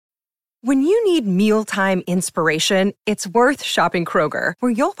When you need mealtime inspiration, it's worth shopping Kroger,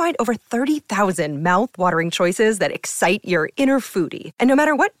 where you'll find over 30,000 mouth-watering choices that excite your inner foodie. And no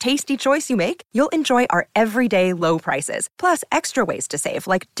matter what tasty choice you make, you'll enjoy our everyday low prices, plus extra ways to save,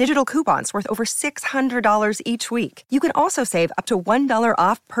 like digital coupons worth over $600 each week. You can also save up to $1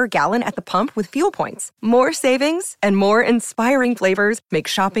 off per gallon at the pump with fuel points. More savings and more inspiring flavors make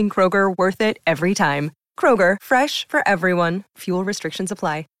shopping Kroger worth it every time. Kroger, fresh for everyone. Fuel restrictions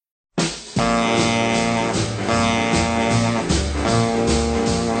apply.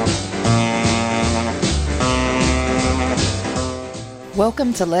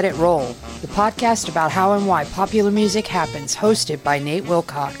 Welcome to Let It Roll, the podcast about how and why popular music happens, hosted by Nate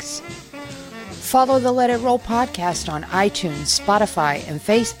Wilcox. Follow the Let It Roll podcast on iTunes, Spotify, and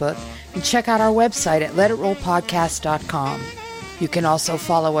Facebook, and check out our website at letitrollpodcast.com. You can also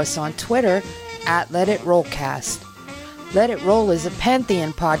follow us on Twitter at LetItRollcast. Let It Roll is a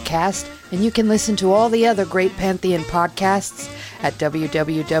Pantheon podcast, and you can listen to all the other great Pantheon podcasts at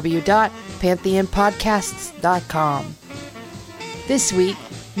www.pantheonpodcasts.com. This week,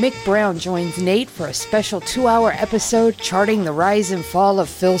 Mick Brown joins Nate for a special 2-hour episode charting the rise and fall of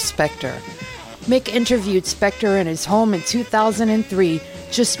Phil Spector. Mick interviewed Spector in his home in 2003,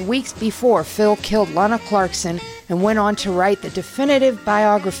 just weeks before Phil killed Lana Clarkson, and went on to write the definitive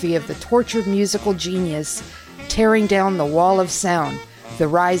biography of the tortured musical genius, Tearing Down the Wall of Sound, The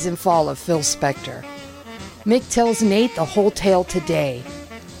Rise and Fall of Phil Spector. Mick tells Nate the whole tale today.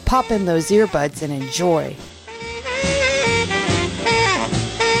 Pop in those earbuds and enjoy.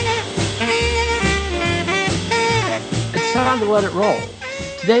 It's time to let it roll.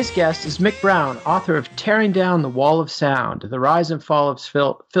 Today's guest is Mick Brown, author of Tearing Down the Wall of Sound, The Rise and Fall of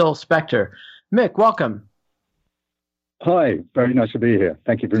Phil Spector. Mick, welcome. Hi, very nice to be here.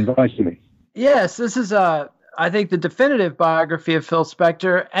 Thank you for inviting me. Yes, this is, I think, the definitive biography of Phil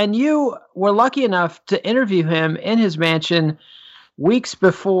Spector, and you were lucky enough to interview him in his mansion weeks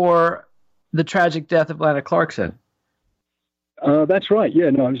before the tragic death of Lana Clarkson. That's right. Yeah,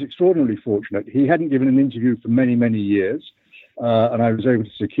 no, I was extraordinarily fortunate. He hadn't given an interview for many, many years, and I was able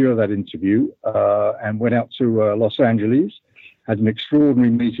to secure that interview and went out to Los Angeles, had an extraordinary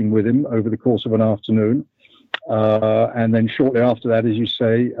meeting with him over the course of an afternoon. And then shortly after that, as you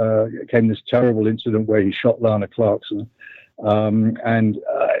say, came this terrible incident where he shot Lana Clarkson. And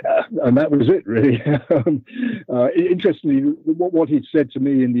that was it, really. Interestingly, what he'd said to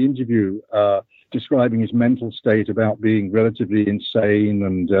me in the interview, describing his mental state about being relatively insane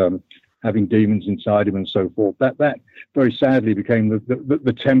and having demons inside him and so forth, that very sadly became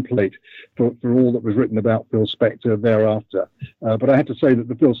the template for all that was written about Phil Spector thereafter. But I have to say that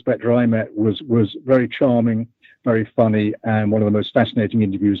the Phil Spector I met was very charming, very funny, and one of the most fascinating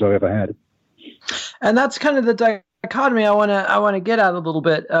interviews I ever had. And that's kind of the dichotomy I want to get at a little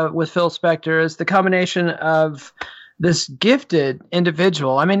bit with Phil Spector, is the combination of this gifted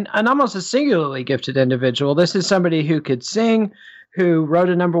individual. I mean, an almost a singularly gifted individual. This is somebody who could sing, who wrote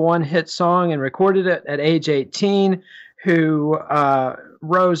a #1 hit song and recorded it at age 18, who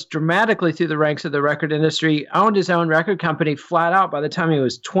rose dramatically through the ranks of the record industry, owned his own record company flat out by the time he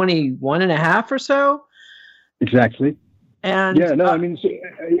was 21 and a half or so. Exactly. And yeah, no, I mean,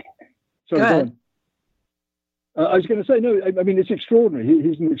 go on. I was going to say, no, I mean, it's extraordinary.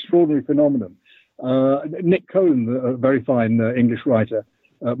 He's an extraordinary phenomenon. Nick Cohen, a very fine English writer,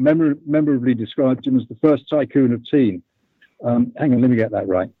 memorably described him as the first tycoon of teen. Hang on, let me get that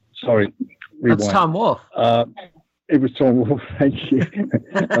right. Sorry. Rewind. That's Tom Wolfe. It was Tom Wolfe. Thank you.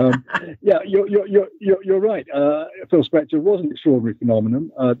 Yeah, you're right. Phil Spector was an extraordinary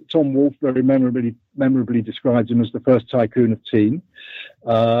phenomenon. Tom Wolfe very memorably described him as the first tycoon of teen.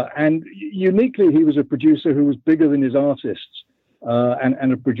 And uniquely, he was a producer who was bigger than his artists,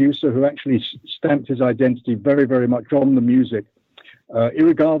 and a producer who actually stamped his identity very, very much on the music,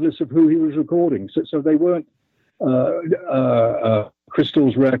 irregardless of who he was recording. So they weren't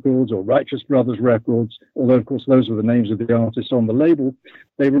Crystal's records or Righteous Brothers records, although of course those were the names of the artists on the label.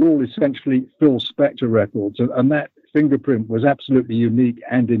 They were all essentially Phil Spector records, and that fingerprint was absolutely unique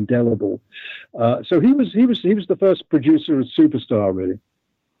and indelible. So he was the first producer of superstar, really.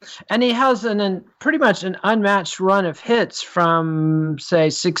 And he has pretty much an unmatched run of hits from,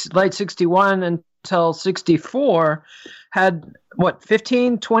 say, late 61 until 64. Had,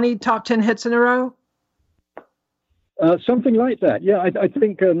 15, 20 top 10 hits in a row? Something like that. Yeah, I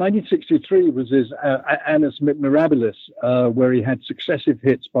think 1963 was his Annus Mirabilis, where he had successive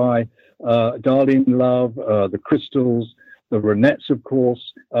hits by Darlene Love, the Crystals, the Ronettes, of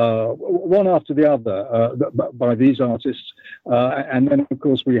course, one after the other by these artists. And then, of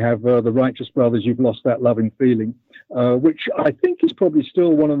course, we have the Righteous Brothers, You've Lost That Loving Feeling, which I think is probably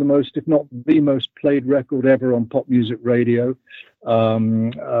still one of the most, if not the most played record ever on pop music radio.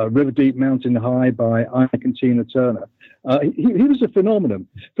 River Deep, Mountain High by Ike and Tina Turner. He was a phenomenon.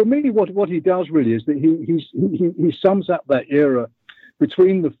 For me, what he does really is that he sums up that era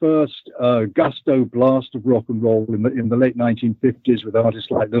between the first gusto blast of rock and roll in the late 1950s with artists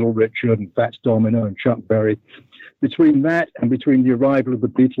like Little Richard and Fats Domino and Chuck Berry, between that and between the arrival of the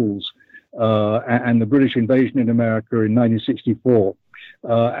Beatles and the British invasion in America in 1964.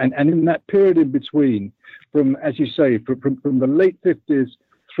 And in that period in between, from, as you say, from the late 50s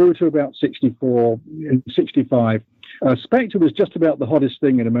through to about 64 and 65, Spector was just about the hottest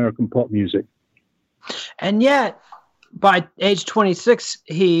thing in American pop music. And yet, by age 26,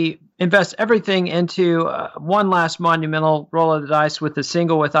 he invests everything into one last monumental roll of the dice with the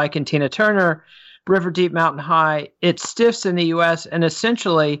single with Ike and Tina Turner, River Deep, Mountain High. It stiffs in the U.S., and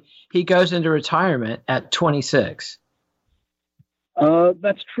essentially he goes into retirement at 26.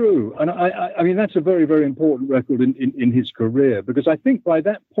 That's true. And I mean, that's a very, very important record in his career, because I think by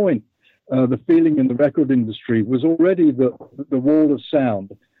that point, the feeling in the record industry was already the wall of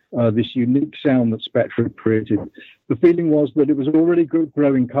sound, this unique sound that Spector had created. The feeling was that it was already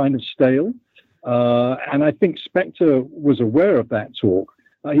growing kind of stale. And I think Spector was aware of that talk.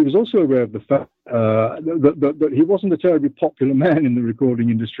 He was also aware of the fact that he wasn't a terribly popular man in the recording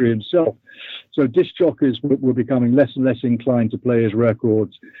industry himself. So disc jockeys were becoming less and less inclined to play his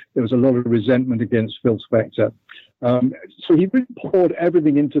records. There was a lot of resentment against Phil Spector. So he really poured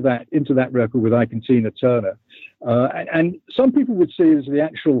everything into that record with Ike and Tina Turner. And some people would see it as the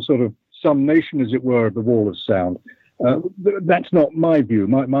actual sort of summation, as it were, of the wall of sound. That's not my view.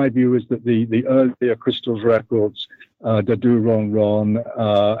 My view is that the earlier Crystals records, Da Do Ron Ron,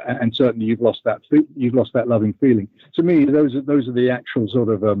 and certainly You've Lost That Loving Feeling. To me, those are the actual sort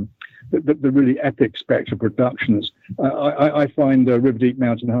of the really epic Spector productions. I find River Deep,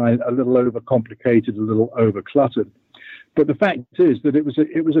 Mountain High a little overcomplicated, a little overcluttered. But the fact is that it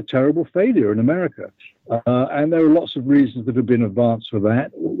was a terrible failure in America, and there are lots of reasons that have been advanced for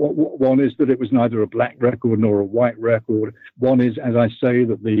that. One is that it was neither a black record nor a white record. One is, as I say,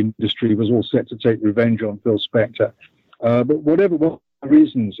 that the industry was all set to take revenge on Phil Spector. But whatever the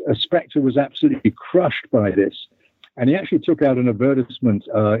reasons, Spector was absolutely crushed by this, and he actually took out an advertisement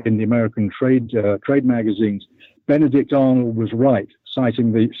in the American trade magazines. Benedict Arnold was right,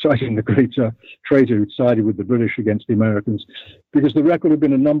 citing the great traitor who sided with the British against the Americans, because the record had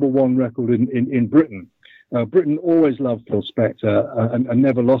been a number one record in Britain. Britain always loved Phil Spector and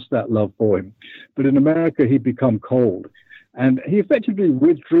never lost that love for him. But in America, he'd become cold. And he effectively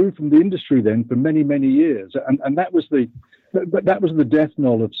withdrew from the industry then for many, many years. And that was the death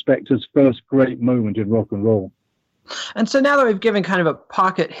knell of Spector's first great moment in rock and roll. And so now that we've given kind of a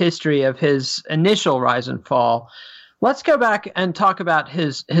pocket history of his initial rise and fall, let's go back and talk about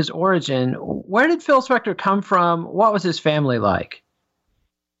his origin. Where did Phil Spector come from? What was his family like?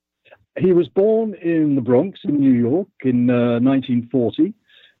 He was born in the Bronx in New York in 1940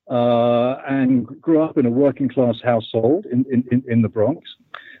 and grew up in a working class household in the Bronx.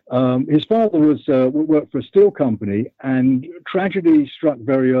 His father worked for a steel company, and tragedy struck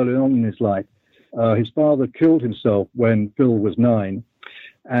very early on in his life. His father killed himself when Phil was 9,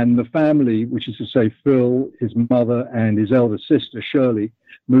 and the family, which is to say Phil, his mother, and his elder sister, Shirley,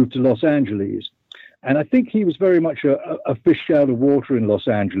 moved to Los Angeles. And I think he was very much a fish out of water in Los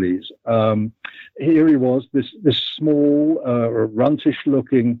Angeles. Here he was, this small,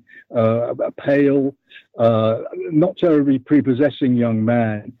 runtish-looking, pale, not terribly prepossessing young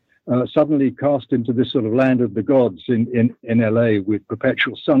man, suddenly cast into this sort of land of the gods in LA with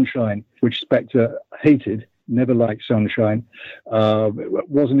perpetual sunshine, which Spector hated, never liked sunshine,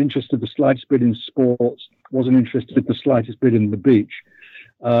 wasn't interested the slightest bit in sports, wasn't interested the slightest bit in the beach.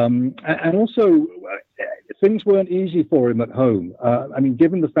 And also, things weren't easy for him at home. I mean,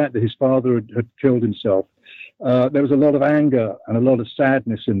 given the fact that his father had killed himself, there was a lot of anger and a lot of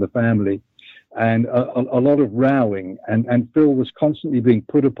sadness in the family, and a lot of rowing, and Phil was constantly being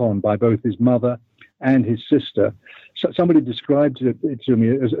put upon by both his mother and his sister. So somebody described it to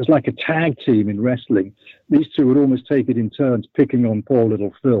me as like a tag team in wrestling. These two would almost take it in turns, picking on poor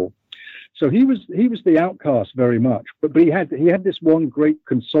little Phil. So he was the outcast very much, but he had this one great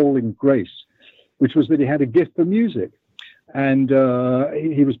consoling grace, which was that he had a gift for music, and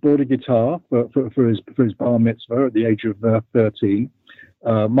he was bought a guitar for his bar mitzvah at the age of 13.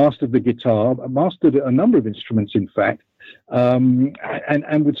 Mastered the guitar, mastered a number of instruments, in fact,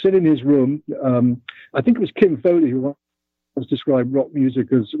 and would sit in his room. I think it was Kim Foley who described rock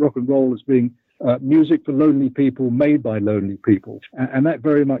and roll as being music for lonely people, made by lonely people, and that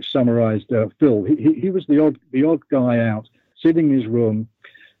very much summarized Phil. He was the odd guy out, sitting in his room,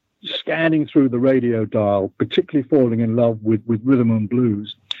 scanning through the radio dial, particularly falling in love with rhythm and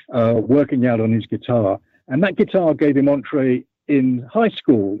blues, working out on his guitar, and that guitar gave him entree in high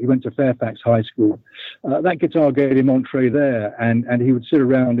school. He went to Fairfax High School. That guitar gave him entree there, and he would sit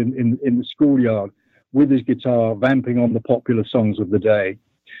around in the schoolyard with his guitar, vamping on the popular songs of the day.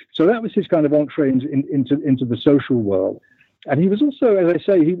 So that was his kind of entree into the social world. And he was also, as I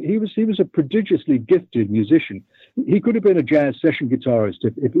say, he was a prodigiously gifted musician. He could have been a jazz session guitarist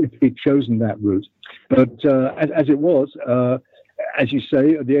if he'd chosen that route. But as it was, as you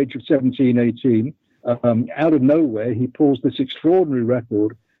say, at the age of 17, 18, out of nowhere, he pulls this extraordinary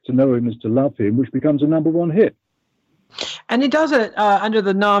record, To Know Him Is to Love Him, which becomes a #1 hit. And he does it under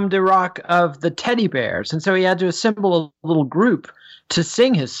the nom de rock of the Teddy Bears. And so he had to assemble a little group to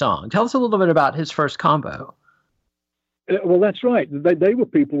sing his song. Tell us a little bit about his first combo. Well, that's right. They were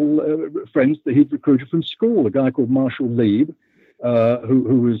people, friends that he'd recruited from school. A guy called Marshall Lieb,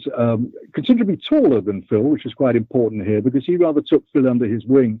 who was considerably taller than Phil, which is quite important here because he rather took Phil under his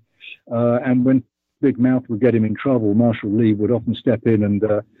wing. And when Big Mouth would get him in trouble, Marshall Lieb would often step in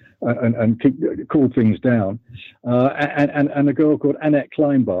and cool things down. And a girl called Annette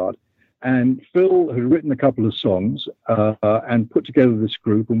Kleinbard. And Phil had written a couple of songs and put together this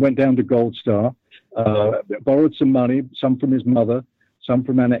group and went down to Gold Star, borrowed some money, some from his mother, some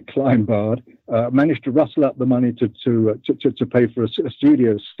from Annette Kleinbard, managed to rustle up the money to pay for a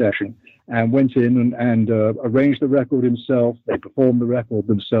studio session, and went in and arranged the record himself. They performed the record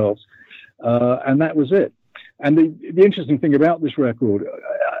themselves, and that was it. And the interesting thing about this record,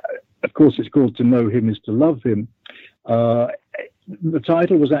 of course, it's called To Know Him Is to Love Him. The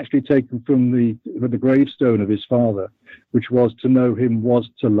title was actually taken from the gravestone of his father, which was To Know Him Was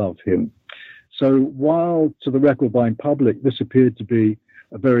to Love Him. So while to the record buying public, this appeared to be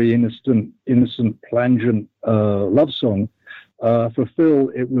a very innocent, plangent love song, for Phil,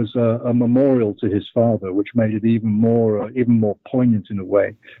 it was a memorial to his father, which made it even more poignant in a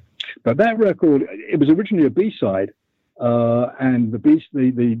way. But that record, it was originally a B-side, and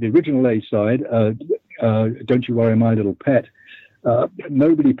the original A-side, Don't You Worry My Little Pet,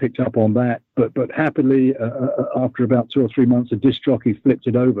 nobody picked up on that, but happily, after about 2 or 3 months, a disc jockey flipped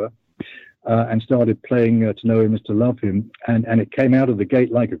it over and started playing To Know Him Is to Love Him, and it came out of the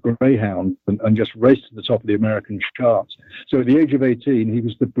gate like a greyhound and just raced to the top of the American charts. So at the age of 18, he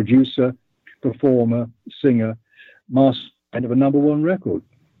was the producer, performer, singer, master of a #1 record.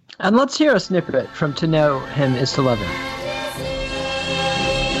 And let's hear a snippet from To Know Him Is to Love Him.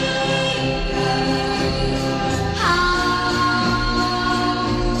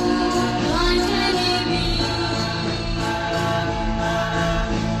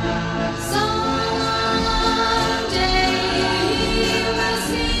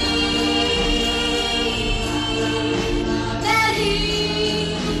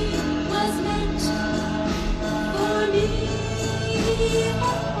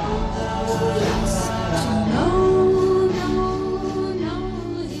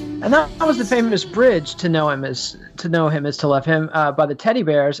 And that was the famous bridge To Know Him Is to Love Him by the Teddy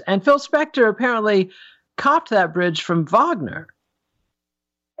Bears. And Phil Spector apparently copped that bridge from Wagner.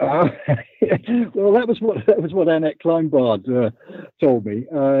 Well, that was what Annette Kleinbard told me.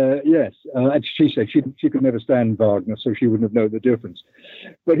 Yes, and she said she could never stand Wagner, so she wouldn't have known the difference.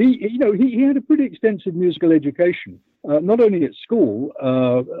 But he had a pretty extensive musical education, not only at school.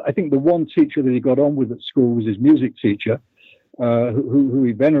 I think the one teacher that he got on with at school was his music teacher, who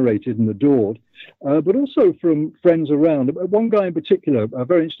he venerated and adored, but also from friends around. One guy in particular, a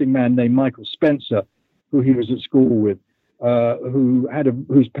very interesting man named Michael Spencer, who he was at school with,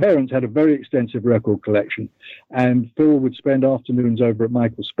 whose parents had a very extensive record collection. And Phil would spend afternoons over at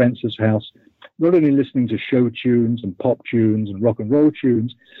Michael Spencer's house, not only listening to show tunes and pop tunes and rock and roll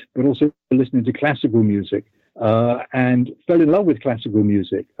tunes, but also listening to classical music, and fell in love with classical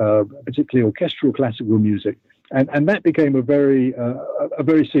music, particularly orchestral classical music. And that became a very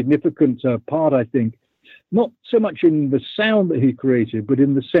significant part, I think, not so much in the sound that he created, but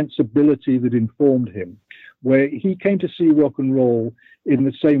in the sensibility that informed him, where he came to see rock and roll in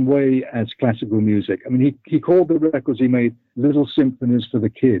the same way as classical music. I mean, he called the records he made little symphonies for the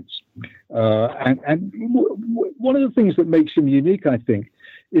kids. And one of the things that makes him unique, I think,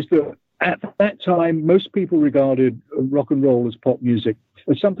 is that at that time, most people regarded rock and roll as pop music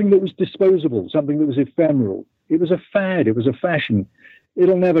as something that was disposable, something that was ephemeral. It was a fad. It was a fashion.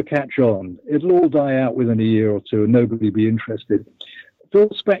 It'll never catch on. It'll all die out within a year or two and nobody be interested. Phil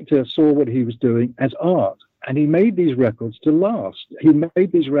Spector saw what he was doing as art, and he made these records to last. He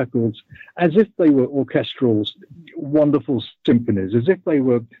made these records as if they were orchestrals, wonderful symphonies, as if they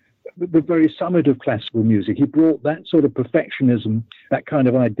were the very summit of classical music. He brought that sort of perfectionism, that kind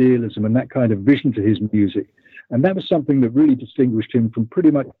of idealism, and that kind of vision to his music. And that was something that really distinguished him from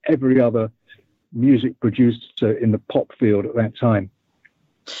pretty much every other music producer in the pop field at that time.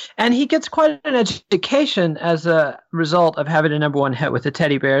 And he gets quite an education as a result of having a number one hit with the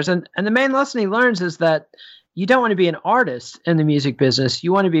Teddy Bears. And the main lesson he learns is that you don't want to be an artist in the music business.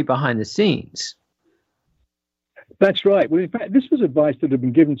 You want to be behind the scenes. That's right. Well, in fact, this was advice that had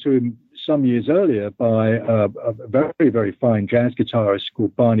been given to him some years earlier by a very, very fine jazz guitarist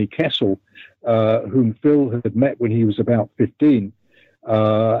called Barney Kessel, whom Phil had met when he was about 15.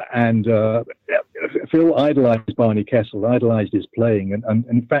 Phil idolized Barney Kessel, idolized his playing. And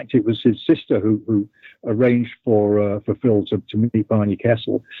in fact, it was his sister who arranged for Phil to meet Barney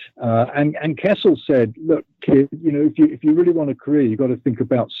Kessel. And Kessel said, look, kid, if you really want a career, you've got to think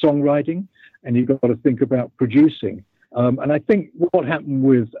about songwriting and you've got to think about producing. And I think what happened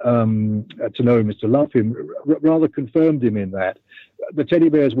with To Know Him Is to Love Him rather confirmed him in that. The Teddy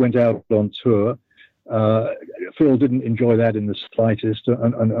Bears went out on tour. Phil didn't enjoy that in the slightest,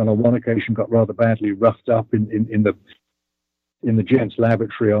 and on one occasion got rather badly roughed up in the gents'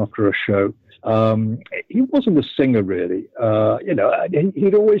 lavatory after a show. He wasn't a singer, really.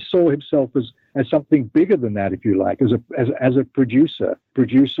 He'd always saw himself as something bigger than that, if you like, as a producer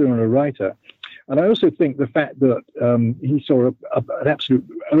and a writer. And I also think the fact that he saw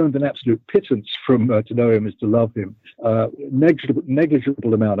earned an absolute pittance from To Know Him Is to Love Him,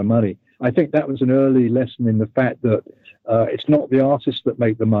 negligible amount of money. I think that was an early lesson in the fact that it's not the artists that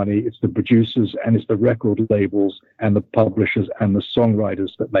make the money, it's the producers and it's the record labels and the publishers and the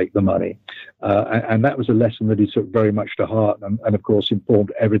songwriters that make the money. And that was a lesson that he took very much to heart and of course,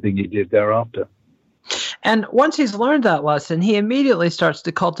 informed everything he did thereafter. And once he's learned that lesson, he immediately starts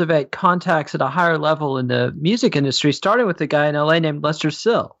to cultivate contacts at a higher level in the music industry, starting with a guy in LA named Lester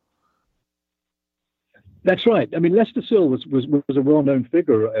Sill. That's right. I mean, Lester Sill was a well-known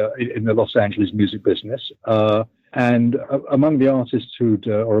figure in the Los Angeles music business. And among the artists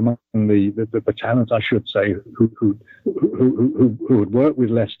or among the talent, I should say, who had worked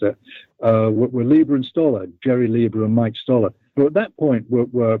with Lester, were Leiber and Stoller, Jerry Leiber and Mike Stoller, who at that point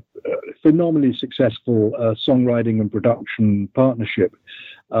were phenomenally successful songwriting and production partnership.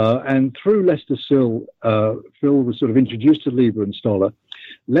 And through Lester Sill, Phil was sort of introduced to Leiber and Stoller,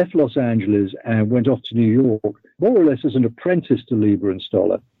 left Los Angeles and went off to New York, more or less as an apprentice to Leiber and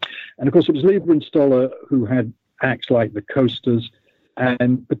Stoller. And of course, it was Leiber and Stoller who had acts like the Coasters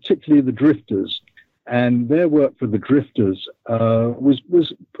and particularly the Drifters. And their work for the Drifters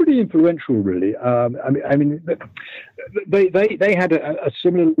was pretty influential, really. I mean, they had a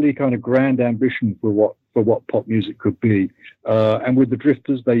similarly kind of grand ambition for what pop music could be. And with the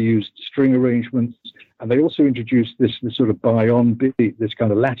Drifters, they used string arrangements, and they also introduced this sort of buy-on beat, this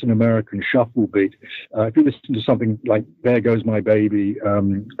kind of Latin American shuffle beat. If you listen to something like "There Goes My Baby"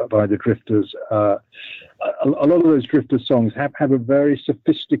 by the Drifters, a lot of those Drifters songs have a very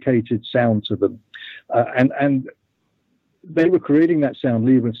sophisticated sound to them. And they were creating that sound,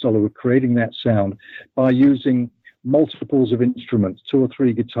 Leiber and Stoller were creating that sound by using multiples of instruments, 2 or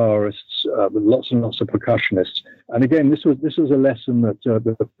 3 guitarists, with lots and lots of percussionists. And again, this was a lesson that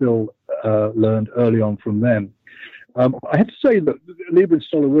Phil learned early on from them. I have to say that Leiber and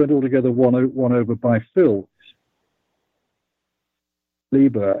Stoller weren't altogether won over by Phil.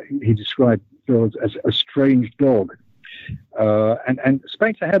 Leiber, he described Phil as a strange dog. And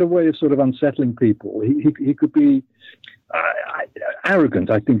Spector had a way of sort of unsettling people. He could be arrogant,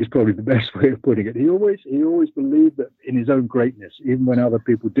 I think is probably the best way of putting it. He always believed that in his own greatness, even when other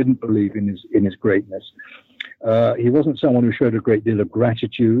people didn't believe in his greatness. He wasn't someone who showed a great deal of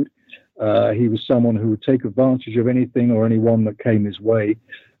gratitude. He was someone who would take advantage of anything or anyone that came his way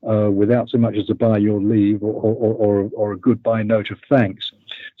without so much as a by your leave or a goodbye note of thanks.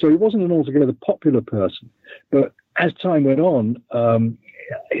 So he wasn't an altogether popular person. But as time went on,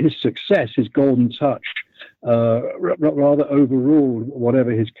 his success, his golden touch, rather overruled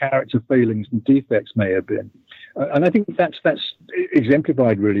whatever his character failings and defects may have been. And I think that's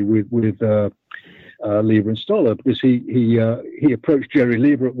exemplified really with Leiber and Stoller, because he approached Jerry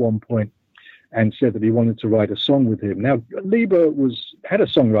Leiber at one point and said that he wanted to write a song with him. Now, Leiber had a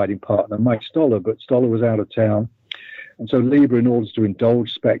songwriting partner, Mike Stoller, but Stoller was out of town. And so Leiber, in order to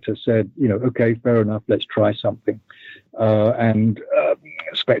indulge Spector, said, okay, fair enough, let's try something. And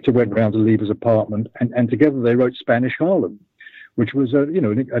Spector went round to Leiber's apartment, and together they wrote Spanish Harlem, which was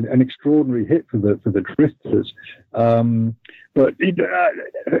an extraordinary hit for the Drifters. But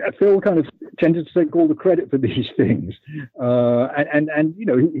Phil kind of tended to take all the credit for these things, and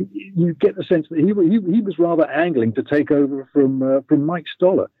you get the sense that he was rather angling to take over from Mike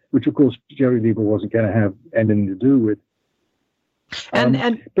Stoller, which of course Jerry Leiber wasn't going to have anything to do with.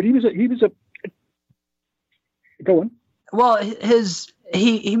 But he was a. Go on. Well,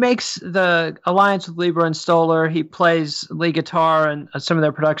 he makes the alliance with Leiber and Stoller. He plays lead guitar and some of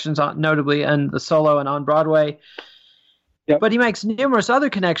their productions, notably and the solo and on Broadway. Yep. But he makes numerous other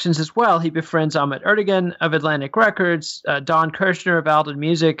connections as well. He befriends Ahmet Ertegun of Atlantic Records, Don Kirshner of Alden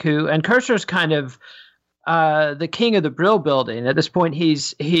Music, and Kirshner's kind of the king of the Brill Building. At this point,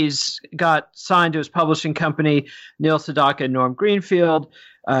 he's got signed to his publishing company, Neil Sedaka and Norm Greenfield,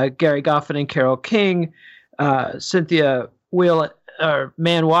 Gary Goffin and Carole King, Cynthia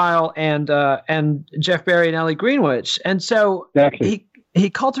Manweil, and Jeff Barry and Ellie Greenwich. And so exactly. He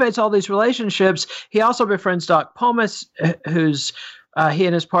cultivates all these relationships. He also befriends Doc Pomus, who's he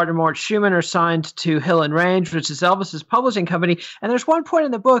and his partner Mort Schumann are signed to Hill and Range, which is Elvis's publishing company. And there's one point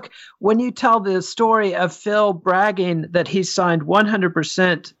in the book when you tell the story of Phil bragging that he signed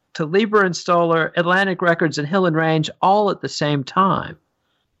 100% to Leiber and Stoller, Atlantic Records, and Hill and Range all at the same time.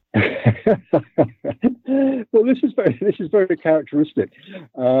 Well, this is very characteristic.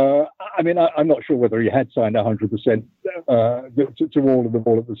 I mean, I'm not sure whether he had signed 100% to all of them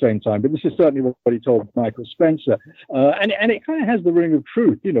all at the same time, but this is certainly what he told Michael Spencer, and it kind of has the ring of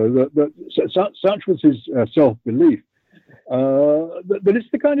truth, that such was his self-belief. But it's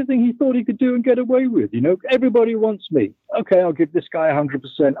the kind of thing he thought he could do and get away with. Everybody wants me. Okay, I'll give this guy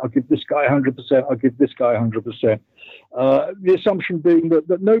 100%. I'll give this guy 100%. I'll give this guy 100%. The assumption being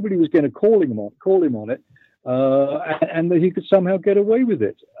that nobody was going to call him on it, and that he could somehow get away with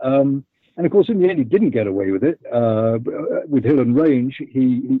it. And of course, in the end, he didn't get away with it. With Hill and Range,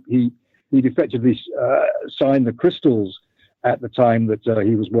 he'd effectively signed the Crystals at the time that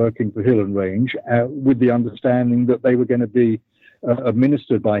he was working for Hill and Range, with the understanding that they were going to be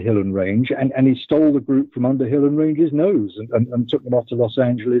administered by Hill and Range, and he stole the group from under Hill and Range's nose and took them off to Los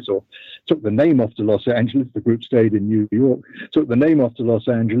Angeles, or took the name off to Los Angeles. The group stayed in New York, took the name off to Los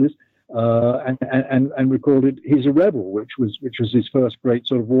Angeles, and recorded "He's a Rebel," which was his first great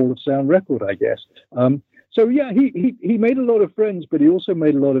sort of wall of sound record, I guess. So yeah, he made a lot of friends, but he also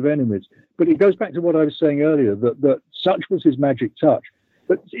made a lot of enemies. But it goes back to what I was saying earlier, that such was his magic touch.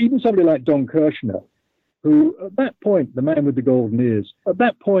 But even somebody like Don Kirshner, who at that point, the man with the golden ears, at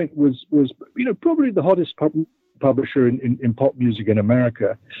that point was probably the hottest publisher in pop music in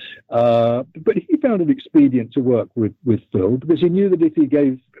America. But he found it expedient to work with Phil, because he knew that if he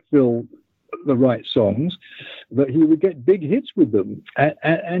gave Phil the right songs, that he would get big hits with them,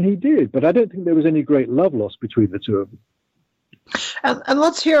 and he did. But I don't think there was any great love lost between the two of them. And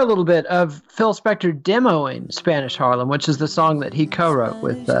let's hear a little bit of Phil Spector demoing Spanish Harlem, which is the song that he co-wrote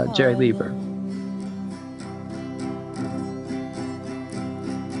with Jerry Leiber.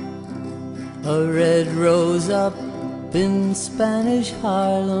 A red rose up in Spanish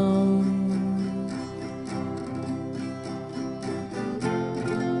Harlem,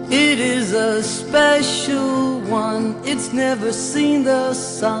 it is a special one. It's never seen the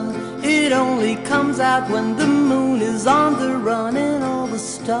sun. It only comes out when the moon is on the run and all the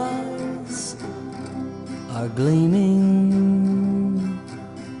stars are gleaming.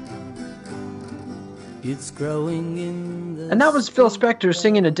 It's growing in the... And that was Phil Spector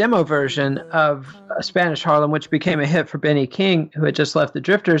singing a demo version of Spanish Harlem, which became a hit for Benny King, who had just left the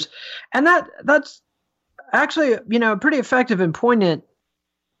Drifters. And that's actually, a pretty effective and poignant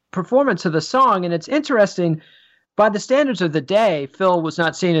performance of the song. And it's interesting, by the standards of the day, Phil was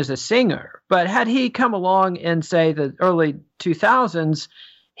not seen as a singer, but had he come along in, say, the early 2000s,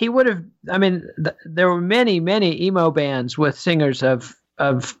 he would have, there were many emo bands with singers of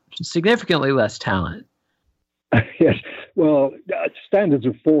significantly less talent. Yes, well, standards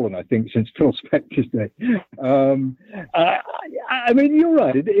have fallen, I think, since Phil Spector's day. You're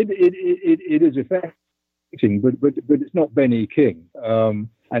right. It is affecting, but it's not Benny King.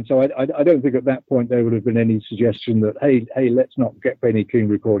 And so I don't think at that point there would have been any suggestion that hey, let's not get Benny King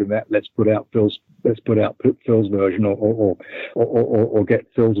recording that. Let's put out Phil's version, or get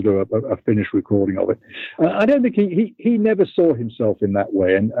Phil to do a finished recording of it. I don't think he never saw himself in that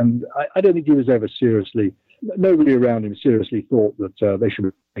way, and I don't think he was ever seriously. Nobody around him seriously thought that they should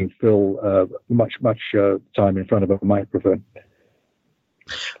be putting Phil much time in front of a microphone.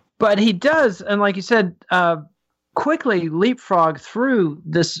 But he does, and like you said, quickly leapfrog through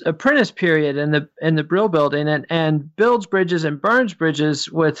this apprentice period in the Brill Building and builds bridges and burns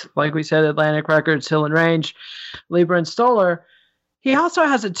bridges with, like we said, Atlantic Records, Hill and Range, Leiber and Stoller. he also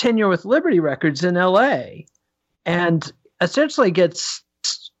has a tenure with Liberty Records in LA and essentially gets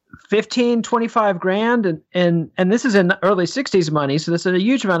 15, 25 grand. And this is in early 60s money. So this is a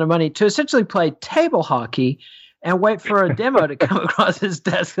huge amount of money to essentially play table hockey and wait for a demo to come across his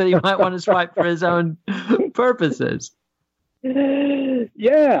desk that he might want to swipe for his own purposes.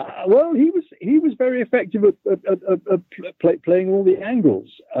 Yeah, well, he was very effective at playing all the angles.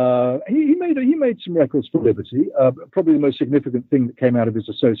 He made some records for Liberty. Probably the most significant thing that came out of his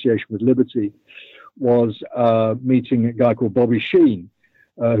association with Liberty was meeting a guy called Bobby Sheen,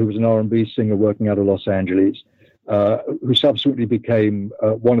 who was an R&B singer working out of Los Angeles, who subsequently became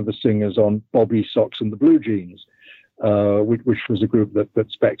one of the singers on Bobby Sox and the Blue Jeans, which was a group that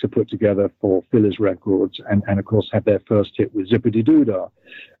Spector put together for Phillies Records, and of course had their first hit with Zippity Doo-Dah.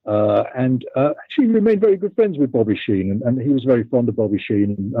 And actually remained very good friends with Bobby Sheen, and he was very fond of Bobby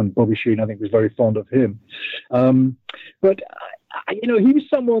Sheen, and Bobby Sheen, I think, was very fond of him. But he was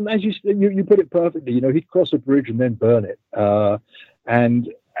someone, as you put it perfectly, he'd cross a bridge and then burn it. And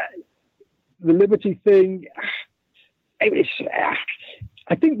the Liberty thing, I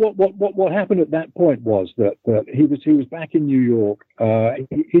think what happened at that point was that he was back in New York.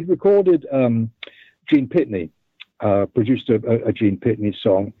 He'd recorded Gene Pitney, produced a Gene Pitney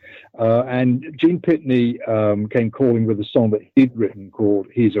song, and Gene Pitney came calling with a song that he'd written called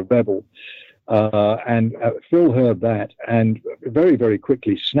 "He's a Rebel." And Phil heard that and very, very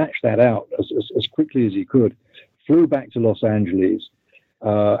quickly snatched that out as quickly as he could, flew back to Los Angeles,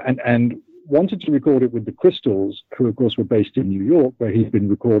 and wanted to record it with the Crystals, who of course were based in New York, where he'd been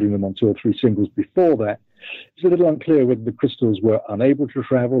recording them on 2 or 3 singles before that. It's a little unclear whether the Crystals were unable to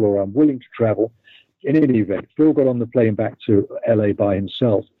travel or unwilling to travel. In any event, Phil got on the plane back to LA by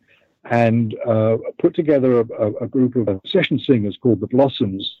himself and put together a group of session singers called the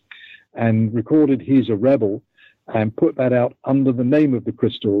Blossoms and recorded "He's a Rebel" and put that out under the name of the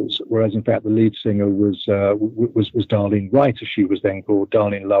Crystals, whereas in fact the lead singer was Darlene Wright, as she was then called,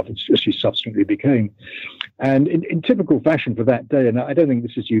 Darlene Love, as she subsequently became. And in typical fashion for that day, and I don't think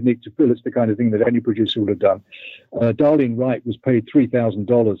this is unique to Phil, it's the kind of thing that any producer would have done, Darlene Wright was paid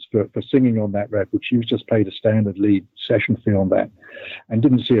 $3,000 for singing on that record. She was just paid a standard lead session fee on that and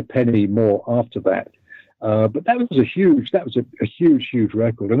didn't see a penny more after that. But that was a huge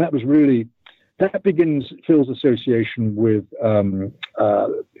record, and that begins Phil's association with,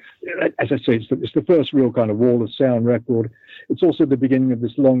 as I say, it's the first real kind of Wall of Sound record. It's also the beginning of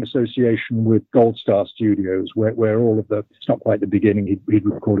this long association with Gold Star Studios, where all of it's not quite the beginning, he'd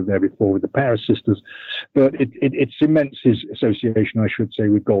recorded there before with the Paris Sisters, but it cements his association, I should say,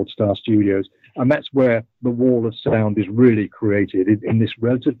 with Gold Star Studios. And that's where the Wall of Sound is really created, in this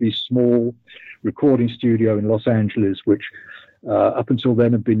relatively small recording studio in Los Angeles, which up until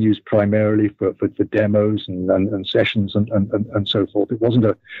then had been used primarily for demos and sessions and so forth. It wasn't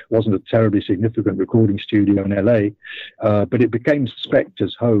a terribly significant recording studio in LA, but it became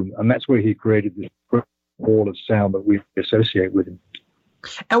Spector's home, and that's where he created this wall of sound that we associate with him.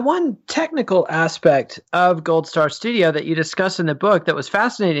 And one technical aspect of Gold Star Studio that you discuss in the book that was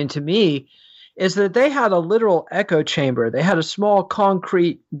fascinating to me is that they had a literal echo chamber. They had a small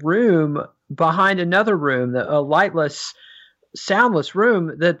concrete room behind another room, a lightless, soundless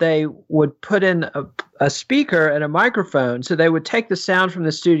room that they would put in a speaker and a microphone. So they would take the sound from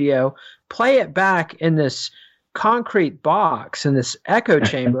the studio, play it back in this concrete box in this echo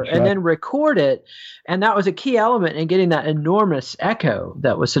chamber, and then record it. And that was a key element in getting that enormous echo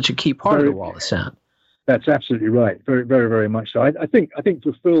that was such a key part of the Wall of Sound. That's absolutely right. Very, very, very much so. I think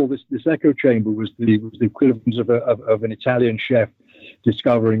for Phil, this echo chamber was the equivalent of an Italian chef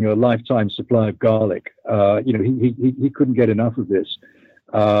discovering a lifetime supply of garlic. He couldn't get enough of this,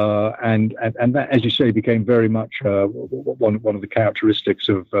 and that, as you say, became very much one of the characteristics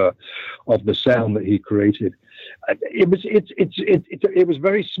of the sound that he created. It was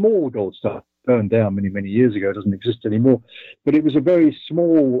very small. Gold Star burned down many years ago. It doesn't exist anymore, but it was a very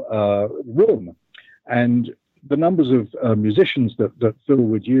small room, and the numbers of musicians that Phil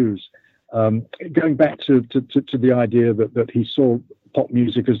would use. Going back to the idea that he saw pop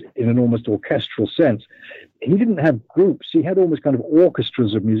music as in an almost orchestral sense, he didn't have groups. He had almost kind of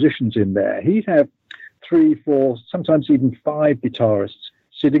orchestras of musicians in there. He'd have 3, 4, sometimes even 5 guitarists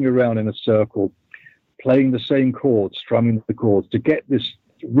sitting around in a circle, playing the same chords, strumming the chords to get this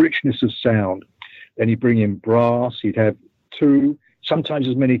richness of sound. Then he'd bring in brass. He'd have 2, sometimes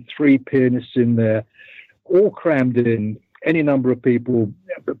as many 3 pianists in there, all crammed in, any number of people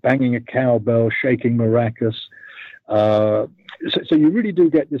banging a cowbell, shaking maracas, So you really do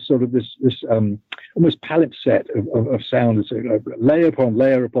get this sort of this almost palette set of sound, layer upon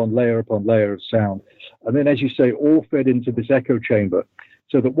layer upon layer upon layer of sound, and then, as you say, all fed into this echo chamber,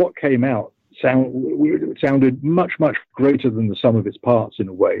 so that what came out sounded much, much greater than the sum of its parts in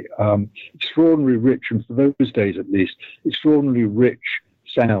a way. Extraordinarily rich, and for those days at least, extraordinarily rich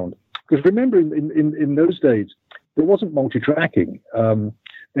sound. Because remember, in those days, there wasn't multi-tracking.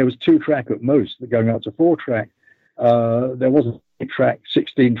 There was 2-track at most, going up to 4-track. There wasn't 8-track,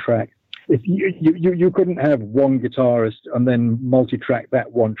 16-track. If you couldn't have one guitarist and then multi-track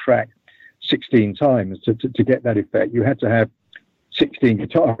that one track 16 times to get that effect. You had to have 16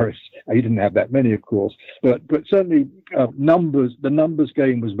 guitarists. You didn't have that many, of course, but certainly the numbers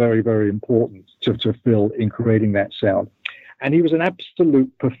game was very, very important to Phil in creating that sound. And he was an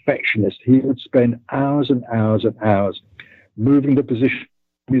absolute perfectionist. He would spend hours and hours and hours moving the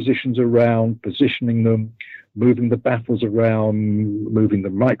musicians around, positioning them, moving the baffles around, moving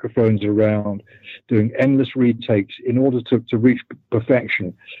the microphones around, doing endless retakes in order to reach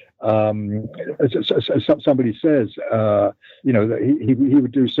perfection. Somebody says, that he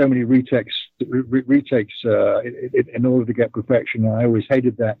would do so many retakes in order to get perfection. And I always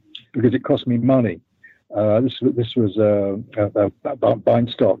hated that because it cost me money. This was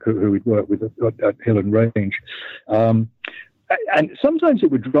Beinstock, who we'd worked with at Hill and Range. And sometimes it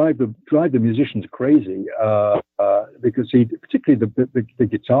would drive the musicians crazy because particularly the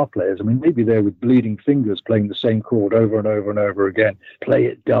guitar players. I mean, maybe they're with bleeding fingers playing the same chord over and over and over again. Play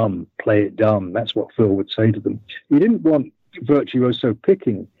it dumb, play it dumb. That's what Phil would say to them. He didn't want virtuoso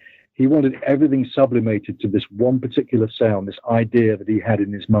picking. He wanted everything sublimated to this one particular sound, this idea that he had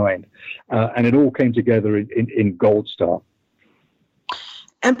in his mind, and it all came together in Gold Star.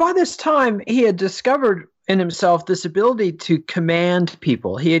 And by this time, he had discovered in himself this ability to command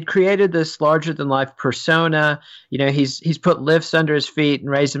people. He had created this larger-than-life persona. You know, he's put lifts under his feet and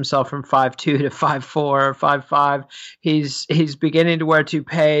raised himself from 5'2" to 5'4" or 5'5". He's beginning to wear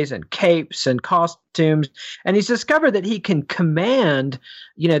toupees and capes and costumes, and he's discovered that he can command,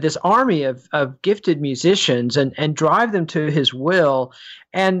 this army of gifted musicians and drive them to his will.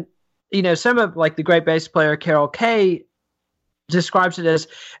 And some of the great bass player Carol Kaye describes it as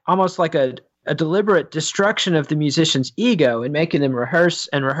almost like a deliberate destruction of the musician's ego and making them rehearse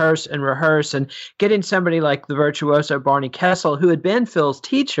and rehearse and rehearse, and getting somebody like the virtuoso Barney Kessel, who had been Phil's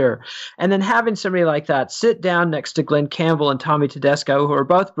teacher, and then having somebody like that sit down next to Glenn Campbell and Tommy Tedesco, who are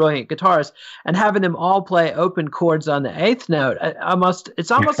both brilliant guitarists, and having them all play open chords on the eighth note.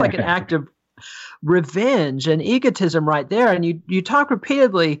 It's almost like an act of revenge and egotism right there. And you talk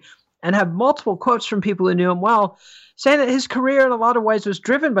repeatedly and have multiple quotes from people who knew him well, saying that his career in a lot of ways was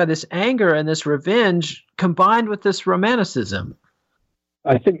driven by this anger and this revenge combined with this romanticism.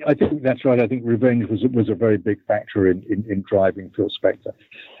 I think that's right. I think revenge was a very big factor in driving Phil Spector.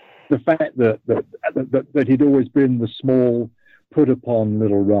 The fact that he'd always been the small put-upon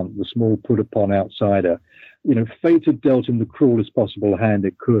little runt, the small put-upon outsider. Fate had dealt him the cruelest possible hand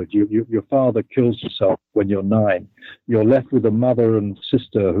it could. Your father kills himself when you're 9. You're left with a mother and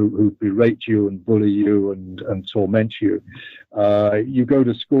sister who berate you and bully you and torment you. You go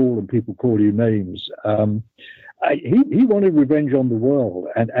to school and people call you names. He wanted revenge on the world,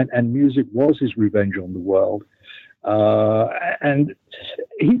 and music was his revenge on the world. And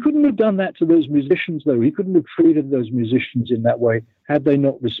he couldn't have done that to those musicians, though. He couldn't have treated those musicians in that way had they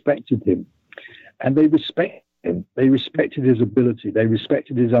not respected him. And they respected him. They respected his ability. They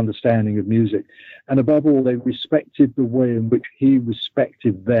respected his understanding of music. And above all, they respected the way in which he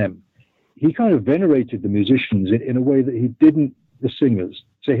respected them. He kind of venerated the musicians in a way that he didn't the singers.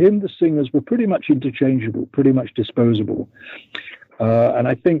 To him, the singers were pretty much interchangeable, pretty much disposable. And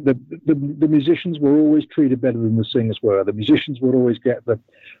I think that the musicians were always treated better than the singers were. The musicians would always get the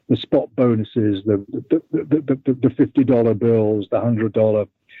spot bonuses, the $50 bills, the $100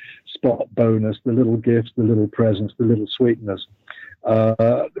 spot bonus, the little gifts, the little presents, the little sweeteners.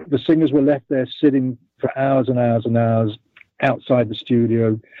 The singers were left there sitting for hours and hours and hours outside the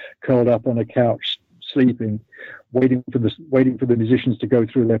studio, curled up on a couch, sleeping, waiting for the musicians to go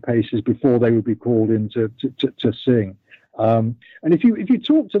through their paces before they would be called in to sing. And if you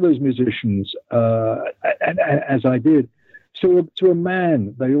talk to those musicians, and as I did, to a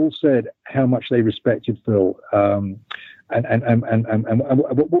man, they all said how much they respected Phil, and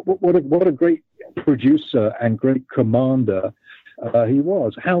what a great producer and great commander he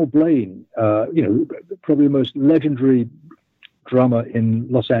was. Hal Blaine, probably the most legendary drummer in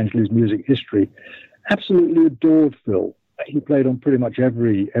Los Angeles music history, absolutely adored Phil. He played on pretty much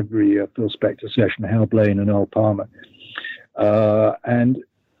every Phil Spector session. Hal Blaine and Earl Palmer. And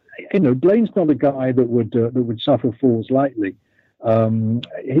Blaine's not a guy that would suffer fools lightly.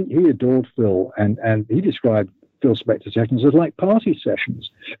 He adored Phil, and he described Phil Spector sessions as like party sessions.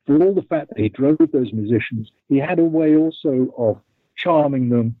 For all the fact that he drove those musicians, he had a way also of charming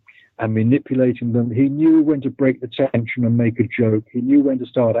them and manipulating them. He knew when to break the tension and make a joke. He knew when to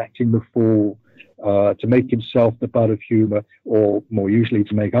start acting the fool, to make himself the butt of humor, or more usually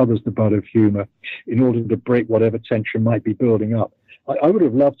to make others the butt of humor, in order to break whatever tension might be building up. I would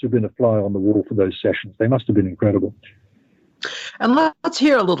have loved to have been a fly on the wall for those sessions. They must have been incredible. And let's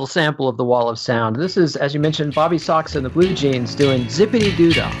hear a little sample of the Wall of Sound. This is, as you mentioned, Bobby Sox and the Blue Jeans doing Zippity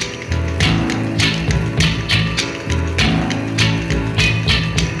Doo Dah.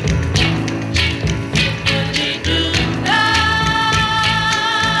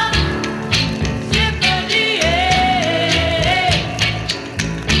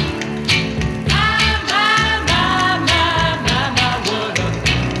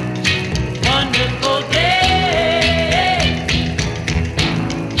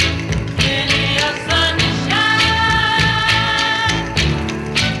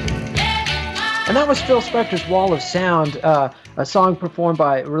 And that was Phil Spector's Wall of Sound, a song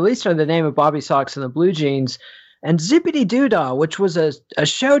released under the name of Bobby Sox and the Blue Jeans. And Zippity Doo Dah, which was a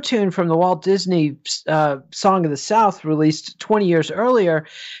show tune from the Walt Disney Song of the South, released 20 years earlier.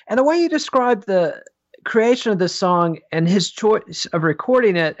 And the way you described the creation of this song and his choice of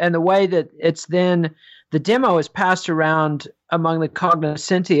recording it, and the way that it's then the demo is passed around among the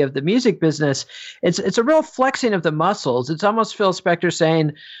cognoscenti of the music business, it's a real flexing of the muscles. It's almost Phil Spector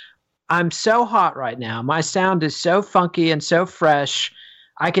saying, I'm so hot right now. My sound is so funky and so fresh.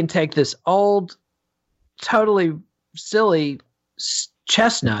 I can take this old, totally silly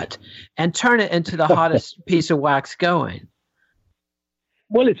chestnut and turn it into the hottest piece of wax going.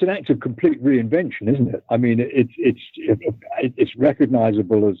 Well, it's an act of complete reinvention, isn't it? I mean, it's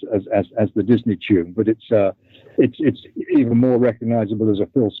recognizable as the Disney tune, but it's even more recognizable as a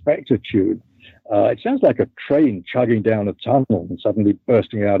Phil Spector tune. It sounds like a train chugging down a tunnel and suddenly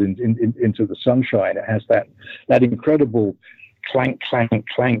bursting out into the sunshine. It has that incredible clank, clank,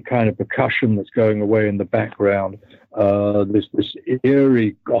 clank kind of percussion that's going away in the background. This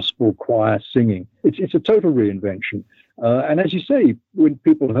eerie gospel choir singing. It's a total reinvention. And as you say, when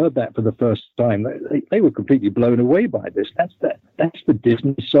people heard that for the first time, they were completely blown away by this. That's the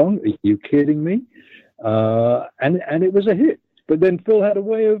Disney song. Are you kidding me? And it was a hit. But then Phil had a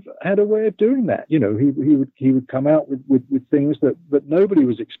way of doing that. You know, he would come out with things that nobody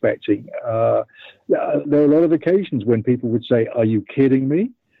was expecting. There were a lot of occasions when people would say, "Are you kidding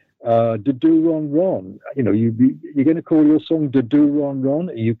me?" "Do Ron Ron." You know, you're going to call your song "Do Ron Ron"?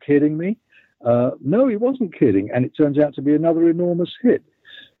 Are you kidding me? No, he wasn't kidding, and it turns out to be another enormous hit.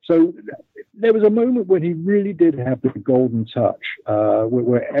 So there was a moment when he really did have the golden touch,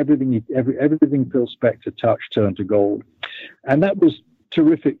 where everything Phil Spector touched turned to gold. And that was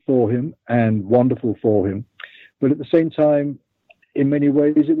terrific for him and wonderful for him. But at the same time, in many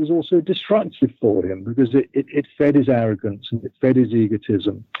ways, it was also destructive for him, because it fed his arrogance and it fed his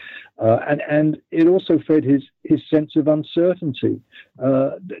egotism. And it also fed his sense of uncertainty.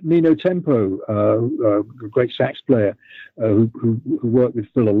 Nino Tempo, a great sax player who worked with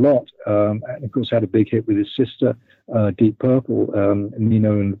Phil a lot, and of course had a big hit with his sister, Deep Purple,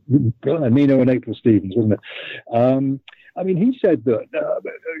 Nino and April Stevens, wasn't it? I mean, he said that,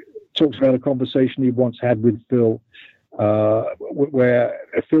 talks about a conversation he once had with Phil, where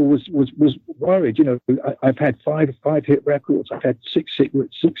Phil was worried. You know, I've had five hit records. I've had six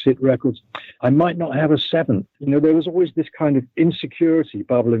hit records. I might not have a seventh. You know, there was always this kind of insecurity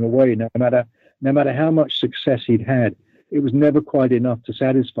bubbling away. No matter how much success he'd had, it was never quite enough to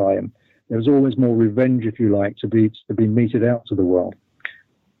satisfy him. There was always more revenge, if you like, to be meted out to the world.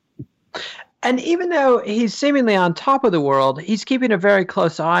 And even though he's seemingly on top of the world, he's keeping a very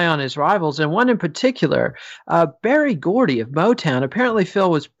close eye on his rivals, and one in particular, Berry Gordy of Motown. Apparently,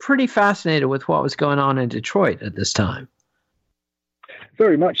 Phil was pretty fascinated with what was going on in Detroit at this time.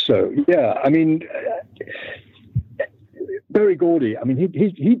 Very much so, yeah. I mean, Berry Gordy, I mean,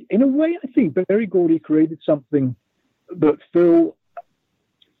 he in a way, I think Berry Gordy created something that Phil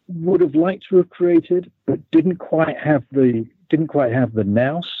would have liked to have created, but didn't quite have the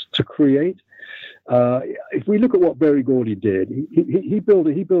nous to create. If we look at what Berry Gordy did, he built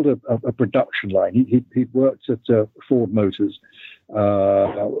a production line. He worked at Ford Motors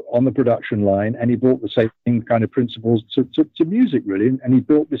on the production line, and he brought the same kind of principles to music, really. And he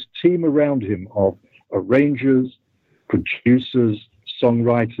built this team around him of arrangers, producers,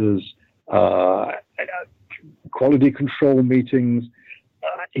 songwriters, quality control meetings.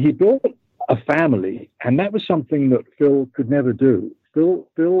 He built a family, and that was something that Phil could never do.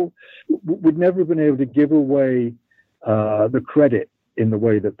 Phil would never have been able to give away the credit in the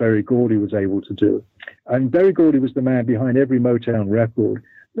way that Berry Gordy was able to do. And Berry Gordy was the man behind every Motown record.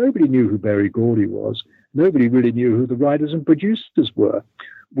 Nobody knew who Berry Gordy was. Nobody really knew who the writers and producers were.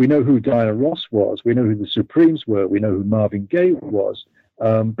 We know who Diana Ross was. We know who the Supremes were. We know who Marvin Gaye was.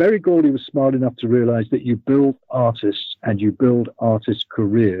 Berry Gordy was smart enough to realize that you build artists and you build artists'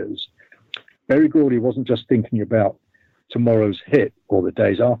 careers. Berry Gordy wasn't just thinking about tomorrow's hit or the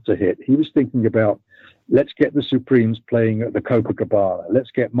day's after hit. He was thinking about, let's get the Supremes playing at the Copacabana.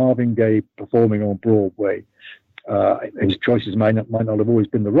 Let's get Marvin Gaye performing on Broadway. His choices might not have always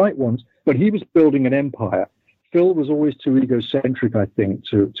been the right ones, but he was building an empire. Phil was always too egocentric, I think,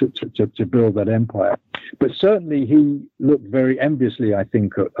 to build that empire. But certainly he looked very enviously, I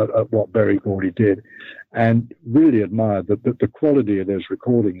think, at what Berry Gordy did, and really admired the quality of those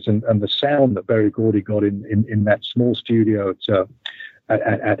recordings and the sound that Berry Gordy got in that small studio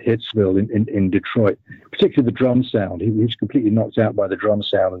at Hitsville in Detroit, particularly the drum sound. He was completely knocked out by the drum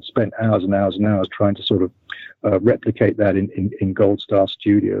sound and spent hours and hours and hours trying to sort of replicate that in Gold Star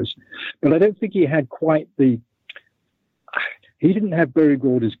Studios. But I don't think he had quite he didn't have Berry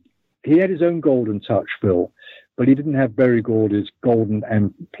Gordy's, he had his own golden touch, Phil, but he didn't have Berry Gordy's golden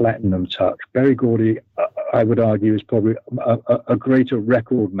and platinum touch. Berry Gordy, I would argue, is probably a greater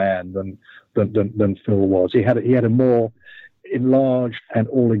record man than Phil was. He had a more enlarged and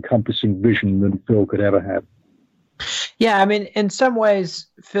all-encompassing vision than Phil could ever have. Yeah, I mean, in some ways,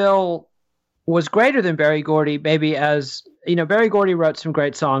 Phil was greater than Berry Gordy, maybe as, Berry Gordy wrote some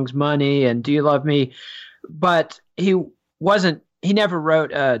great songs, Money and Do You Love Me, but he never wrote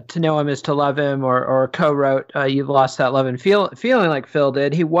To Know Him Is to Love Him or co-wrote You've Lost That Love and Feeling like Phil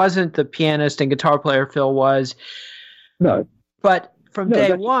did. He wasn't the pianist and guitar player Phil was. No. But from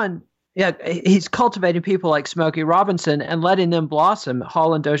day one, yeah, he's cultivating people like Smokey Robinson and letting them blossom,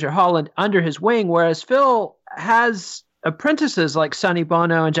 Hall and Dozier Holland, under his wing, whereas Phil has apprentices like Sonny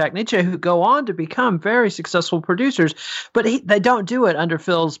Bono and Jack Nitzsche who go on to become very successful producers, but they don't do it under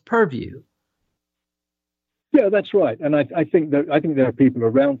Phil's purview. Yeah, that's right, and I think there are people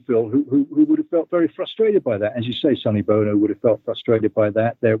around Phil who would have felt very frustrated by that. As you say, Sonny Bono would have felt frustrated by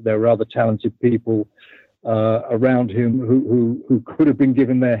that. There are other talented people around him who could have been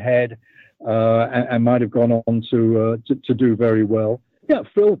given their head and might have gone on to do very well. Yeah,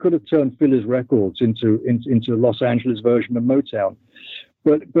 Phil could have turned Philly's records into Los Angeles version of Motown,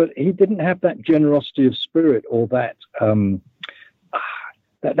 but he didn't have that generosity of spirit or that.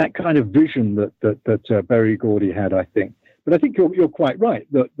 That kind of vision that Berry Gordy had, I think. But I think you're quite right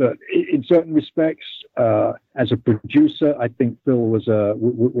that in certain respects, as a producer, I think Phil was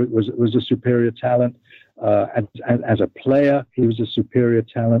a superior talent. As a player, he was a superior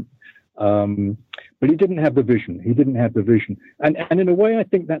talent. But he didn't have the vision. And in a way, I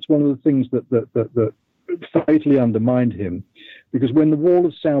think that's one of the things that fatally undermined him, because when the wall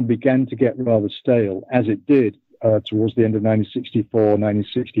of sound began to get rather stale, as it did. Towards the end of 1964,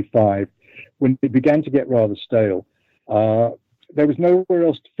 1965, when it began to get rather stale, there was nowhere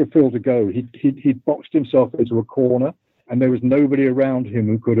else for Phil to go. He'd boxed himself into a corner, and there was nobody around him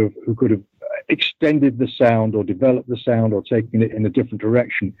who could have extended the sound or developed the sound or taken it in a different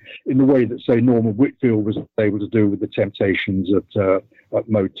direction in the way that, say, Norman Whitfield was able to do with the Temptations at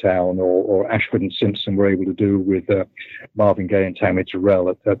Motown, or Ashford and Simpson were able to do with Marvin Gaye and Tammy Terrell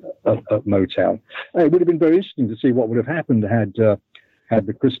at Motown. It would have been very interesting to see what would have happened had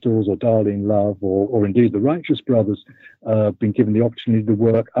the Crystals or Darlene Love or indeed the Righteous Brothers been given the opportunity to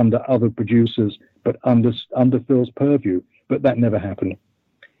work under other producers, but under Phil's purview. But that never happened.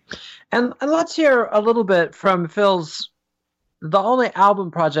 And let's hear a little bit from the only album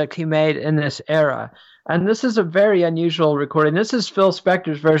project he made in this era. And this is a very unusual recording. This is Phil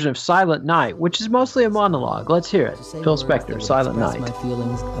Spector's version of Silent Night, which is mostly a monologue. Let's hear it. Phil Spector, Silent Night. My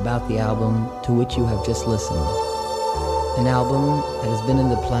feelings about the album to which you have just listened. An album that has been in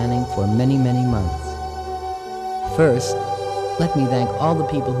the planning for many, many months. First, let me thank all the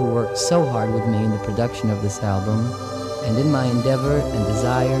people who worked so hard with me in the production of this album, and in my endeavor and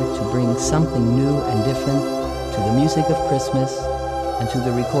desire to bring something new and different to the music of Christmas and to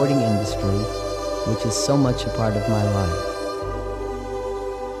the recording industry, which is so much a part of my life.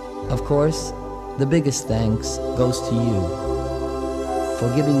 Of course, the biggest thanks goes to you for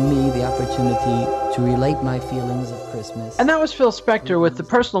giving me the opportunity to relate my feelings of Christmas. And that was Phil Spector with the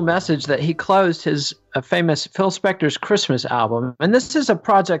personal message that he closed his famous Phil Spector's Christmas album. And this is a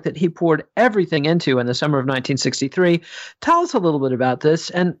project that he poured everything into in the summer of 1963. Tell us a little bit about this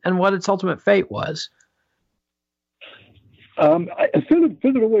and what its ultimate fate was. Phil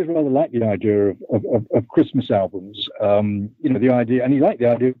had always rather liked the idea of Christmas albums. The idea, and he liked the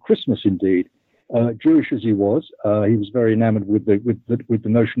idea of Christmas indeed. Jewish as he was very enamored with the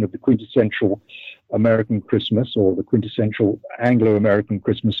notion of the quintessential American Christmas, or the quintessential Anglo-American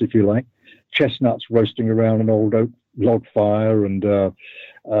Christmas, if you like. Chestnuts roasting around an old oak log fire, and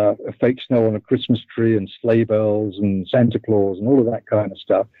fake snow on a Christmas tree, and sleigh bells, and Santa Claus, and all of that kind of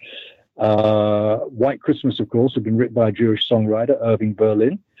stuff. White Christmas, of course, had been written by a Jewish songwriter, Irving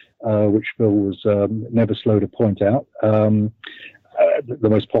Berlin, which Phil was never slow to point out. The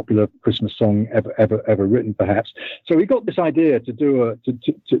most popular Christmas song ever written, perhaps. So he got this idea to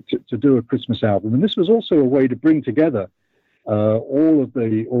do a Christmas album, and this was also a way to bring together all of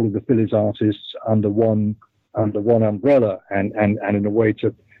the Phillies artists under one umbrella, and in a way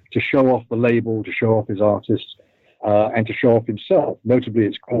to show off the label, to show off his artists, and to show off himself. Notably,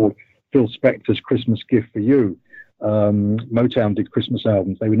 it's called Phil Spector's Christmas Gift for You. Motown did Christmas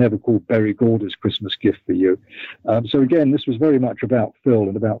albums. They were never called Berry Gordy's Christmas Gift for You. So again, this was very much about Phil,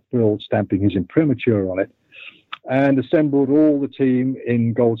 and about Phil stamping his imprimatur on it, and assembled all the team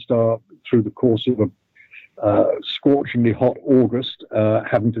in Gold Star through the course of a scorchingly hot August,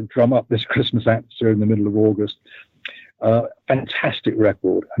 having to drum up this Christmas atmosphere in the middle of August. Fantastic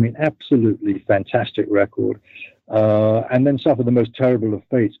record. I mean, absolutely fantastic record. And then suffered the most terrible of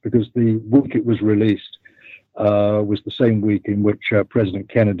fates, because the week it was released was the same week in which President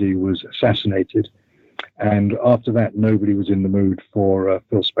Kennedy was assassinated. And after that, nobody was in the mood for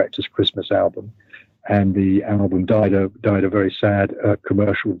Phil Spector's Christmas album. And the album died a very sad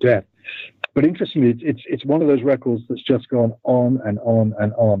commercial death. But interestingly, it's one of those records that's just gone on and on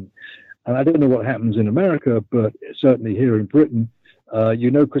and on. And I don't know what happens in America, but certainly here in Britain,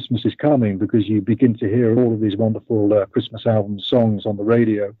 Christmas is coming, because you begin to hear all of these wonderful Christmas album songs on the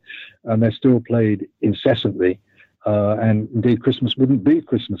radio, and they're still played incessantly. And indeed, Christmas wouldn't be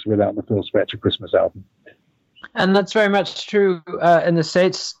Christmas without the Phil Spector Christmas album. And that's very much true in the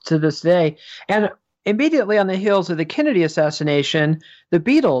States to this day. And immediately on the heels of the Kennedy assassination, the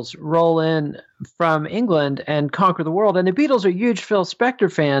Beatles roll in from England and conquer the world. And the Beatles are huge Phil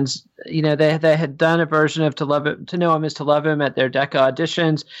Spector fans. You know, they had done a version of To Know Him Is to Love Him at their Decca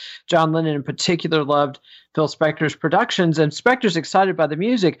auditions. John Lennon in particular loved Phil Spector's productions, and Spector's excited by the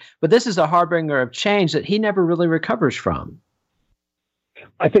music, but this is a harbinger of change that he never really recovers from.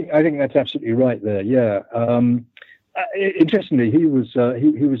 I think that's absolutely right there. Yeah. Interestingly, he was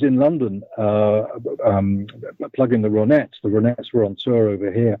in London plugging the Ronettes. The Ronettes were on tour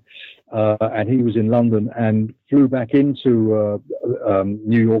over here, and he was in London and flew back into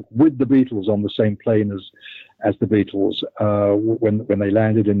New York with the Beatles on the same plane as the Beatles when they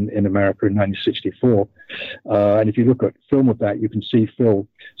landed in America in 1964. And if you look at film of that, you can see Phil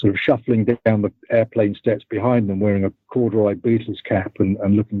sort of shuffling down the airplane steps behind them, wearing a corduroy Beatles cap and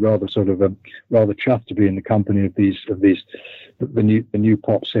looking rather rather chuffed to be in the company of the new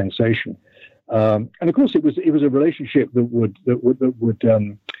pop sensation. And of course, it was a relationship that would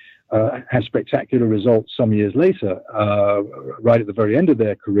have spectacular results some years later, right at the very end of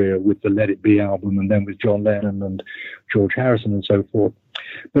their career with the Let It Be album, and then with John Lennon and George Harrison and so forth.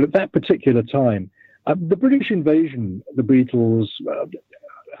 But at that particular time, the British invasion, the Beatles,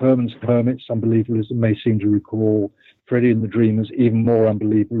 Herman's Hermits, unbelievable as it may seem to recall, Freddie and the Dreamers, even more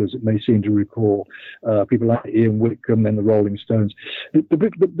unbelievable as it may seem to recall, people like Ian Whitcomb and the Rolling Stones.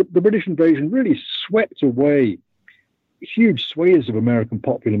 The British invasion really swept away huge swathes of American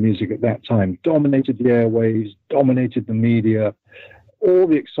popular music at that time, dominated the airwaves, dominated the media. All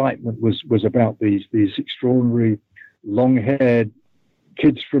the excitement was about these extraordinary long-haired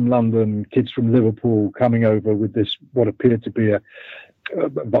kids from London, kids from Liverpool coming over with this, what appeared to be a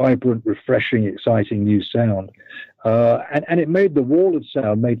vibrant, refreshing, exciting new sound. And it made the Wall of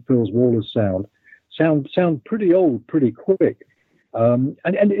Sound, made Phil's Wall of sound pretty old, pretty quick. And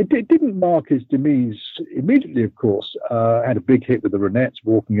it didn't mark his demise immediately, of course. Had a big hit with the Ronettes.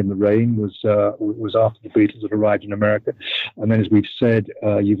 Walking in the Rain was after the Beatles had arrived in America. And then, as we've said,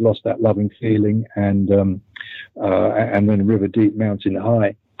 You've Lost That Loving Feeling, and then River Deep, Mountain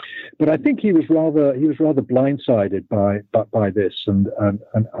High. But I think he was rather blindsided by this and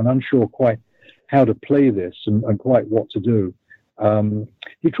unsure quite how to play this and quite what to do.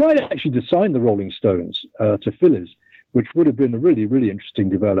 He tried actually to sign the Rolling Stones to Phillies, which would have been a really, really interesting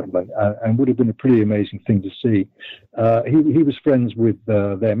development and would have been a pretty amazing thing to see. He was friends with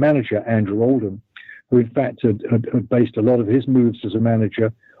their manager, Andrew Oldham, who in fact had based a lot of his moves as a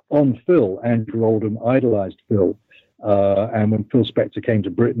manager on Phil. Andrew Oldham idolized Phil. And when Phil Spector came to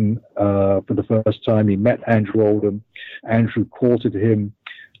Britain for the first time, he met Andrew Oldham. Andrew courted him,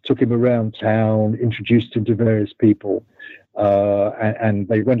 took him around town, introduced him to various people. and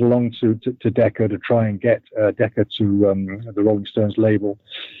they went along to Decca to try and get Decca to the Rolling Stones label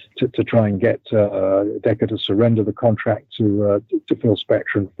to try and get Decca to surrender the contract to Phil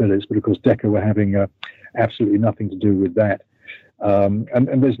Spector and Phyllis, but of course Decca were having absolutely nothing to do with that.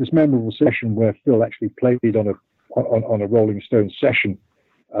 And there's this memorable session where Phil actually played on a Rolling Stones session,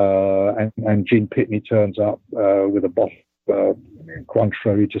 and Gene Pitney turns up with a bottle of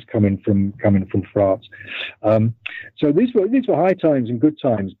Cointreau just coming from France. So these were high times and good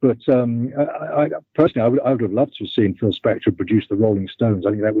times. But I personally, I would have loved to have seen Phil Spector produce the Rolling Stones.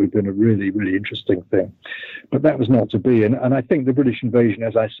 I think that would have been a really, really interesting thing. But that was not to be. And I think the British invasion,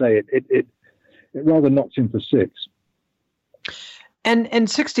 as I say, it rather knocked him for six. And in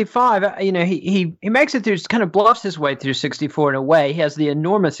 65, he makes it through, kind of bluffs his way through 64 in a way. He has the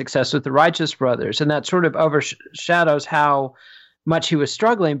enormous success with the Righteous Brothers, and that sort of overshadows how much he was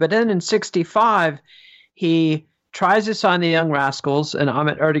struggling. But then in 65, he tries to sign the Young Rascals, and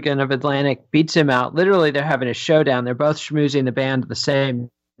Ahmet Ertegun of Atlantic beats him out. Literally, they're having a showdown. They're both schmoozing the band the same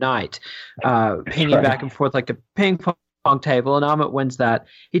night, pinging back and forth like a ping pong table, and Ahmet wins that.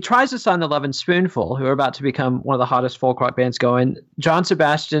 He tries to sign the Lovin' Spoonful, who are about to become one of the hottest folk rock bands going. John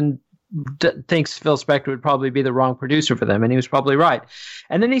Sebastian thinks Phil Spector would probably be the wrong producer for them, and he was probably right.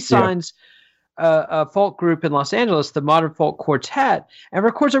 And then he signs a folk group in Los Angeles, the Modern Folk Quartet, and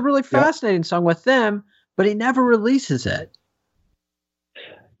records a really fascinating song with them, but he never releases it.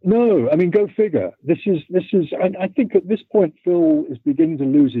 No, I mean, go figure. This is. I think at this point, Phil is beginning to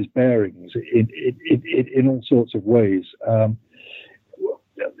lose his bearings in all sorts of ways. The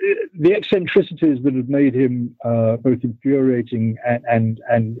eccentricities that have made him both infuriating and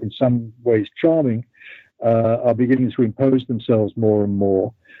in some ways charming are beginning to impose themselves more and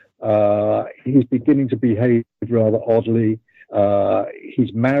more. He's beginning to behave rather oddly.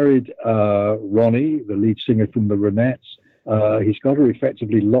 He's married Ronnie, the lead singer from the Ronettes. He's got her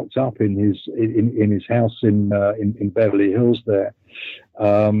effectively locked up in his house in Beverly Hills there.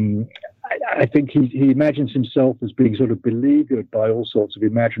 I think he imagines himself as being sort of beleaguered by all sorts of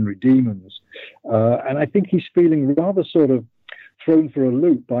imaginary demons. And I think he's feeling rather sort of thrown for a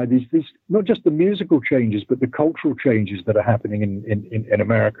loop by these not just the musical changes, but the cultural changes that are happening in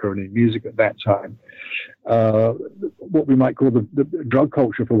America and in music at that time. What we might call the drug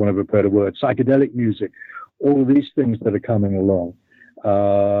culture, for want of a better word, psychedelic music. All of these things that are coming along.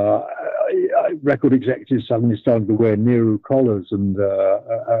 Record executives suddenly starting to wear Nehru collars and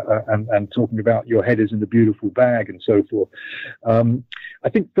talking about your head is in a beautiful bag and so forth. I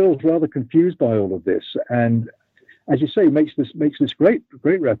think Phil's rather confused by all of this, and as you say, makes this great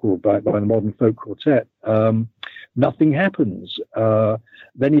record by the Modern Folk Quartet. Nothing happens.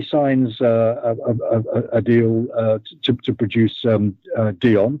 Then he signs a deal to produce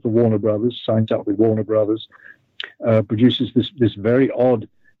Dion for Warner Brothers. Signs up with Warner Brothers. Produces this very odd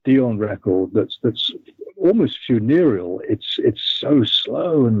Dion record that's almost funereal. It's so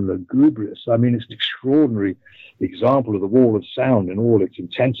slow and lugubrious. I mean, it's an extraordinary example of the wall of sound in all its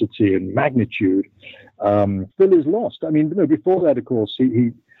intensity and magnitude. Phil is lost. I mean, before that, of course,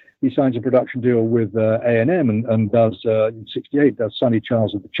 he signs a production deal with A&M and does in '68 does Sonny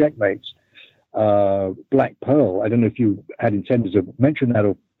Charles of the Checkmates, Black Pearl. I don't know if you had intended to mention that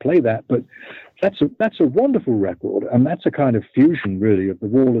or play that, but that's a wonderful record, and that's a kind of fusion, really, of the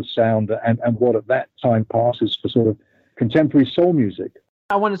wall of sound and what at that time passes for sort of contemporary soul music.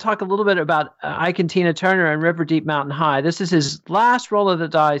 I want to talk a little bit about Ike and Tina Turner and River Deep Mountain High. This is his last roll of the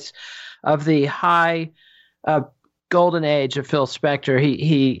dice of the high golden age of Phil Spector.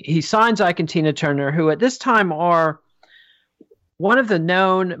 He signs Ike and Tina Turner, who at this time are one of the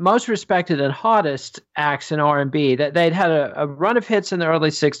known, most respected, and hottest acts in R&B. That they'd had a run of hits in the early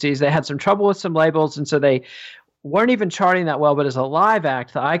 60s. They had some trouble with some labels, and so they weren't even charting that well. But as a live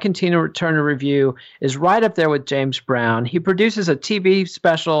act, the Ike and Tina Turner Revue is right up there with James Brown. He produces a TV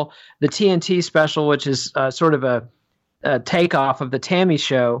special, the TNT special, which is sort of a takeoff of the Tammy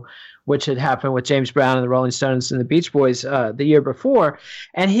Show, which had happened with James Brown and the Rolling Stones and the Beach Boys the year before.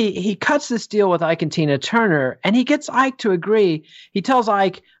 And he cuts this deal with Ike and Tina Turner, and he gets Ike to agree. He tells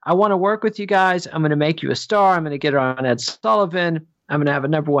Ike, I want to work with you guys. I'm going to make you a star. I'm going to get her on Ed Sullivan. I'm going to have a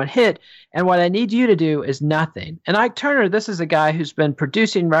 #1 hit. And what I need you to do is nothing. And Ike Turner, this is a guy who's been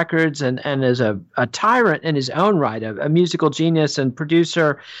producing records and is a tyrant in his own right, a musical genius and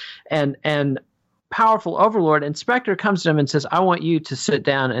producer and powerful overlord, and Spector comes to him and says, I want you to sit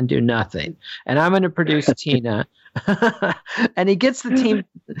down and do nothing, and I'm going to produce Tina. And he gets his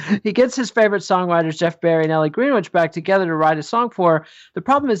favorite songwriters, Jeff Barry and Ellie Greenwich, back together to write a song for her. The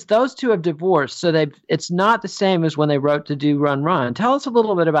problem is those two have divorced, so it's not the same as when they wrote to do Run Run. Tell us a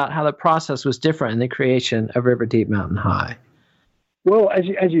little bit about how the process was different in the creation of River Deep Mountain High. Well, as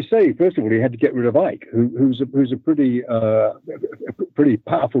you say, first of all, he had to get rid of Ike, who's a pretty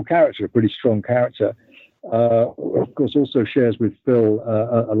powerful character, a pretty strong character. Of course, also shares with Phil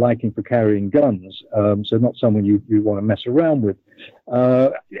a liking for carrying guns, so not someone you want to mess around with.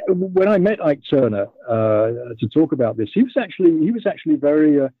 When I met Ike Turner to talk about this, he was actually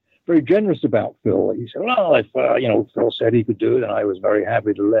very generous about Phil. He said, well, if Phil said he could do it, and I was very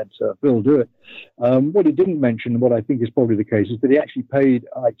happy to let Phil do it. What he didn't mention, what I think is probably the case, is that he actually paid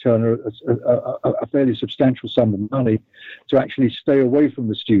Ike Turner a fairly substantial sum of money to actually stay away from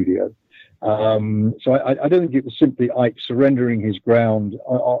the studio. So I don't think it was simply Ike surrendering his ground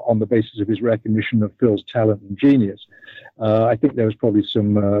on the basis of his recognition of Phil's talent and genius. I think there was probably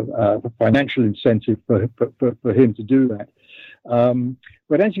some financial incentive for him to do that.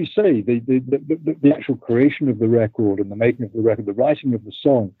 But as you say, the actual creation of the record and the making of the record, the writing of the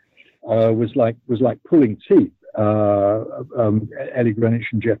song, was like pulling teeth. Ellie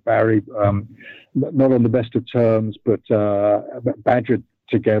Greenwich and Jeff Barry, not on the best of terms, but badgered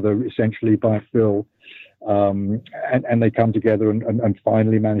together essentially by Phil, and they come together and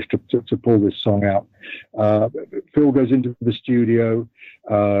finally manage to pull this song out. Phil goes into the studio.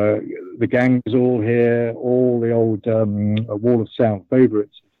 The gang is all here, all the old Wall of Sound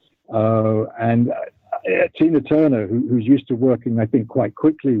favorites, and Tina Turner, who's used to working, I think, quite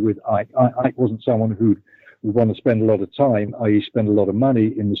quickly with Ike. Ike wasn't someone who would want to spend a lot of time, i.e. spend a lot of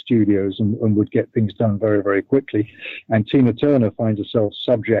money in the studios, and would get things done very, very quickly. And Tina Turner finds herself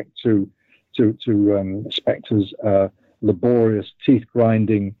subject to Spector's laborious,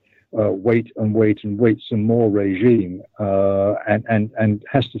 teeth-grinding, wait some more regime, and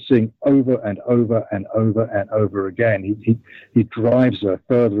has to sing over and over and over and over again. He drives her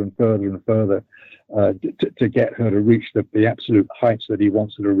further and further and further to get her to reach the absolute heights that he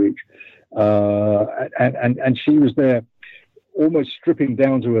wants her to reach. And she was there almost stripping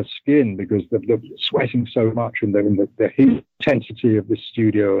down to her skin because the sweating so much, and the heat intensity of this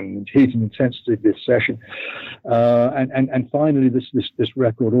studio and heat and intensity of this session, and finally this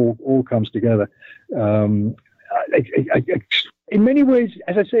record all comes together. In many ways,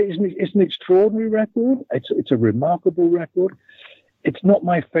 as I say, it's an extraordinary record. It's a remarkable record. It's not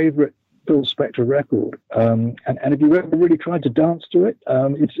my favorite Phil Spector record, and if you ever really tried to dance to it,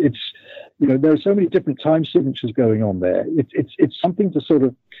 it's there are so many different time signatures going on there. It's something to sort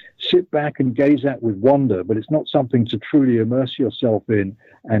of sit back and gaze at with wonder, but it's not something to truly immerse yourself in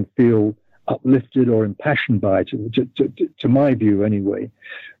and feel uplifted or impassioned by, to my view anyway.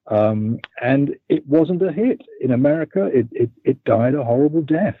 And it wasn't a hit in America. It died a horrible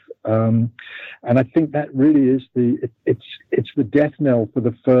death, and I think that really is it's the death knell for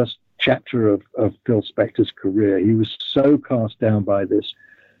the first chapter of Phil Spector's career. He was so cast down by this,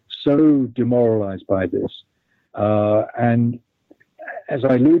 so demoralized by this, and as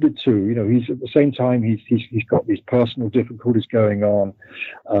I alluded to, he's at the same time he's got these personal difficulties going on.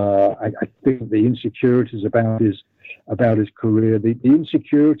 I think the insecurities about his career, the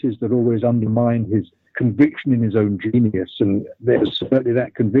insecurities that always undermine his conviction in his own genius, and there was certainly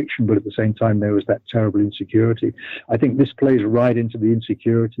that conviction, but at the same time there was that terrible insecurity. I think this plays right into the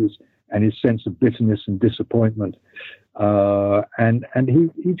insecurities and his sense of bitterness and disappointment, and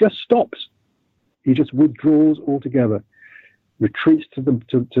he just stops. He just withdraws altogether, retreats to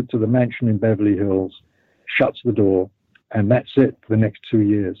the mansion in Beverly Hills, shuts the door, and that's it for the next 2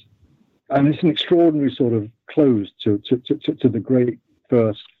 years. And it's an extraordinary sort of close to the great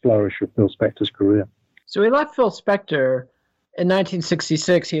first flourish of Phil Spector's career. So he left Phil Spector in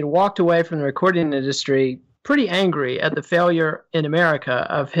 1966. He had walked away from the recording industry pretty angry at the failure in America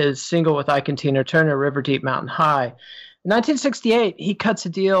of his single with Ike and Tina Turner, River Deep Mountain High. In 1968, he cuts a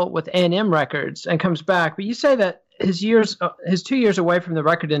deal with A&M Records and comes back. But you say that his 2 years away from the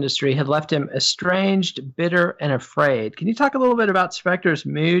record industry had left him estranged, bitter, and afraid. Can you talk a little bit about Spector's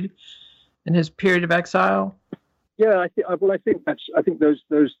mood in his period of exile? Yeah, I think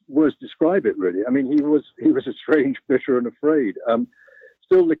those words describe it really. I mean, he was estranged, bitter, and afraid.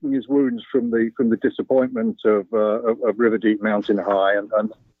 Still licking his wounds from the disappointment of River Deep Mountain High and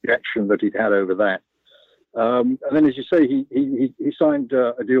the reaction that he'd had over that. And then, as you say, he signed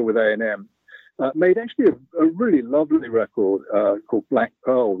a deal with A&M. Made actually a really lovely record called Black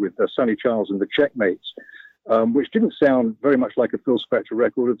Pearl with Sonny Charles and the Checkmates. which didn't sound very much like a Phil Spector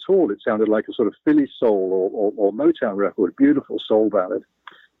record at all. It sounded like a sort of Philly soul or Motown record, beautiful soul ballad,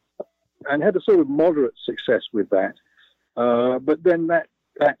 and had a sort of moderate success with that. But then that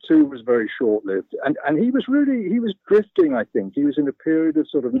too was very short-lived, and he was drifting. I think he was in a period of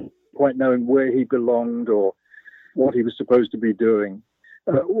sort of not quite knowing where he belonged or what he was supposed to be doing.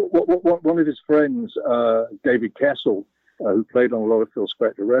 One of his friends, David Kessel, who played on a lot of Phil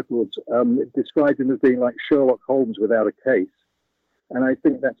Spector records, described him as being like Sherlock Holmes without a case, and I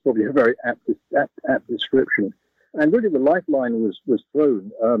think that's probably a very apt description. And really, the lifeline was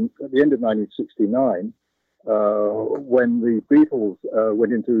thrown at the end of 1969. When the Beatles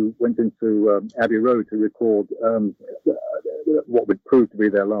went into Abbey Road to record what would prove to be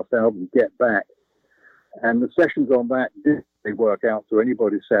their last album, Get Back, and the sessions on that didn't work out to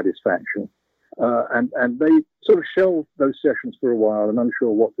anybody's satisfaction, and they sort of shelved those sessions for a while and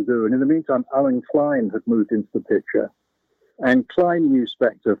unsure what to do. And in the meantime, Alan Klein had moved into the picture, and Klein knew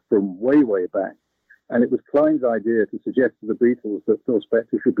Spector from way back, and it was Klein's idea to suggest to the Beatles that Phil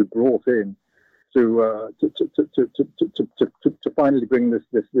Spector should be brought in to finally bring this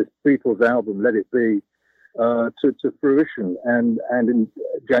Beatles album, Let It Be, to fruition. And in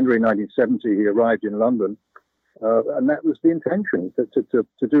January 1970, he arrived in London, and that was the intention,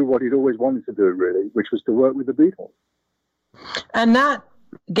 to do what he'd always wanted to do, really, which was to work with the Beatles. And that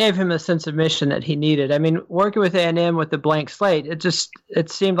gave him a sense of mission that he needed. I mean, working with A&M with the blank slate, it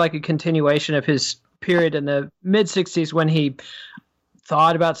seemed like a continuation of his period in the mid-'60s when he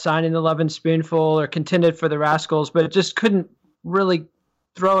thought about signing the Lovin' Spoonful or contended for the Rascals, but just couldn't really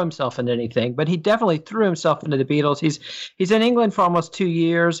throw himself into anything. But he definitely threw himself into the Beatles. He's in England for almost 2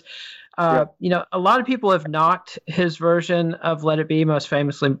 years. A lot of people have knocked his version of Let It Be, most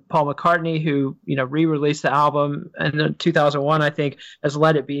famously Paul McCartney, who, re-released the album in 2001, I think, as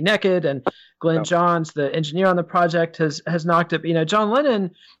Let It Be Naked. And Glenn Johns, the engineer on the project, has knocked it. John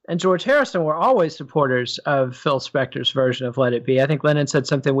Lennon and George Harrison were always supporters of Phil Spector's version of Let It Be. I think Lennon said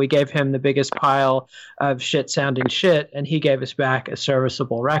something, we gave him the biggest pile of shit-sounding shit, and he gave us back a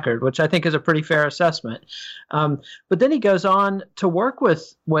serviceable record, which I think is a pretty fair assessment. But then he goes on to work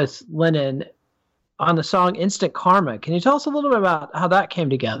with Lennon on the song Instant Karma. Can you tell us a little bit about how that came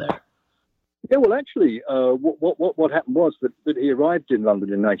together? Yeah, well, actually, what happened was that he arrived in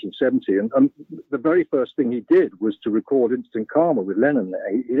London in 1970, and the very first thing he did was to record Instant Karma with Lennon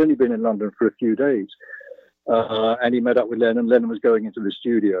there. He'd only been in London for a few days, and he met up with Lennon. Lennon was going into the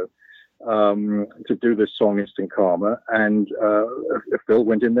studio to do this song Instant Karma, and Phil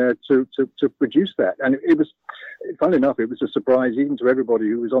went in there to produce that. And it was, funnily enough, it was a surprise even to everybody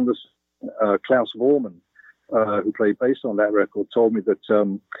who was on this. Klaus Vormann, who played bass on that record, told me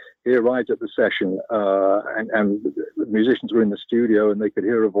that he arrived at the session and the musicians were in the studio and they could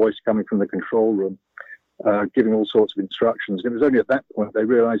hear a voice coming from the control room giving all sorts of instructions. And it was only at that point they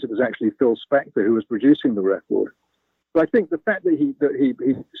realized it was actually Phil Spector who was producing the record. But I think the fact that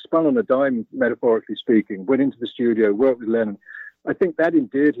he spun on a dime, metaphorically speaking, went into the studio, worked with Lennon, I think that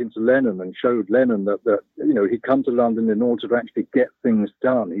endeared him to Lennon and showed Lennon that he'd come to London in order to actually get things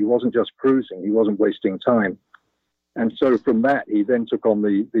done. He wasn't just cruising. He wasn't wasting time. And so from that, he then took on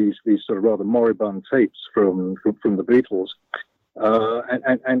these sort of rather moribund tapes from the Beatles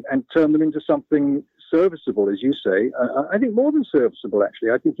and turned them into something serviceable, as you say. I think more than serviceable,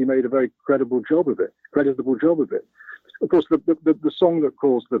 actually. I think he made a very creditable job of it. Of course, the song that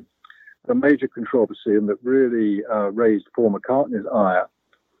caused the major controversy and that really raised Paul McCartney's ire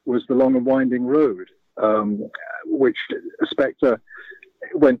was The Long and Winding Road, which Spector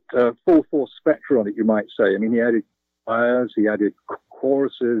went full force Spector on it, you might say. I mean, he added choirs, he added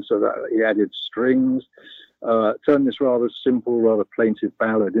choruses, he added strings, turned this rather simple, rather plaintive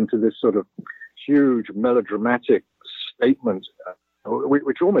ballad into this sort of huge melodramatic statement,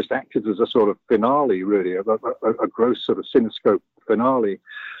 which almost acted as a sort of finale, really, a gross sort of cinescope finale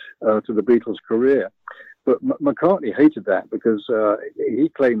to the Beatles' career. But McCartney hated that because he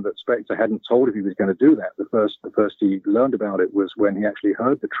claimed that Spector hadn't told him he was going to do that. The first he learned about it was when he actually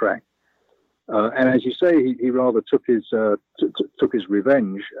heard the track. And as you say, he rather took his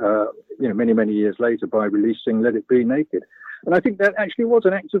revenge, many years later by releasing Let It Be Naked. And I think that actually was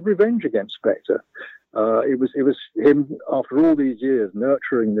an act of revenge against Spector. It was him, after all these years,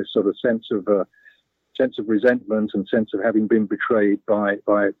 nurturing this sort of sense of resentment and sense of having been betrayed by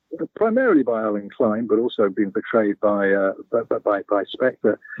primarily by Alan Klein, but also been betrayed by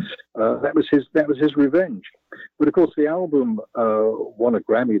Spector. That was his revenge. But of course, the album won a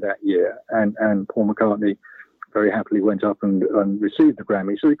Grammy that year, and Paul McCartney very happily went up and received the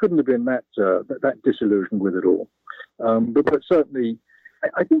Grammy. So he couldn't have been that disillusioned with it all. But certainly,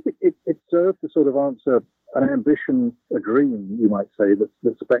 I think it served to sort of answer an ambition, a dream, you might say,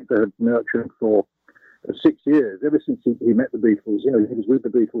 that Spector had nurtured for 6 years, ever since he met the Beatles. You know, he was with the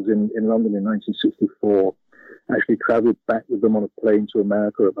Beatles in London in 1964, actually travelled back with them on a plane to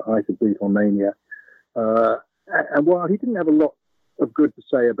America at the height of Beatlemania. And while he didn't have a lot of good to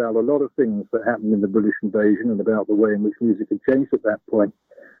say about a lot of things that happened in the British invasion and about the way in which music had changed at that point,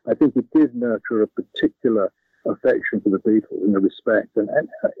 I think it did nurture a particular affection for the Beatles and a respect and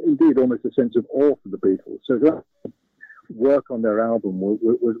indeed almost a sense of awe for the Beatles. So that work on their album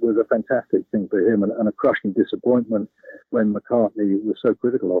was a fantastic thing for him and a crushing disappointment when McCartney was so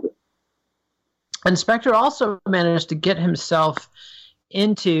critical of it. And Spector also managed to get himself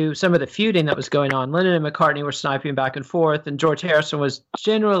into some of the feuding that was going on. Lennon and McCartney were sniping back and forth, and George Harrison was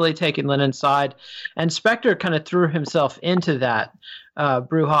generally taking Lennon's side. And Spector kind of threw himself into that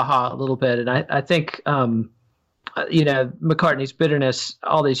brouhaha a little bit. And I think, McCartney's bitterness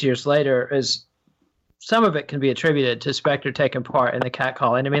all these years later is some of it can be attributed to Spector taking part in the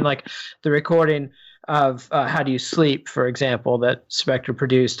catcalling. I mean, like the recording of How Do You Sleep, for example, that Spector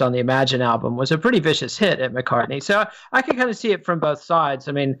produced on the Imagine album was a pretty vicious hit at McCartney. So I can kind of see it from both sides.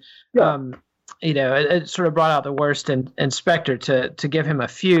 I mean, it sort of brought out the worst in Spector to give him a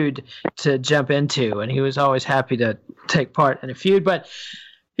feud to jump into, and he was always happy to take part in a feud. But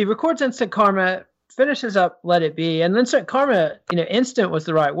he records Instant Karma, finishes up Let It Be, and Instant Karma, instant was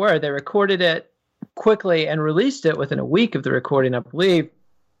the right word. They recorded it quickly and released it within a week of the recording, I believe.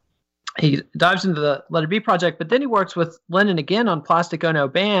 He dives into the Let It Be project, but then he works with Lennon again on Plastic Ono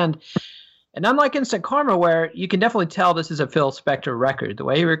Band. And unlike Instant Karma, where you can definitely tell this is a Phil Spector record, the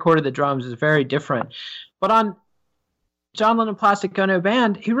way he recorded the drums is very different. But on John Lennon Plastic Ono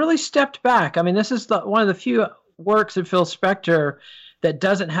Band, he really stepped back. I mean, this is one of the few works of Phil Spector that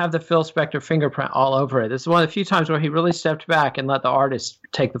doesn't have the Phil Spector fingerprint all over it. This is one of the few times where he really stepped back and let the artist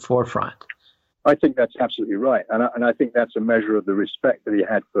take the forefront. I think that's absolutely right, and I think that's a measure of the respect that he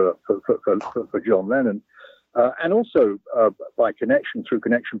had for John Lennon, and also by connection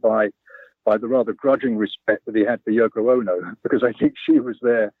by the rather grudging respect that he had for Yoko Ono, because I think she was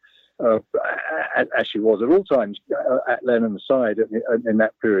there, as she was at all times, at Lennon's side in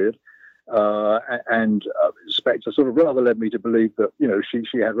that period. And Spector sort of rather led me to believe that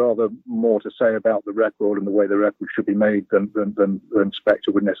she had rather more to say about the record and the way the record should be made than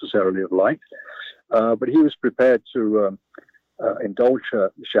Spector would necessarily have liked. But he was prepared to indulge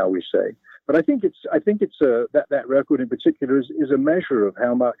her, shall we say? But I think it's that record in particular is a measure of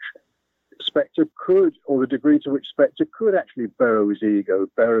how much Spector could, or the degree to which Spector could actually borrow his ego,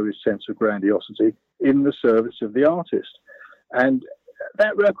 borrow his sense of grandiosity in the service of the artist. And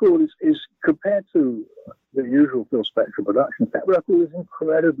that record is compared to the usual Phil Spector productions, that record is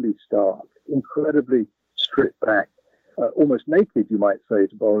incredibly stark, incredibly stripped back, almost naked, you might say,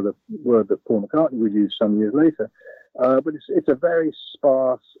 to borrow the word that Paul McCartney would use some years later. But it's a very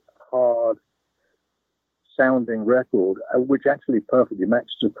sparse, hard sounding record, which actually perfectly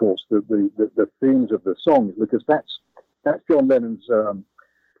matches, of course, the themes of the songs, because that's John Lennon's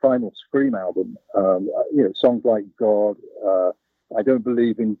final Scream album. Songs like God, I Don't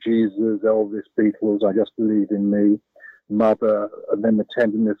Believe in Jesus, Elvis, Beatles, I Just Believe in Me, Mother, and then The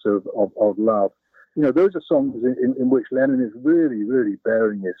Tenderness of Love. Those are songs in which Lennon is really, really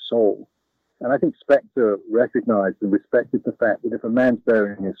bearing his soul. And I think Spector recognized and respected the fact that if a man's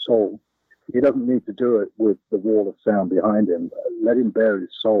bearing his soul, he doesn't need to do it with the wall of sound behind him. Let him bear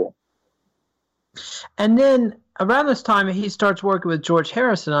his soul. And then around this time, he starts working with George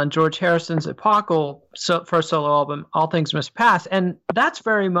Harrison on George Harrison's epochal first solo album, All Things Must Pass. And that's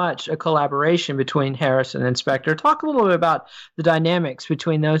very much a collaboration between Harrison and Spector. Talk a little bit about the dynamics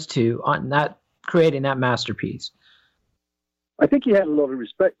between those two on that, creating that masterpiece. I think he had a lot of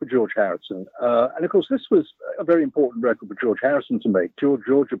respect for George Harrison. And of course, this was a very important record for George Harrison to make.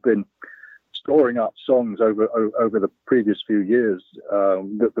 George had been storing up songs over the previous few years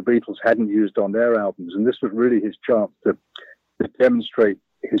that the Beatles hadn't used on their albums, and this was really his chance to demonstrate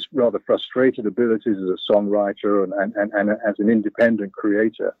his rather frustrated abilities as a songwriter and as an independent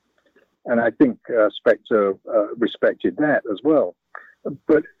creator. And I think Spector respected that as well.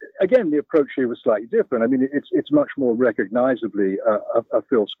 But again, the approach here was slightly different. I mean, it's much more recognizably a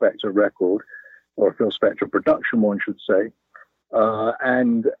Phil Spector record, or a Phil Spector production, one should say.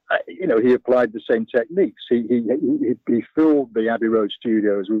 And he applied the same techniques. He filled the Abbey Road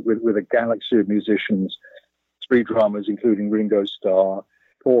studios with a galaxy of musicians, 3 drummers, including Ringo Starr,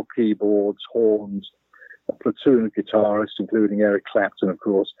 4 keyboards, horns, a platoon of guitarists, including Eric Clapton, of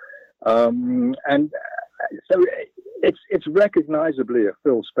course. And so it's recognizably a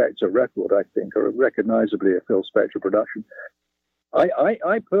Phil Spector record, I think, or recognizably a Phil Spector production.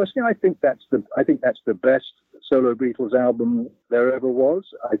 I personally, I think that's the best solo Beatles album there ever was.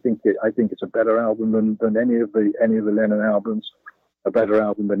 I think it's a better album than any of the Lennon albums, a better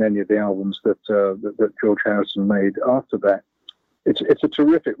album than any of the albums that George Harrison made after that. It's a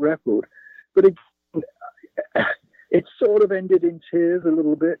terrific record, but it sort of ended in tears a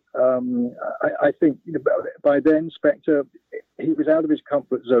little bit. I think by then Spector, he was out of his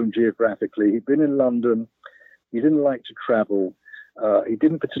comfort zone geographically. He'd been in London. He didn't like to travel. He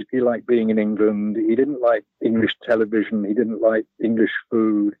didn't particularly like being in England. He didn't like English television. He didn't like English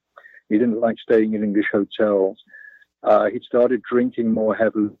food. He didn't like staying in English hotels. He'd started drinking more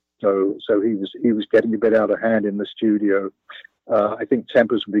heavily, so he was getting a bit out of hand in the studio. I think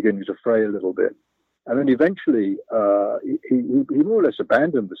tempers were beginning to fray a little bit. And then eventually, he more or less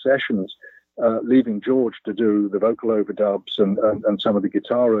abandoned the sessions, leaving George to do the vocal overdubs and some of the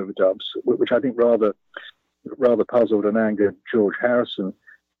guitar overdubs, which I think rather puzzled and angered George Harrison.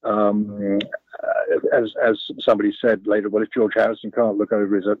 As somebody said later, well, if George Harrison can't look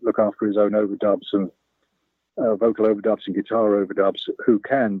after his own overdubs and vocal overdubs and guitar overdubs, who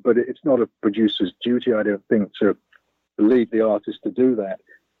can? But it's not a producer's duty, I don't think, to lead the artist to do that.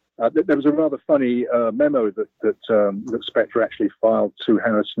 There was a rather funny memo that Spector actually filed to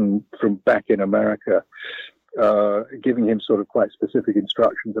Harrison from back in America, giving him sort of quite specific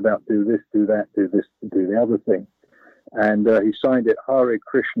instructions about do this, do that, do this, do the other thing. And he signed it Hare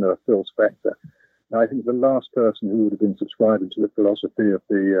Krishna, Phil Spector. Now, I think the last person who would have been subscribing to the philosophy of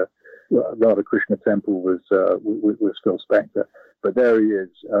the Radha Krishna temple was Phil Spector. But there he is,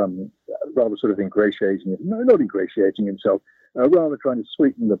 rather sort of ingratiating, not ingratiating himself, rather trying to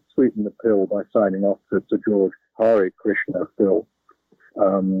sweeten the pill by signing off to George, Hare Krishna, Phil.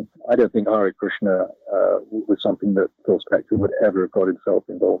 I don't think Hare Krishna was something that Phil Spector would ever have got himself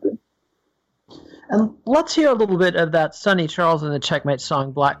involved in. And let's hear a little bit of that Sonny Charles and the Checkmate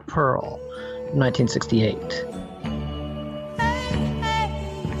song Black Pearl from 1968.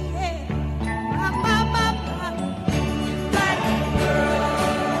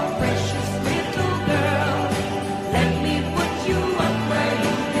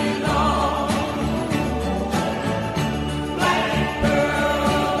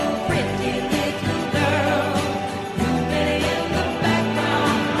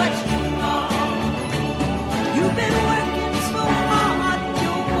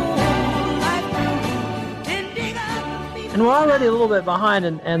 And we're already a little bit behind,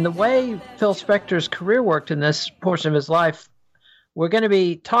 and the way Phil Spector's career worked in this portion of his life, we're going to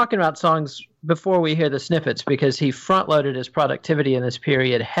be talking about songs before we hear the snippets, because he front-loaded his productivity in this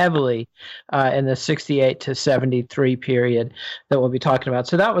period heavily in the 68 to 73 period that we'll be talking about.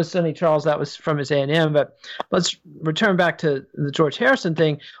 So that was Sonny Charles. That was from his A&M. But let's return back to the George Harrison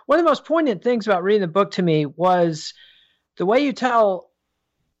thing. One of the most poignant things about reading the book to me was the way you tell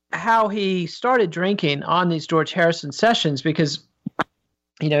how he started drinking on these George Harrison sessions, because,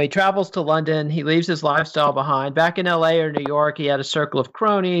 you know, he travels to London, he leaves his lifestyle behind. Back in LA or New York, he had a circle of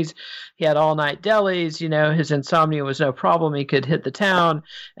cronies, he had all-night delis, you know, his insomnia was no problem, he could hit the town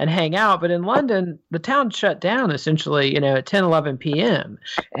and hang out. But in London, the town shut down essentially, you know, at 10, 11 p.m.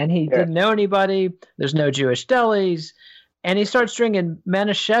 And he didn't know anybody, there's no Jewish delis, and he starts drinking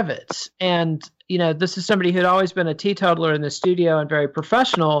Manischewitz. And, you know, this is somebody who'd always been a teetotaler in the studio and very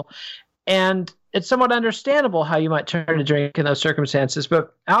professional. And it's somewhat understandable how you might turn to drink in those circumstances.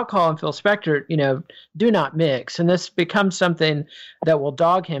 But alcohol and Phil Spector, you know, do not mix. And this becomes something that will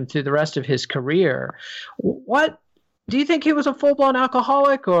dog him through the rest of his career. What do you think he was a full-blown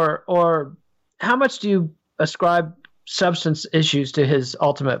alcoholic, or how much do you ascribe substance issues to his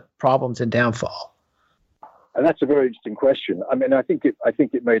ultimate problems and downfall? And that's a very interesting question. I mean, I think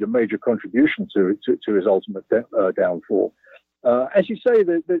it made a major contribution to his ultimate downfall. As you say,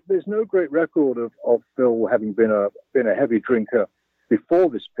 there's no great record of Phil having been a heavy drinker before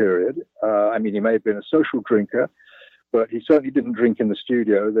this period. I mean, he may have been a social drinker, but he certainly didn't drink in the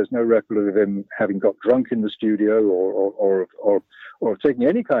studio. There's no record of him having got drunk in the studio or taking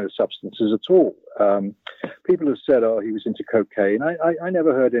any kind of substances at all. People have said, "Oh, he was into cocaine." I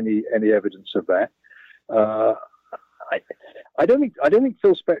never heard any evidence of that. I don't think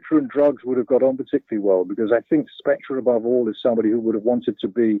Phil Spector and drugs would have got on particularly well, because I think Spector, above all, is somebody who would have wanted to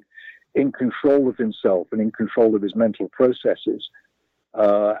be in control of himself and in control of his mental processes.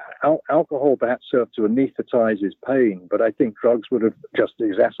 Alcohol perhaps served to anesthetize his pain, but I think drugs would have just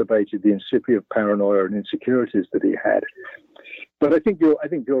exacerbated the incipient paranoia and insecurities that he had. But I think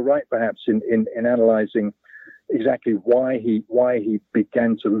you're right, perhaps, in analyzing exactly why he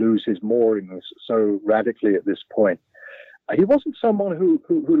began to lose his moorings so radically at this point. He wasn't someone who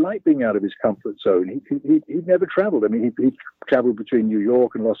liked being out of his comfort zone. He'd never traveled. I mean, he traveled between New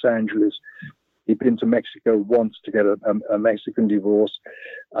York and Los Angeles. He'd been to Mexico once to get a Mexican divorce.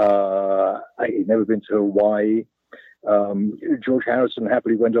 He'd never been to Hawaii. George Harrison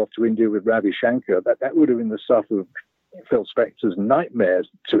happily went off to India with Ravi Shankar. That would have been the stuff of Phil Spector's nightmares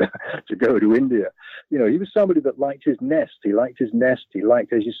to go to India. You know, he was somebody that liked his nest. He liked, as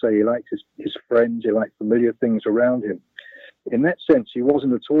you say, he liked his friends. He liked familiar things around him. In that sense, he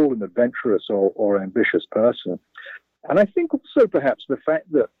wasn't at all an adventurous or ambitious person. And I think also perhaps the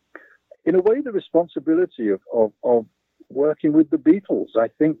fact that, in a way, the responsibility of working with the Beatles, I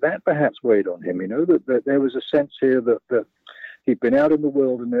think that perhaps weighed on him. You know, that there was a sense here that he'd been out in the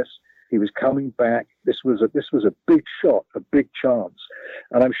wilderness. He was coming back. This was a big shot, a big chance,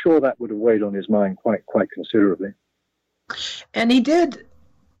 and I'm sure that would have weighed on his mind quite considerably. And he did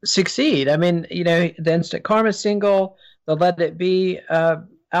succeed. I mean, you know, the Instant Karma single, the Let It Be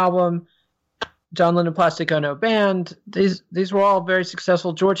album, John Lennon Plastic Ono Band. These were all very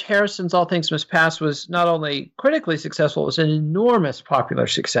successful. George Harrison's All Things Must Pass was not only critically successful, it was an enormous popular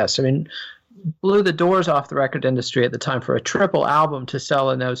success. I mean, blew the doors off the record industry at the time for a triple album to sell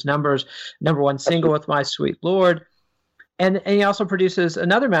in those numbers. Number one single with My Sweet Lord. And he also produces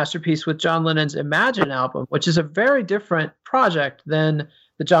another masterpiece with John Lennon's Imagine album, which is a very different project than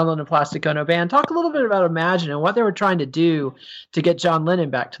the John Lennon Plastic Ono Band. Talk a little bit about Imagine and what they were trying to do to get John Lennon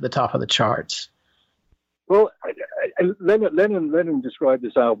back to the top of the charts. Well, Lennon described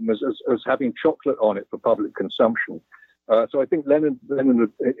this album as having chocolate on it for public consumption. So I think Lennon,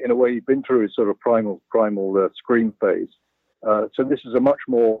 in a way, he'd been through his sort of primal scream phase. So this is a much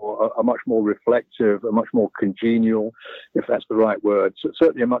more reflective, a much more congenial, if that's the right word. So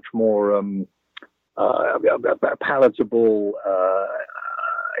certainly a much more palatable,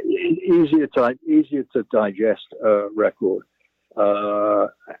 easier to digest record.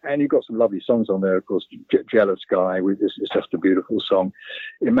 And you've got some lovely songs on there, of course. Jealous Guy is just a beautiful song.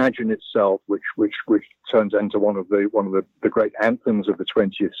 Imagine Itself, which turns into one of the great anthems of the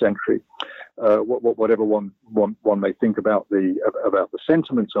 20th century. Whatever one may think about the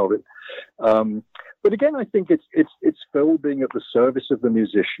sentiments of it. But again, I think it's Phil being at the service of the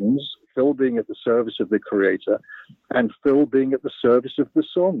musicians, Phil being at the service of the creator, and Phil being at the service of the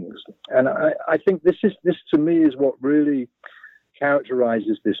songs. And I think this to me is what really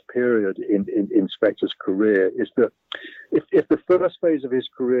characterizes this period in Spector's career, is that if the first phase of his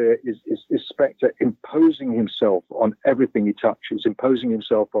career is Spector imposing himself on everything he touches, imposing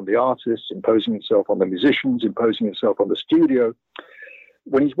himself on the artists, imposing himself on the musicians, imposing himself on the studio,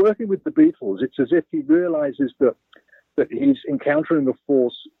 when he's working with the Beatles, it's as if he realizes that he's encountering a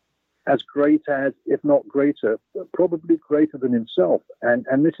force as great as, if not greater, probably greater than himself.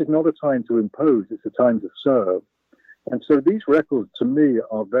 And this is not a time to impose, it's a time to serve. And so these records, to me,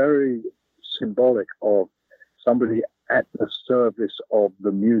 are very symbolic of somebody at the service of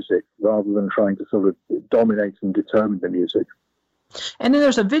the music rather than trying to sort of dominate and determine the music. And then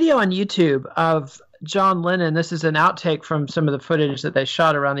there's a video on YouTube of John Lennon. This is an outtake from some of the footage that they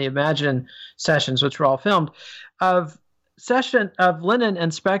shot around the Imagine sessions, which were all filmed, of Lennon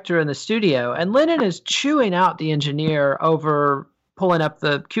and Spector in the studio. And Lennon is chewing out the engineer over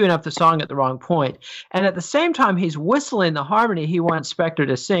queuing up the song at the wrong point. And at the same time, he's whistling the harmony he wants Spector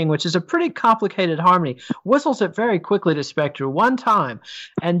to sing, which is a pretty complicated harmony. Whistles it very quickly to Spector one time,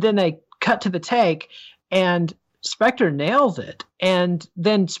 and then they cut to the take, and Spector nails it. And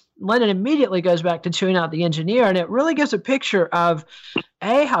then Lennon immediately goes back to chewing out the engineer, and it really gives a picture of,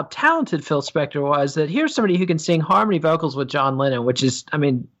 how talented Phil Spector was, that here's somebody who can sing harmony vocals with John Lennon, which is, I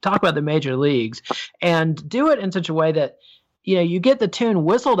mean, talk about the major leagues, and do it in such a way that, you know, you get the tune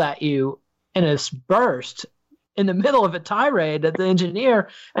whistled at you in a burst in the middle of a tirade at the engineer,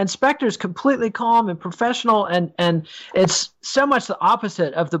 and Spector's completely calm and professional, and it's so much the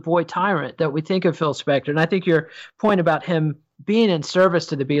opposite of the boy tyrant that we think of Phil Spector. And I think your point about him being in service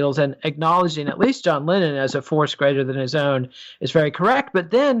to the Beatles and acknowledging at least John Lennon as a force greater than his own is very correct.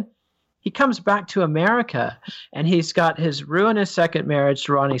 But then he comes back to America, and he's got his ruinous second marriage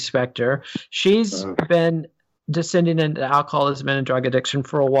to Ronnie Spector. She's been descending into alcoholism and drug addiction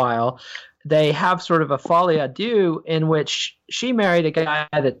for a while. They have sort of a folie à deux in which she married a guy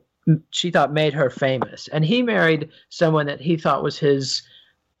that she thought made her famous, and he married someone that he thought was his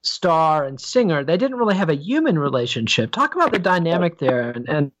star and singer. They didn't really have a human relationship. Talk about the dynamic there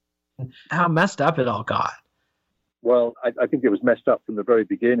and how messed up it all got. Well, I think it was messed up from the very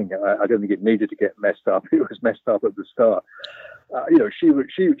beginning. I don't think it needed to get messed up. It was messed up at the start. You know, she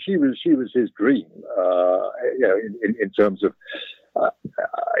was his dream. You know, in terms of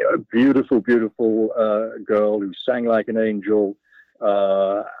a beautiful, beautiful girl who sang like an angel.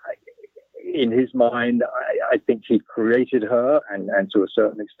 In his mind, I think he created her, and to a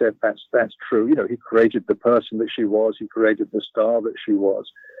certain extent, that's true. You know, he created the person that she was. He created the star that she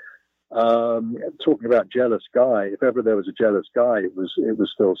was. Talking about jealous guy, if ever there was a jealous guy, it was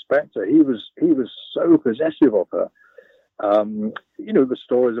Phil Spector. He was so possessive of her. You know, the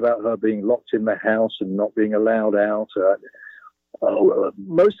stories about her being locked in the house and not being allowed out.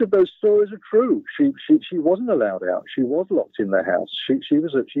 Most of those stories are true. She wasn't allowed out. She was locked in the house. She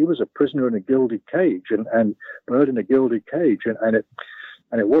was a prisoner in a gilded cage and bird in a gilded cage, and it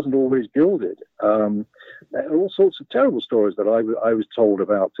wasn't always gilded. There are all sorts of terrible stories that I was told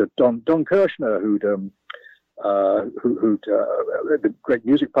about. Don Kirshner, who'd the great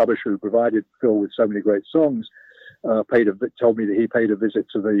music publisher who provided Phil with so many great songs, told me that he paid a visit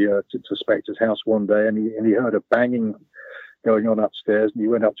to Spector's house one day, and he heard a banging going on upstairs, and he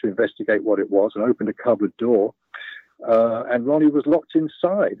went up to investigate what it was and opened a cupboard door, and Ronnie was locked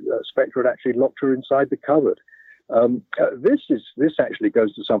inside. Spector had actually locked her inside the cupboard. This actually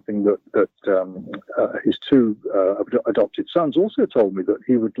goes to something that his two adopted sons also told me, that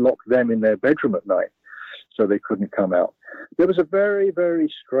he would lock them in their bedroom at night so they couldn't come out. There was a very,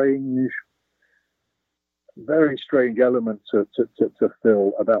 very strange element to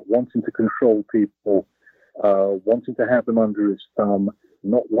Phil about wanting to control people, wanting to have them under his thumb,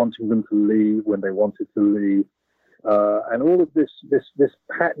 not wanting them to leave when they wanted to leave. And all of this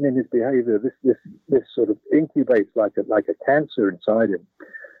pattern in his behavior, this sort of incubates like a cancer inside him.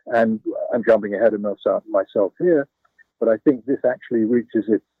 And I'm jumping ahead of myself here, but I think this actually reaches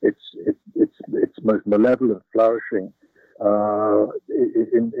its most malevolent flourishing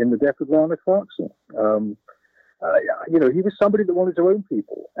in the death of Lana Clarkson. You know, he was somebody that wanted to own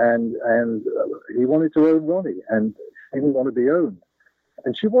people, and he wanted to own Ronnie, and he didn't want to be owned.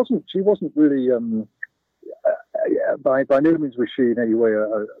 And she wasn't really. By no means was she in any way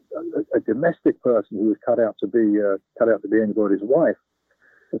a domestic person who was cut out to be anybody's wife.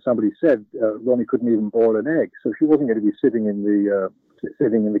 As somebody said, Ronnie couldn't even boil an egg, so she wasn't going to be sitting in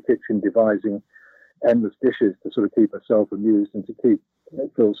the kitchen devising endless dishes to sort of keep herself amused and to keep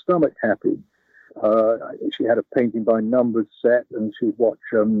Phil's stomach happy. She had a painting by numbers set, and she'd watch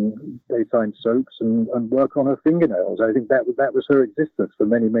daytime soaps and work on her fingernails. I think that was her existence for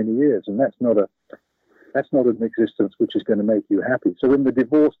many, many years, and that's not an existence which is going to make you happy. So when the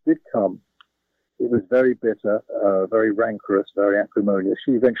divorce did come, it was very bitter, very rancorous, very acrimonious.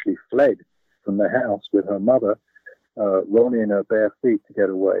 She eventually fled from the house with her mother, Ronnie in her bare feet, to get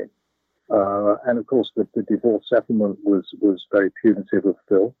away. And of course, the divorce settlement was very punitive of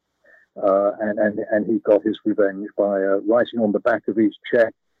Phil. And he got his revenge by writing on the back of each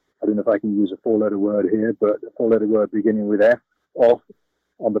check, I don't know if I can use a four-letter word here, but a four-letter word beginning with F, off,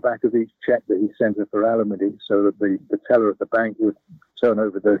 on the back of each check that he sent her for alimony, so that the teller at the bank would turn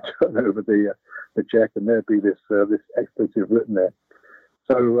over the check, and there'd be this expletive written there.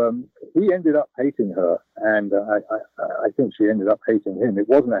 So he ended up hating her, and I think she ended up hating him. It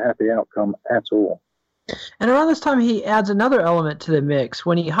wasn't a happy outcome at all. And around this time, he adds another element to the mix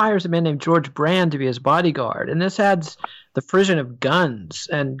when he hires a man named George Brand to be his bodyguard. And this adds the frisson of guns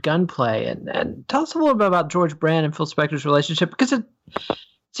and gunplay. And tell us a little bit about George Brand and Phil Spector's relationship, because it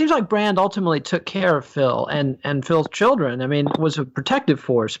seems like Brand ultimately took care of Phil and Phil's children. I mean, was a protective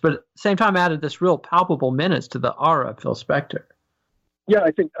force, but at the same time added this real palpable menace to the aura of Phil Spector. Yeah,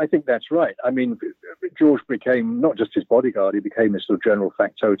 I think that's right. I mean, George became not just his bodyguard; he became his sort of general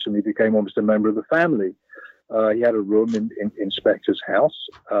factotum. He became almost a member of the family. He had a room in Spector's house.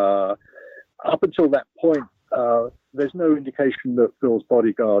 Up until that point, there's no indication that Phil's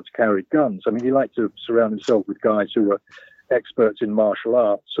bodyguards carried guns. I mean, he liked to surround himself with guys who were experts in martial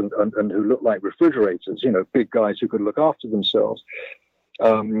arts and who looked like refrigerators. You know, big guys who could look after themselves.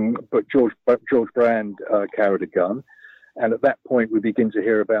 But George Brand carried a gun. And at that point, we begin to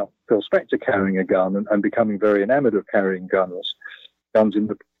hear about Phil Spector carrying a gun and becoming very enamored of carrying guns in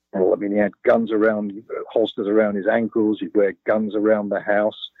the plural. I mean, he had guns around, holsters around his ankles. He'd wear guns around the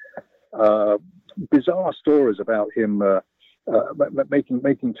house. Bizarre stories about him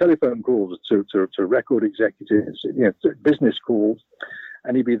making telephone calls to record executives, you know, business calls,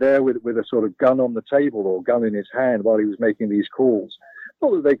 and he'd be there with a sort of gun on the table or gun in his hand while he was making these calls.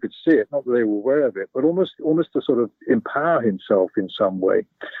 Not that they could see it, not that they were aware of it, but almost to sort of empower himself in some way.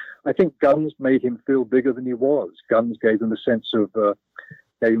 I think guns made him feel bigger than he was. Guns gave him a sense of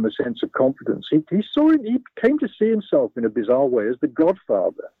confidence. He came to see himself in a bizarre way as the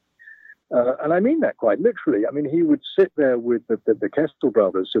Godfather. And I mean that quite literally. I mean, he would sit there with the Kestel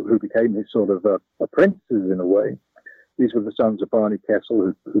brothers, who became his sort of apprentices in a way, These were the sons of Barney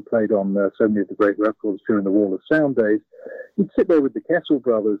Kessel, who played on so many of the great records during the Wall of Sound days. He'd sit there with the Kessel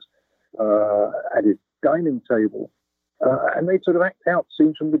brothers at his dining table, and they'd sort of act out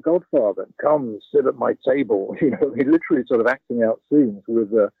scenes from The Godfather. Come, sit at my table. You know, he literally sort of acting out scenes with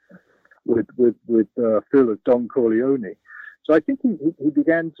Phil as Don Corleone. So I think he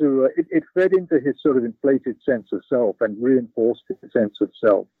began to, it fed into his sort of inflated sense of self and reinforced his sense of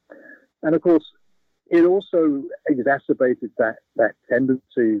self. And of course, it also exacerbated that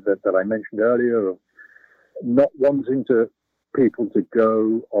tendency that I mentioned earlier of not wanting people to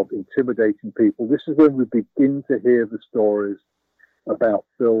go, of intimidating people. This is when we begin to hear the stories about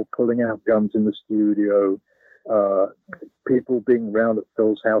Phil pulling out guns in the studio, people being round at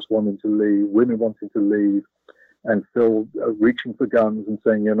Phil's house wanting to leave, women wanting to leave, and Phil reaching for guns and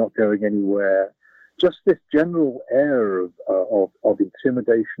saying, "You're not going anywhere." Just this general air of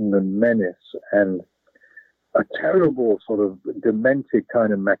intimidation and menace, and a terrible sort of demented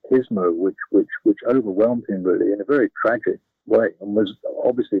kind of machismo, which overwhelmed him really in a very tragic way, and was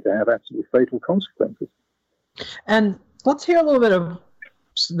obviously to have absolutely fatal consequences. And let's hear a little bit of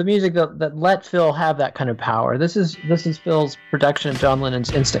the music that let Phil have that kind of power. This is Phil's production of John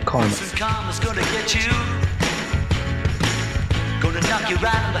Lennon's Instant Karma. Instant karma's gonna get you, gonna knock you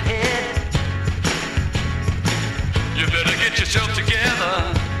right on the head. You better get yourself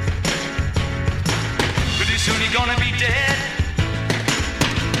together, pretty soon you're gonna be dead.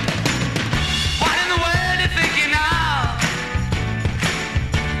 What in the world you thinking now?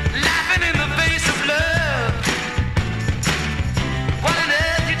 Laughing in the face of love. What on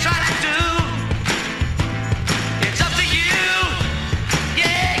earth you trying to do? It's up to you,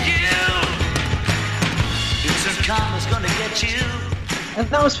 yeah, you. Instant karma's gonna get you. And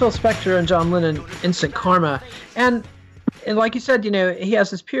that was Phil Spector and John Lennon, Instant Karma. And like you said, you know, he has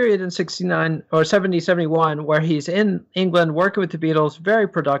this period in 69 or 70, 71 where he's in England working with the Beatles, very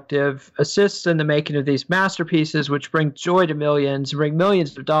productive, assists in the making of these masterpieces, which bring joy to millions, bring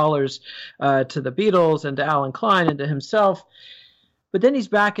millions of dollars to the Beatles and to Alan Klein and to himself. But then he's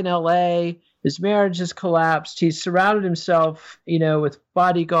back in L.A., his marriage has collapsed. He's surrounded himself, you know, with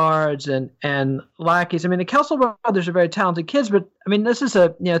bodyguards and lackeys. I mean, the Kessel brothers are very talented kids, but I mean, this is a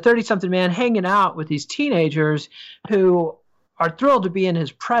 30-something man hanging out with these teenagers who are thrilled to be in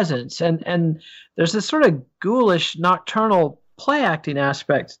his presence. And there's this sort of ghoulish, nocturnal play acting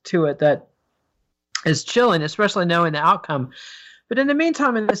aspect to it that is chilling, especially knowing the outcome. But in the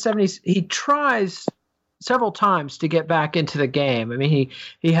meantime, in the 70s, he tries several times to get back into the game. I mean,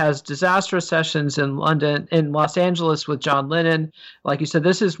 he has disastrous sessions in Los Angeles with John Lennon. Like you said,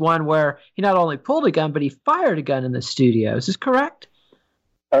 this is one where he not only pulled a gun, but he fired a gun in the studio. Is this correct?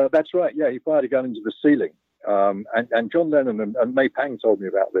 That's right. Yeah, he fired a gun into the ceiling. And John Lennon and May Pang told me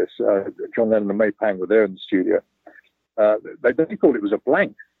about this. John Lennon and May Pang were there in the studio. They thought it was a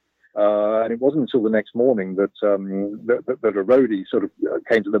blank. And it wasn't until the next morning that a roadie sort of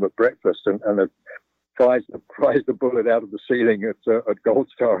came to them at breakfast and prized the bullet out of the ceiling at Gold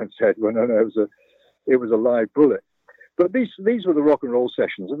Star and said, "Well, no, it was a live bullet." But these were the rock and roll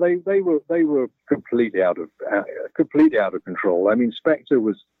sessions, and they were completely out of control. I mean, Spector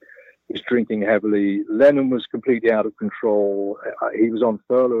was drinking heavily. Lennon was completely out of control. He was on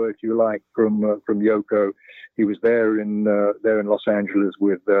furlough, if you like, from Yoko. He was there in Los Angeles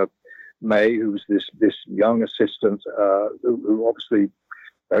with May, who was this young assistant who obviously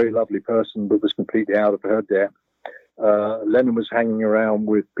very lovely person, but was completely out of her depth. Lennon was hanging around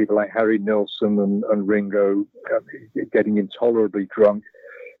with people like Harry Nilsson and Ringo, getting intolerably drunk,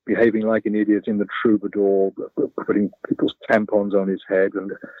 behaving like an idiot in the Troubadour, putting people's tampons on his head,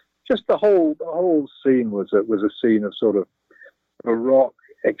 and just the whole scene was a scene of sort of baroque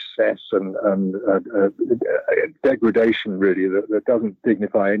excess and degradation, really, that doesn't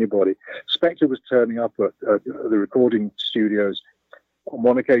dignify anybody. Spector was turning up at the recording studios on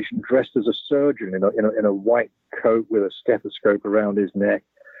one occasion dressed as a surgeon in a white coat with a stethoscope around his neck.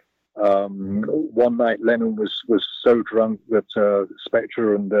 One night Lennon was so drunk that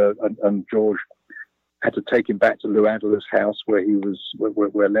Spector and George had to take him back to Lou Adler's house where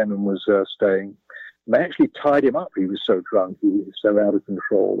Lennon was staying. And they actually tied him up. He was so drunk, he was so out of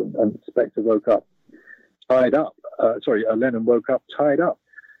control, and Spector woke up tied up. Lennon woke up tied up.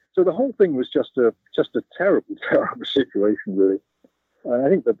 So the whole thing was just a terrible, terrible situation, really. I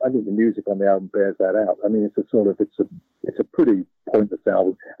think the music on the album bears that out. I mean, it's a pretty pointless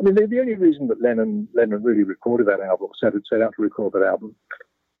album. I mean, the only reason that Lennon really recorded that album, or set out to record that album,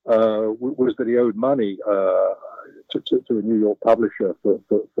 was that he owed money to a New York publisher for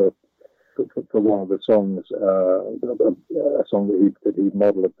one of the songs, a song that he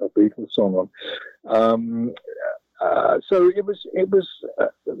modeled a Beatles song on. So it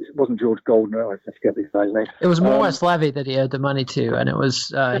wasn't George Goldner. I forget the guy's name. It was Morris Levy that he owed the money to, and it was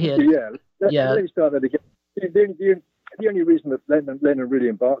he had. Let me start that again. The only reason that Lennon really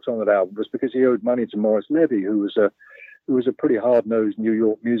embarked on that album was because he owed money to Morris Levy, who was a pretty hard-nosed New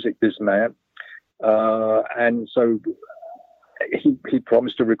York music businessman, and so he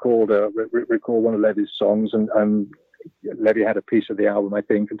promised to record one of Levy's songs, and Levy had a piece of the album, I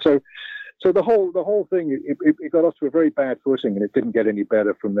think, and so the whole thing it got off to a very bad footing, and it didn't get any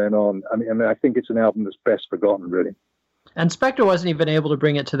better from then on. I mean, I think it's an album that's best forgotten, really. And Spector wasn't even able to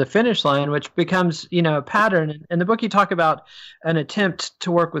bring it to the finish line, which becomes, a pattern. In the book, you talk about an attempt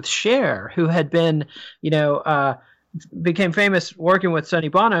to work with Cher, who had been, became famous working with Sonny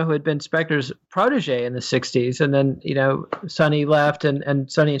Bono, who had been Spector's protege in the 60s. And then, Sonny left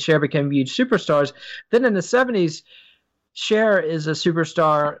and Sonny and Cher became huge superstars. Then in the 70s, Cher is a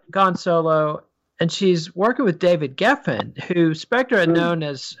superstar, gone solo, and she's working with David Geffen, who Spector had known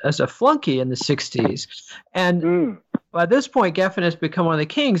as a flunky in the 60s. And by this point, Geffen has become one of the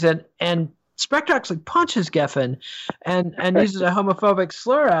kings, and Spector actually punches Geffen and uses a homophobic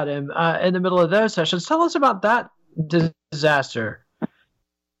slur at him in the middle of those sessions. Tell us about that disaster.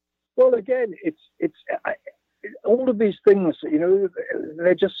 Well, again, it's all of these things,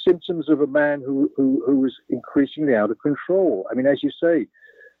 they're just symptoms of a man who was increasingly out of control. I mean, as you say,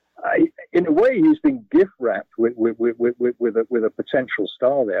 in a way, he's been gift wrapped with a potential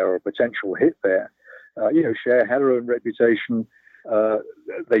star there or a potential hit there. Cher had her own reputation.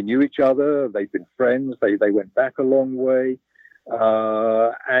 They knew each other. They'd been friends. They went back a long way.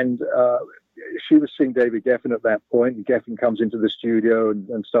 And she was seeing David Geffen at that point. And Geffen comes into the studio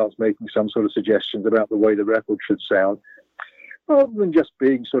and starts making some sort of suggestions about the way the record should sound, rather than just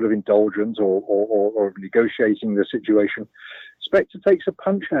being sort of indulgent or negotiating the situation. Spector takes a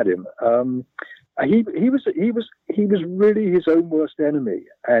punch at him. He was really his own worst enemy,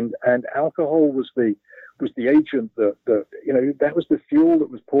 and alcohol was the agent that was the fuel that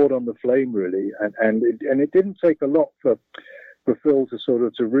was poured on the flame, really, and it didn't take a lot for Phil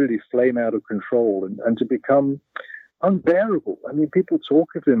to really flame out of control and to become unbearable. I mean, people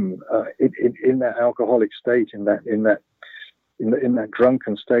talk of him in that alcoholic state, in that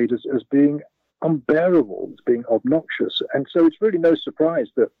drunken state, as being unbearable, as being obnoxious, and so it's really no surprise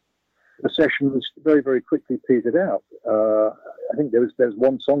that the session was very, very quickly petered out. I think there's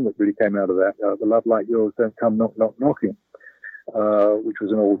one song that really came out of that, "The Love Like Yours Don't Come Knock Knock Knocking," which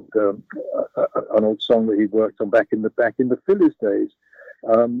was an old song that he'd worked on back in the Phillies days.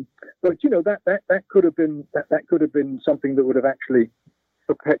 But that could have been something that would have actually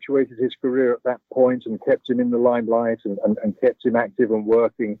perpetuated his career at that point and kept him in the limelight and kept him active and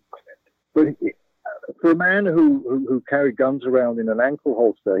working. But for a man who carried guns around in an ankle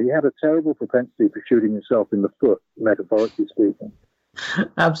holster, he had a terrible propensity for shooting himself in the foot, metaphorically speaking.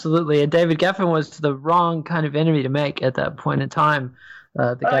 Absolutely. And David Geffen was the wrong kind of enemy to make at that point in time.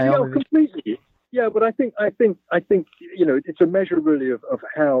 Completely. Yeah, but I think it's a measure really of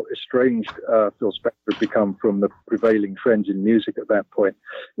how estranged Phil Spector had become from the prevailing trends in music at that point.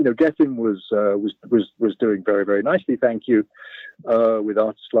 Geffen was doing very, very nicely, thank you, with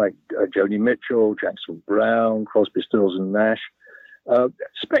artists like Joni Mitchell, Jackson Browne, Crosby, Stills and Nash.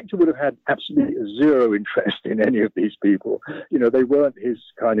 Spector would have had absolutely zero interest in any of these people. They weren't his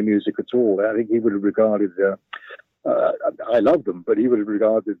kind of music at all. I think he would have regarded I love them, but he would have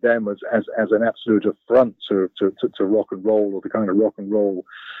regarded them as an absolute affront to rock and roll, or the kind of rock and roll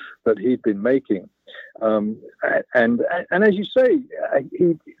that he'd been making. And as you say,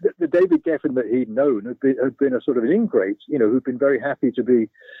 the David Geffen that he'd known had been a sort of an ingrate, who'd been very happy to be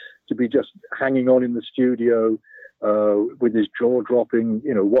just hanging on in the studio with his jaw dropping,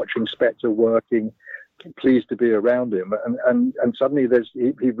 watching Spector working, pleased to be around him, and suddenly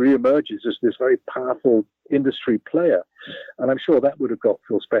he reemerges as this very powerful industry player, and I'm sure that would have got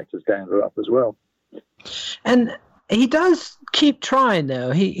Phil Spector's dander up as well. And he does keep trying,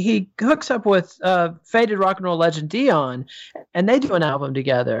 though. He hooks up with faded rock and roll legend Dion, and they do an album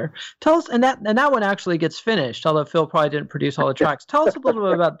together. Tell us, and that one actually gets finished, although Phil probably didn't produce all the tracks. Tell us a little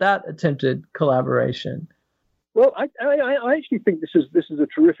bit about that attempted collaboration. Well, I actually think this is a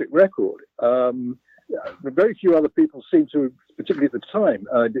terrific record. Very few other people seem to, particularly at the time.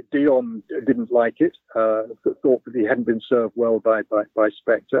 Dion didn't like it, thought that he hadn't been served well by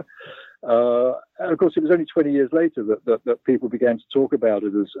Spector. And of course, it was only 20 years later that people began to talk about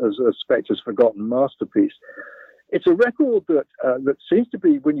it as Spector's forgotten masterpiece. It's a record that seems to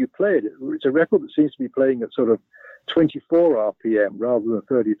be, when you play it, it's a record that seems to be playing at sort of 24 RPM rather than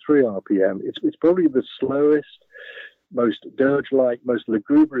 33 RPM. It's probably the slowest, most dirge-like, most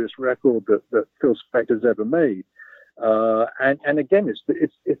lugubrious record that Phil Spector's ever made. And again,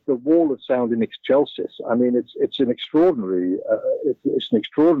 it's the wall of sound in excelsis. I mean, it's an extraordinary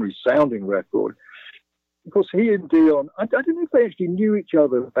sounding record. Of course, he and Dion, I don't know if they actually knew each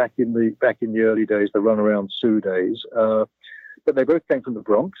other back in the early days, the Runaround Sue days, but they both came from the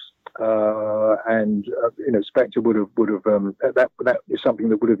Bronx, and Spector would have that is something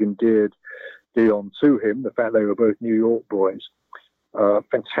that would have endeared Dion to him. The fact they were both New York boys.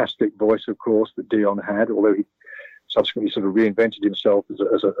 Fantastic voice, of course, that Dion had, although he subsequently sort of reinvented himself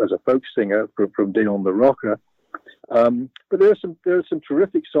as a folk singer from Dion the Rocker. But there are some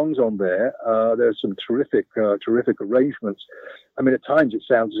terrific songs on there. There are some terrific arrangements. I mean, at times it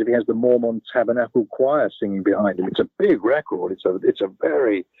sounds as if he has the Mormon Tabernacle Choir singing behind him. It's a big record. It's a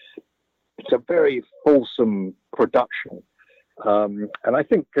very fulsome production. And I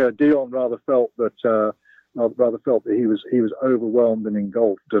think Dion rather felt that he was overwhelmed and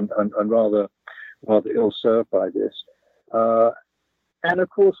engulfed and rather ill-served by this. And of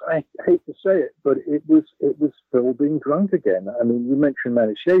course, I hate to say it, but it was Phil being drunk again. I mean, you mentioned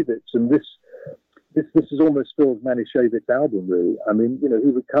Manischewitz, and this is almost Phil's Manischewitz album, really. I mean, he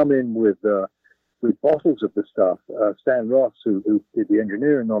would come in with bottles of the stuff. Stan Ross, who did the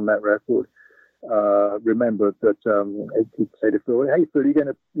engineering on that record, remembered that he'd say to Phil, "Hey, Phil, you're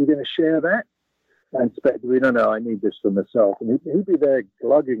gonna share that?" And Spector, "No, I need this for myself." And he'd be there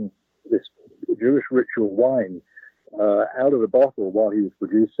glugging this Jewish ritual wine out of the bottle while he was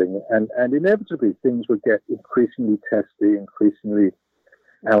producing, and inevitably things would get increasingly testy, increasingly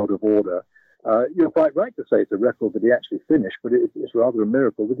out of order. You're quite right to say it's a record that he actually finished, but it's rather a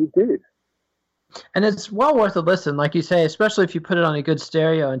miracle that he did. And it's well worth a listen, like you say, especially if you put it on a good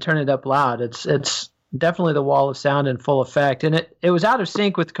stereo and turn it up loud. It's definitely the wall of sound in full effect, and it was out of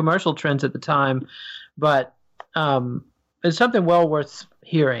sync with commercial trends at the time, but it's something well worth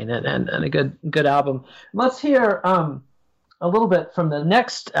hearing and a good album. Let's hear a little bit from the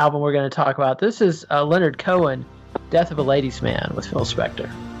next album we're going to talk about. This is Leonard Cohen, Death of a Ladies' Man with Phil Spector.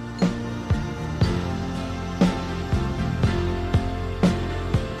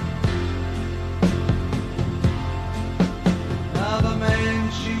 Now the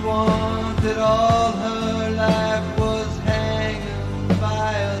man she wanted all her life was hanging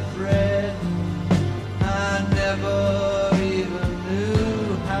by a thread. I never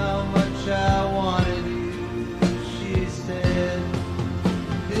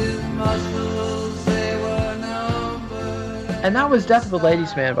And that was Death of a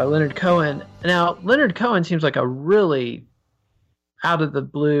Ladies' Man by Leonard Cohen. Now, Leonard Cohen seems like a really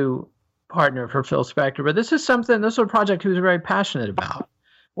out-of-the-blue partner for Phil Spector, but this is a project he was very passionate about.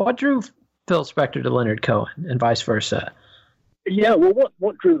 What drew Phil Spector to Leonard Cohen and vice versa? Yeah, well,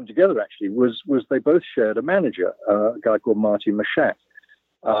 what drew them together, actually, was they both shared a manager, a guy called Marty Machat.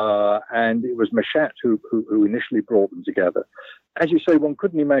 And it was Machat who initially brought them together. As you say, one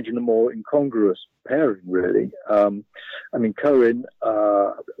couldn't imagine a more incongruous pairing, really. I mean, Cohen,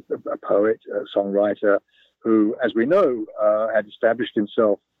 a poet, a songwriter, who, as we know, had established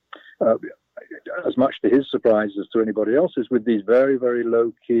himself, as much to his surprise as to anybody else's, with these very, very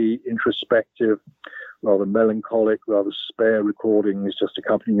low-key, introspective, rather melancholic, rather spare recordings, just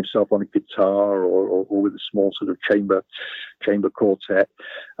accompanying himself on a guitar or with a small sort of chamber quartet.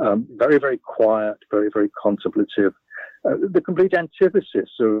 Very, very quiet, very, very contemplative. The complete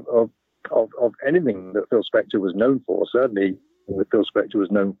antithesis of anything that Phil Spector was known for, certainly that Phil Spector was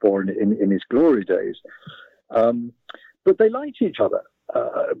known for in his glory days. But they liked each other,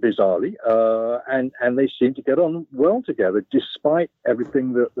 bizarrely, and they seemed to get on well together, despite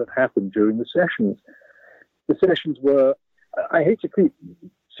everything that happened during the sessions. The sessions were, I hate to keep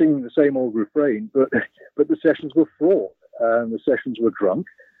singing the same old refrain, but the sessions were fraught, and the sessions were drunk,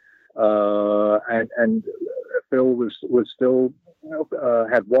 and Phil was still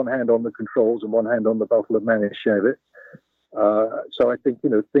had one hand on the controls and one hand on the bottle of Manischewitz. So I think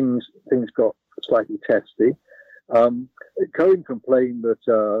things got slightly testy. Cohen complained that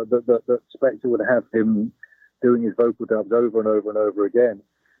Spector would have him doing his vocal dubs over and over and over again,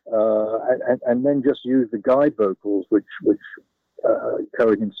 and then just use the guide vocals, which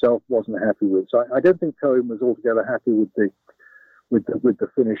Cohen himself wasn't happy with. So I don't think Cohen was altogether happy with the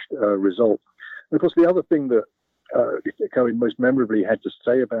finished result. And of course, the other thing that Cohen most memorably had to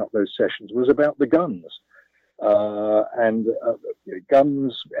say about those sessions was about the guns, and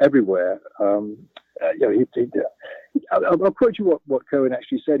guns everywhere. I'll quote you what Cohen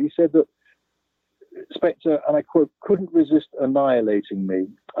actually said. He said that Spector, and I quote, couldn't resist annihilating me.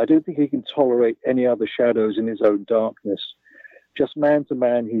 I don't think he can tolerate any other shadows in his own darkness. Just man to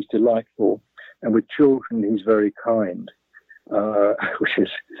man, he's delightful, and with children, he's very kind. which is,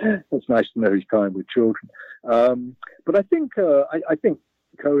 it's nice to know he's kind with children. But I think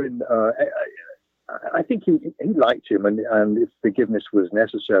Cohen, I think he liked him, and if forgiveness was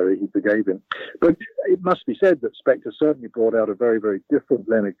necessary, he forgave him. But it must be said that Spector certainly brought out a very, very different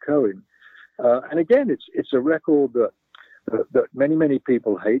Leonard Cohen. And again, it's a record that many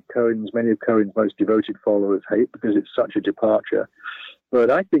people hate. Many of Cohen's most devoted followers hate, because it's such a departure. But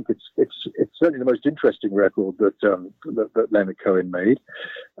I think it's certainly the most interesting record that Leonard Cohen made.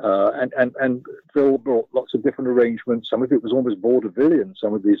 And Phil brought lots of different arrangements. Some of it was almost vaudevillian,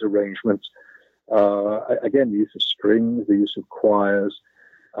 some of these arrangements. Again, the use of strings, the use of choirs.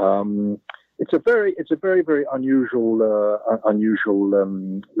 It's a very, very unusual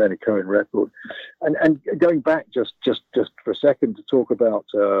Leonard Cohen record. And going back just for a second to talk about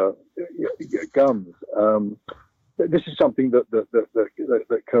Guns. This is something that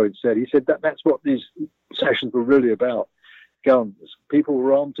Cohen said. He said that's what these sessions were really about. Guns. People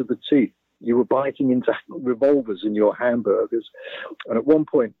were armed to the teeth. You were biting into revolvers in your hamburgers. And at one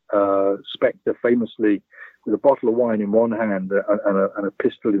point, Spector famously, with a bottle of wine in one hand and a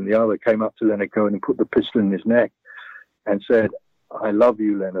pistol in the other, came up to Leonard Cohen and put the pistol in his neck and said, "I love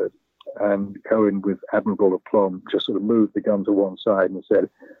you, Leonard." And Cohen, with admirable aplomb, just sort of moved the gun to one side and said,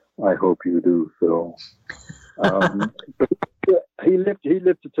 "I hope you do, Phil." But he lived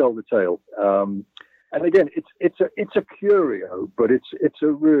to tell the tale. And again, it's a curio, but it's a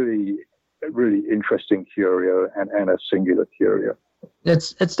really interesting curio and a singular curio.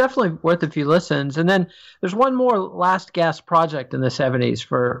 It's definitely worth a few listens. And then there's one more last gasp project in the 70s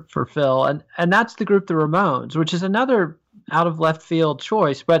for Phil, and that's the group The Ramones, which is another out of left field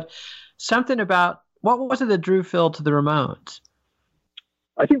choice, but something about, what was it that drew Phil to The Ramones?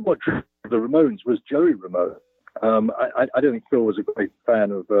 I think what drew The Ramones was Joey Ramone. I don't think Phil was a great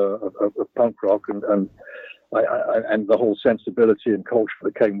fan of punk rock and the whole sensibility and culture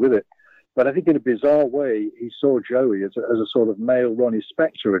that came with it. But I think in a bizarre way, he saw Joey as a sort of male Ronnie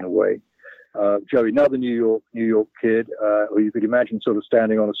Spector in a way. Joey, another New York kid, or you could imagine sort of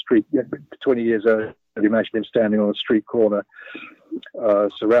standing on a street, 20 years old, imagine him standing on a street corner,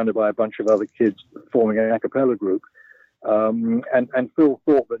 surrounded by a bunch of other kids forming an a cappella group. And Phil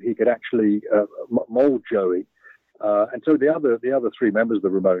thought that he could actually mold Joey. And so the other three members of the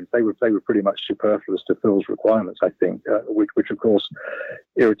Ramones, they were pretty much superfluous to Phil's requirements, I think, which of course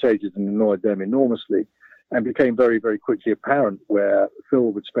irritated and annoyed them enormously, and became very, very quickly apparent, where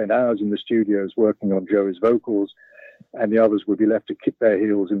Phil would spend hours in the studios working on Joey's vocals, and the others would be left to kick their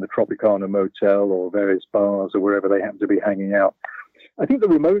heels in the Tropicana Motel or various bars or wherever they happened to be hanging out. I think the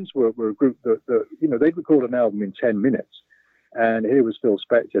Ramones were a group that they'd record an album in 10 minutes, and here was Phil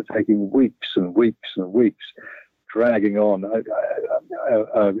Spector taking weeks and weeks and weeks, dragging on.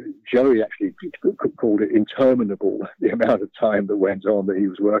 Joey actually called it interminable, the amount of time that went on that he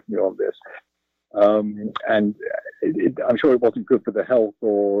was working on this. And I'm sure it wasn't good for the health,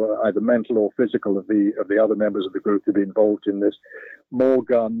 or either mental or physical, of the other members of the group to be involved in this. More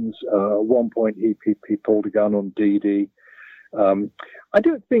guns. At one point, he pulled a gun on Dee Dee. I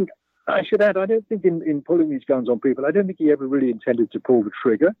don't think in pulling these guns on people, I don't think he ever really intended to pull the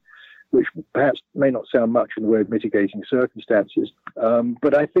trigger, which perhaps may not sound much in the way of mitigating circumstances.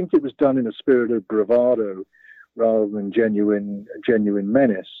 But I think it was done in a spirit of bravado rather than genuine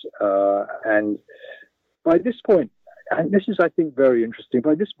menace. And by this point, and this is, I think, very interesting,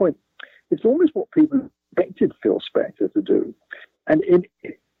 by this point, it's almost what people expected Phil Spector to do. And in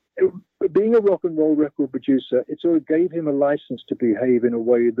being a rock and roll record producer, it sort of gave him a license to behave in a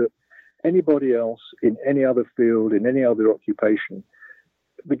way that anybody else in any other field, in any other occupation,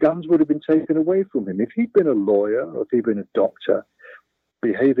 the guns would have been taken away from him. If he'd been a lawyer or if he'd been a doctor,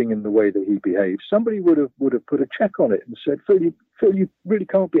 behaving in the way that he behaved, somebody would have put a check on it and said, Phil, you really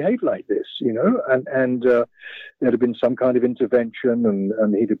can't behave like this, you know? And there'd have been some kind of intervention,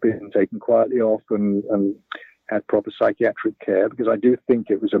 and he'd have been taken quietly off and had proper psychiatric care, because I do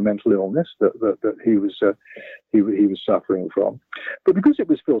think it was a mental illness that he was suffering from. But because it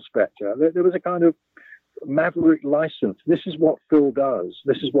was Phil Spector, there was a kind of maverick license. This is what Phil does.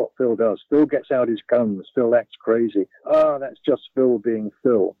 Phil gets out his guns. Phil acts crazy. That's just Phil being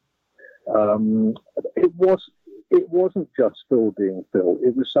Phil. It wasn't just Phil being Phil.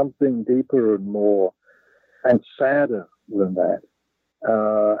 It was something deeper and more and sadder than that.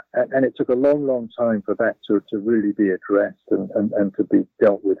 And it took a long, long time for that to really be addressed and to be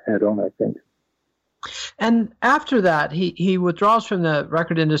dealt with head on, I think. And after that, he withdraws from the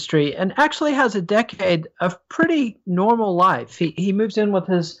record industry and actually has a decade of pretty normal life. He moves in with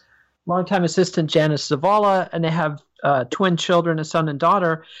his longtime assistant Janice Zavala, and they have twin children, a son and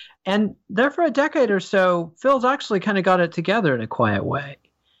daughter. And there for a decade or so, Phil's actually kind of got it together in a quiet way.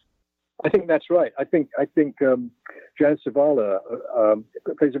 I think that's right. I think Janice Zavala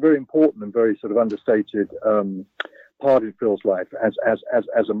plays a very important and very sort of understated part in Phil's life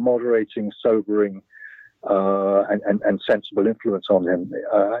as a moderating, sobering, and sensible influence on him.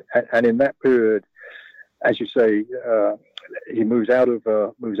 And in that period, as you say, he moves out of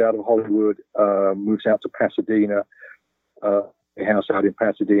Hollywood, moves out to Pasadena, a house out in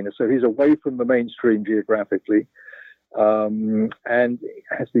Pasadena. So he's away from the mainstream geographically, and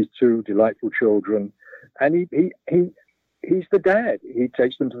has these two delightful children. And he's the dad. He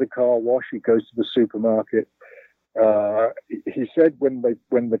takes them to the car wash. He goes to the supermarket. He said when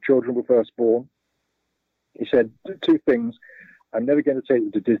the children were first born, he said two things: I'm never going to take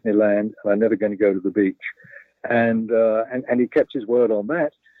them to Disneyland, and I'm never going to go to the beach. And he kept his word on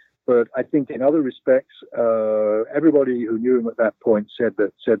that. But I think in other respects, everybody who knew him at that point said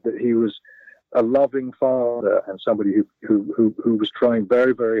that he was a loving father and somebody who was trying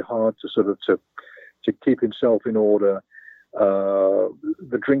very, very hard to keep himself in order.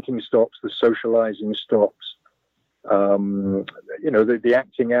 The drinking stops, the socializing stops, the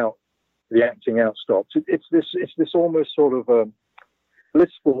acting out stops. It's this almost sort of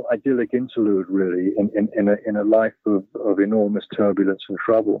blissful, idyllic interlude, really, in a life of enormous turbulence and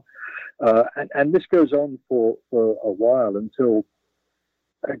trouble. And this goes on for a while until,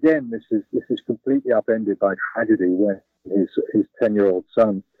 again, this is completely upended by tragedy when his 10-year-old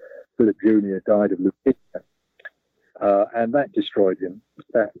son, Philip Jr., died of leukemia. And that destroyed him.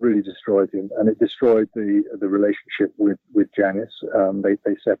 That really destroyed him. And it destroyed the relationship with Janice. They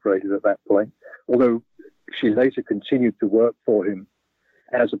separated at that point. Although she later continued to work for him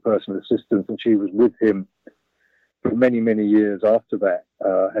as a personal assistant, and she was with him for many, many years after that.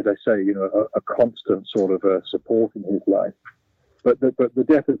 As I say, a constant sort of support in his life. But the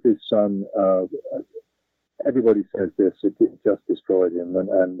death of his son, everybody says this, it just destroyed him,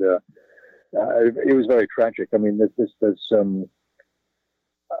 and it was very tragic. I mean, it's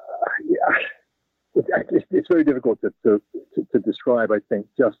very difficult to describe, I think,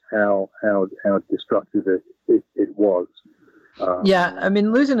 just how destructive it was. Yeah, I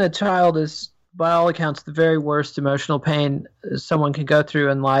mean, losing a child is, by all accounts, the very worst emotional pain someone can go through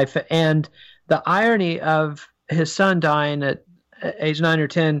in life. And the irony of his son dying at age 9 or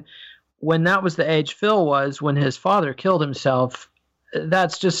 10, when that was the age Phil was when his father killed himself,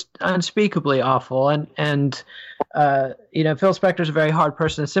 that's just unspeakably awful. And Phil Spector's a very hard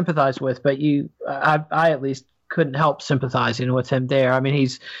person to sympathize with, but I at least couldn't help sympathizing with him there. I mean,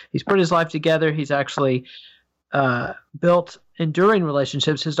 he's put his life together. He's actually built enduring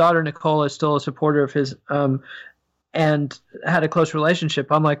relationships. His daughter Nicole is still a supporter of his, and had a close relationship,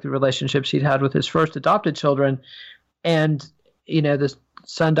 unlike the relationships he'd had with his first adopted children. And the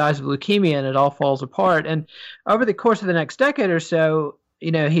son dies of leukemia, and it all falls apart. And over the course of the next decade or so,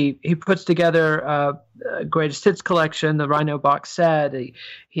 he puts together a greatest hits collection, the Rhino box set.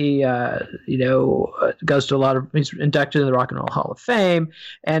 He goes to he's inducted in the Rock and Roll Hall of Fame,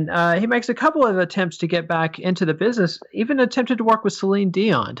 and he makes a couple of attempts to get back into the business, even attempted to work with Celine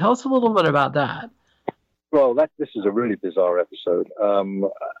Dion. Tell us a little bit about that. Well, this is a really bizarre episode.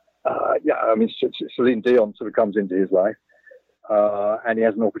 Celine Dion sort of comes into his life. And he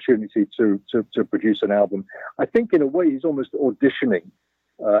has an opportunity to produce an album. I think in a way he's almost auditioning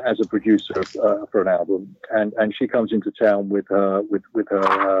as a producer for an album, and she comes into town with her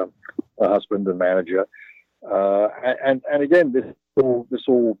husband and manager, and again this all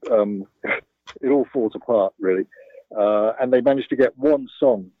it all falls apart really, and they managed to get one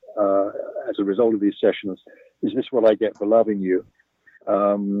song as a result of these sessions. Is This What I Get for Loving You?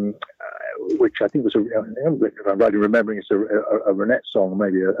 Which I think was, if I'm right in remembering, it's a Renette song,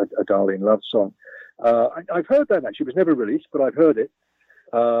 maybe a Darlene Love song. I've heard that actually. It was never released, but I've heard it,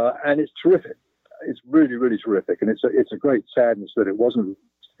 and it's terrific. It's really, really terrific, and it's a great sadness that it wasn't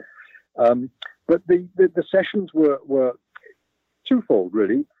released. But the sessions were twofold,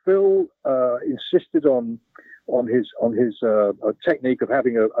 really. Phil insisted on his technique of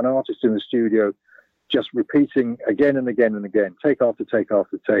having an artist in the studio just repeating again and again and again, take after take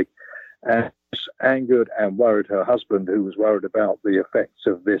after take, and this angered and worried her husband, who was worried about the effects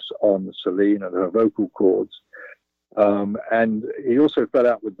of this on Celine and her vocal cords. And he also fell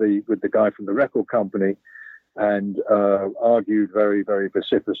out with the guy from the record company and argued very, very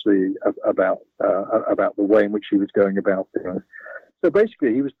vociferously about the way in which he was going about things. So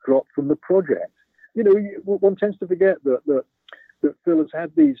basically, he was dropped from the project. One tends to forget that Phil has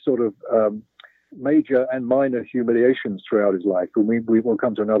had these sort of major and minor humiliations throughout his life. And we will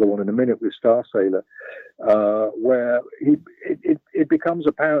come to another one in a minute with Star Sailor, where it becomes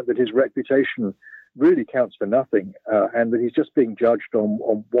apparent that his reputation really counts for nothing, and that he's just being judged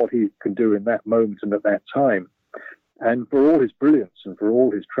on what he can do in that moment and at that time. And for all his brilliance and for all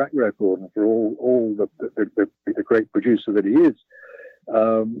his track record and for all the great producer that he is,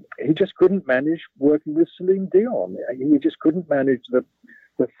 he just couldn't manage working with Celine Dion. He just couldn't manage the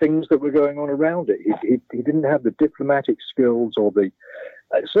things that were going on around it. He didn't have the diplomatic skills or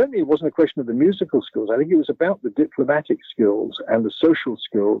certainly it wasn't a question of the musical skills. I think it was about the diplomatic skills and the social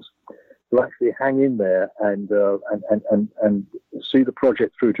skills to actually hang in there and see the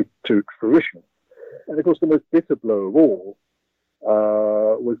project through to fruition. And of course, the most bitter blow of all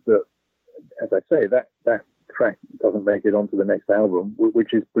was that, as I say, that track doesn't make it onto the next album,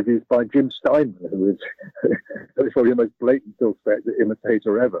 which is produced by Jim Steinman, who is probably the most blatant Phil Spector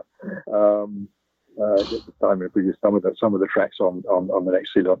imitator ever. Jim Steinman produced some of the tracks on the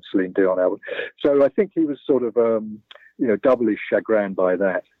next Celine Dion album. So I think he was sort of doubly chagrined by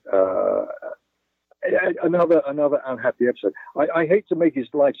that. Another unhappy episode. I hate to make his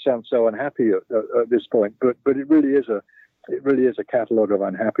life sound so unhappy at this point, but it really is a catalogue of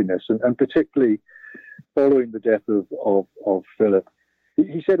unhappiness, and particularly following the death of Philip.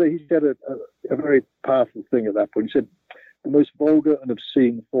 He said a very powerful thing at that point. He said, "The most vulgar and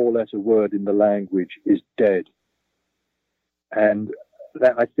obscene four-letter word in the language is dead." And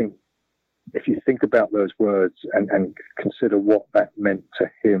that, I think, if you think about those words and consider what that meant to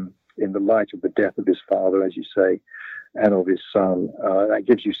him in the light of the death of his father, as you say, and of his son, that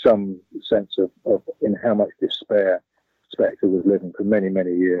gives you some sense of in how much despair Spector was living for many,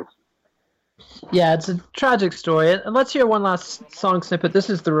 many years. Yeah, it's a tragic story. And let's hear one last song snippet. This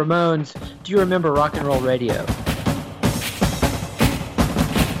is the Ramones. Do you remember Rock and Roll Radio?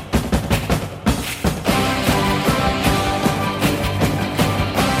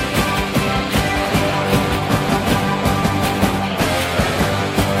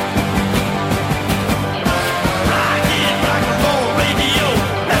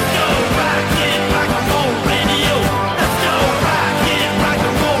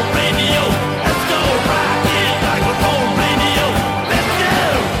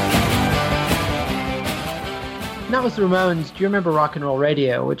 That was the Ramones. Do you remember Rock and Roll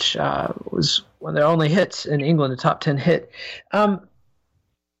Radio, which was one of their only hits in England, a top 10 hit? And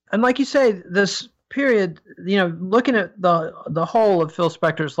like you say, this period, looking at the whole of Phil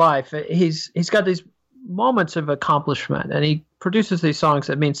Spector's life, he's got these moments of accomplishment, and he produces these songs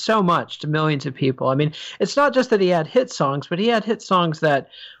that mean so much to millions of people. I mean, it's not just that he had hit songs, but he had hit songs that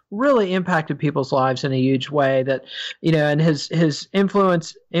really impacted people's lives in a huge way, that, and his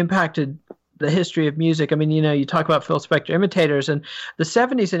influence impacted the history of music. I mean, you talk about Phil Spector imitators, and the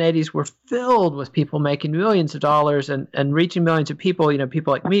 70s and 80s were filled with people making millions of dollars and reaching millions of people,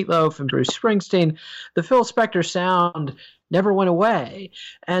 people like Meatloaf and Bruce Springsteen. The Phil Spector sound never went away.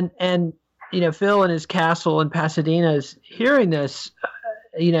 And Phil in his castle in Pasadena is hearing this,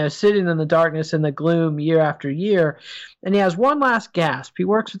 sitting in the darkness and the gloom year after year. And he has one last gasp. He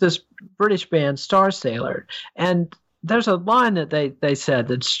works with this British band, Star Sailor, and there's a line that they said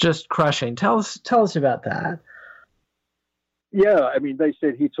that's just crushing. Tell us about that. Yeah, I mean, they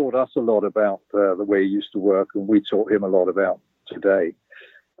said he taught us a lot about the way he used to work, and we taught him a lot about today.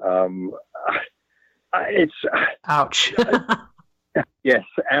 It's ouch. Yes,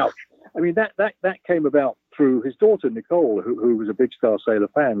 ouch. I mean, that came about through his daughter Nicole, who was a big Star Sailor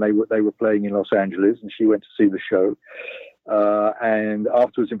fan. They were playing in Los Angeles, and she went to see the show. And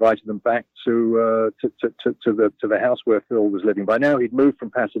afterwards invited them back to the house where Phil was living. By now he'd moved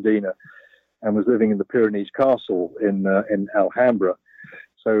from Pasadena and was living in the Pyrenees Castle in Alhambra.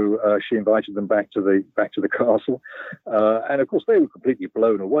 So she invited them back to the castle, and of course they were completely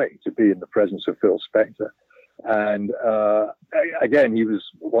blown away to be in the presence of Phil Spector. And again, he was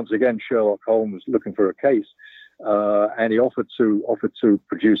once again Sherlock Holmes looking for a case, and he offered to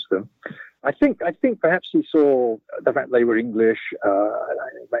produce them. I think perhaps he saw the fact they were English.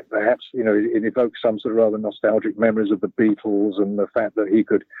 Perhaps it evoked some sort of rather nostalgic memories of the Beatles and the fact that he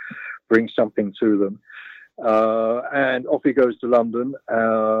could bring something to them. And off he goes to London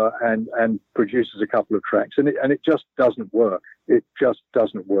and produces a couple of tracks, and it just doesn't work. It just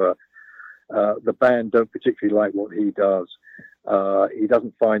doesn't work. The band don't particularly like what he does. He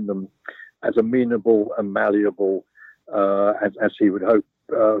doesn't find them as amenable and malleable as he would hope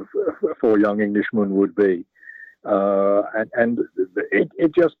for a young Englishman would be. And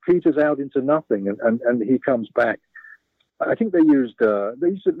it just peters out into nothing, and he comes back. I think they used at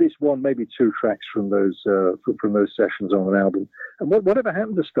least one, maybe two tracks from those sessions on an album. And whatever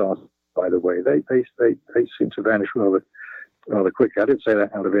happened to Star by the way. They seem to vanish rather quickly. I didn't say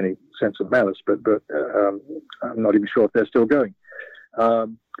that out of any sense of malice, but I'm not even sure if they're still going.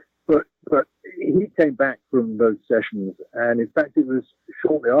 But he came back from those sessions, and in fact, it was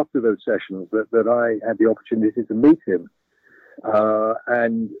shortly after those sessions that I had the opportunity to meet him.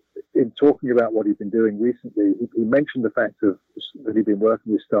 And in talking about what he'd been doing recently, he mentioned the fact that he'd been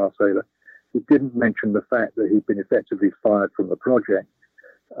working with Star Sailor. He didn't mention the fact that he'd been effectively fired from the project,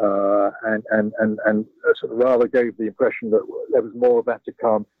 and sort of rather gave the impression that there was more of that to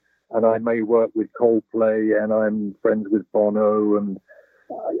come. And I may work with Coldplay, and I'm friends with Bono, and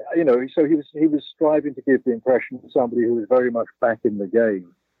so he was striving to give the impression of somebody who was very much back in the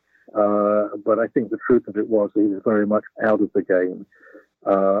game. But I think the truth of it was that he was very much out of the game.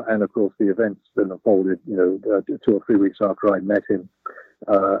 And of course, the events that unfolded, 2 or 3 weeks after I met him,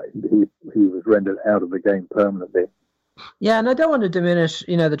 he was rendered out of the game permanently. Yeah, and I don't want to diminish,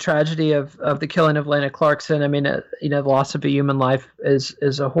 the tragedy of the killing of Lana Clarkson. I mean, the loss of a human life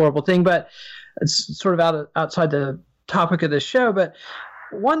is a horrible thing, but it's sort of outside the topic of this show. But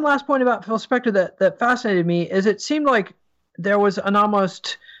one last point about Phil Spector that fascinated me is it seemed like there was an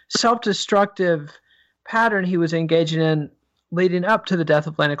almost self-destructive pattern he was engaging in leading up to the death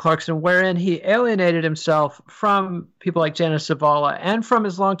of Lana Clarkson, wherein he alienated himself from people like Janice Zavala and from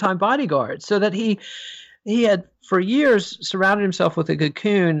his longtime bodyguards, so that he had for years surrounded himself with a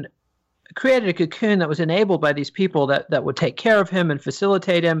cocoon, created a cocoon that was enabled by these people that would take care of him and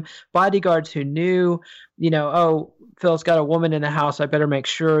facilitate him, bodyguards who knew, oh, Phil's got a woman in the house, I better make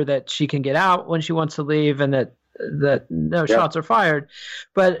sure that she can get out when she wants to leave and that no shots are fired.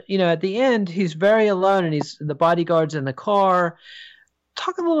 But, at the end, he's very alone and he's the bodyguards in the car.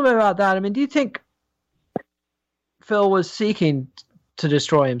 Talk a little bit about that. I mean, do you think Phil was seeking to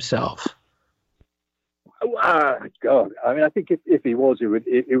destroy himself? God, I mean, I think if he was,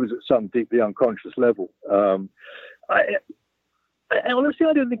 it was at some deeply unconscious level. Honestly,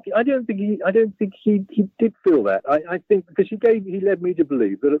 I don't think he did feel that. I think because he led me to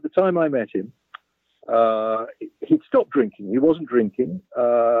believe that at the time I met him, he'd stopped drinking. He wasn't drinking.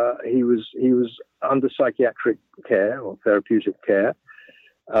 He was under psychiatric care or therapeutic care.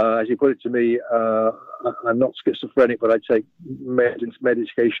 As he put it to me, I'm not schizophrenic, but I take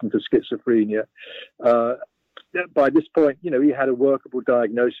medication for schizophrenia. By this point, he had a workable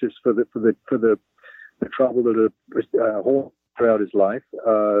diagnosis for the trouble that had haunted throughout his life.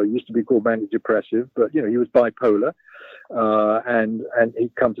 Used to be called manic depressive, but he was bipolar, and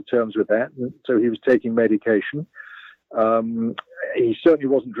he'd come to terms with that. And so he was taking medication. He certainly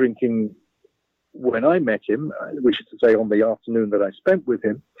wasn't drinking when I met him, which is to say on the afternoon that I spent with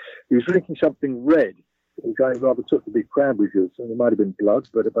him. He was drinking something red, which I rather took to be cranberry juice, and it might have been blood,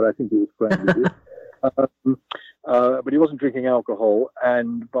 but I think it was cranberry juice. But he wasn't drinking alcohol,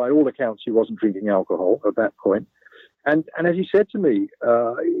 and by all accounts, he wasn't drinking alcohol at that point. And as he said to me,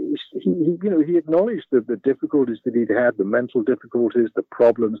 he acknowledged the difficulties that he'd had, the mental difficulties, the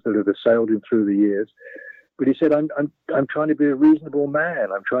problems that had assailed him through the years. But he said, I'm trying to be a reasonable man.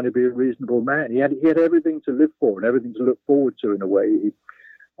 I'm trying to be a reasonable man. He had everything to live for and everything to look forward to in a way. He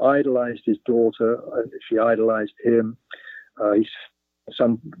idolized his daughter. She idolized him. He's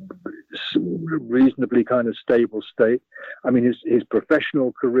some reasonably kind of stable state. I mean, his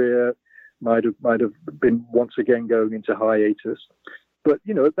professional career might have been once again going into hiatus. But,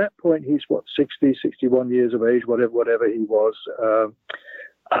 at that point, he's 60, 61 years of age, whatever he was. A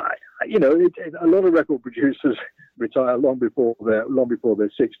lot of record producers retire long before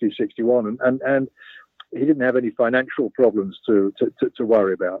they're 60, 61, and he didn't have any financial problems to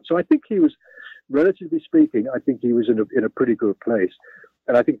worry about. So I think he was, relatively speaking, he was in a pretty good place,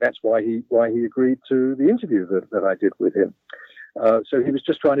 and I think that's why he agreed to the interview that I did with him. So he was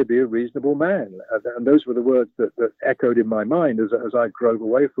just trying to be a reasonable man, and those were the words that echoed in my mind as I drove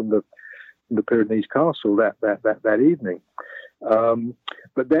away from the Pyrenees Castle that evening.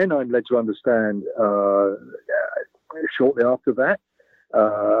 But then I'm led to understand shortly after that,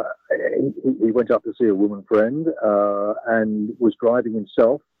 he went up to see a woman friend and was driving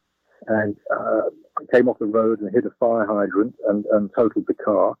himself and came off the road and hit a fire hydrant and totaled the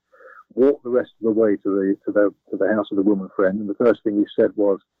car. Walked the rest of the way to the house of the woman friend, and the first thing he said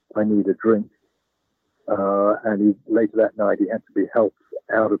was, "I need a drink." And later that night he had to be helped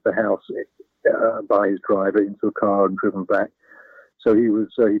out of the house by his driver into a car and driven back. So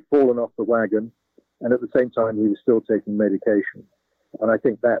he'd fallen off the wagon, and at the same time he was still taking medication. And I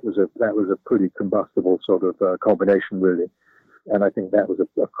think that was a pretty combustible sort of combination, really. And I think that was a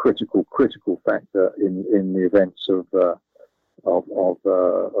critical factor in the events of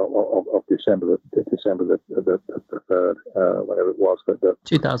December the 3rd, whatever it was.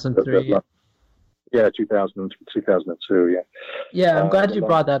 2003. 2002. Yeah. Yeah, I'm glad you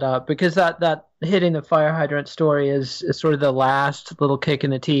brought that up, because that hitting the fire hydrant story is sort of the last little kick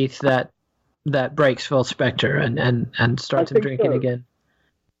in the teeth that breaks Phil Spector and starts him drinking again.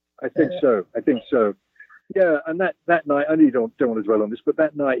 I think so. Yeah, and that night, I know you don't want to dwell on this, but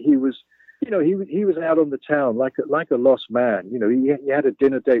that night he was out on the town like a lost man. He had a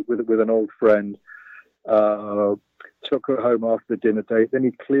dinner date with an old friend. Took her home after the dinner date. Then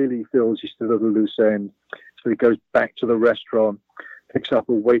he clearly feels he's still at a loose end, so he goes back to the restaurant, picks up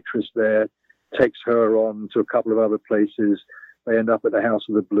a waitress there, takes her on to a couple of other places. They end up at the House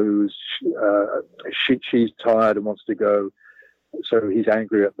of the Blues. She's tired and wants to go, so he's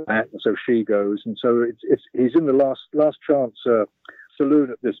angry at that, and so she goes. And so he's in the last chance saloon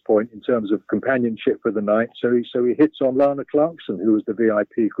at this point in terms of companionship for the night. So he hits on Lana Clarkson, who was the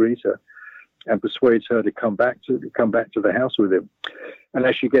VIP greeter, and persuades her to come back to the house with him. And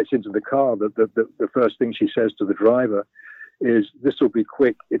as she gets into the car, the first thing she says to the driver is, "This will be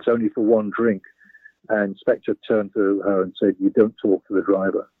quick. It's only for one drink." And Spector turned to her and said, "You don't talk to the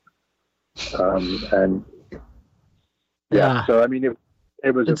driver." Yeah. So I mean,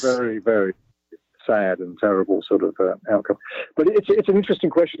 it was a very, very sad and terrible sort of outcome. But it's an interesting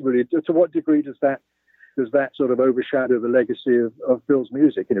question, really. To what degree does that sort of overshadow the legacy of Phil's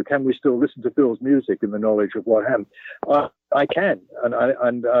music? Can we still listen to Phil's music in the knowledge of what happened? I can, and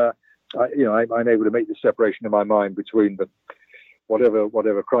I'm able to make the separation in my mind between the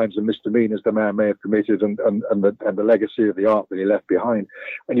whatever crimes and misdemeanors the man may have committed and the legacy of the art that he left behind.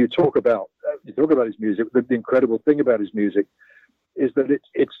 And you talk about his music. The incredible thing about his music is that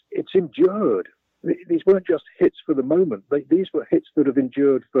it's endured. These weren't just hits for the moment. These were hits that have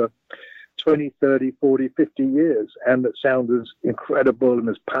endured for 20, 30, 40, 50 years, and that sound as incredible and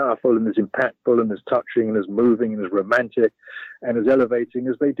as powerful and as impactful and as touching and as moving and as romantic and as elevating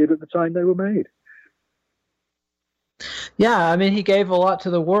as they did at the time they were made. Yeah, I mean, he gave a lot to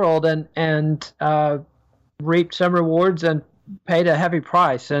the world and reaped some rewards and paid a heavy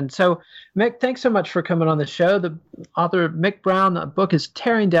price. And so, Mick, thanks so much for coming on the show. The author, Mick Brown, the book is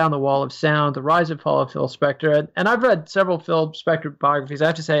Tearing Down the Wall of Sound, The Rise and Fall of Phil Spector. And I've read several Phil Spector biographies. I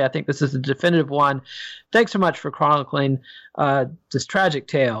have to say, I think this is the definitive one. Thanks so much for chronicling this tragic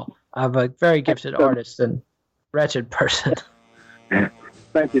tale of a very gifted artist and wretched person.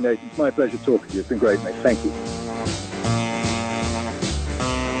 Thank you, Nathan. It's my pleasure talking to you. It's been great, mate. Thank you.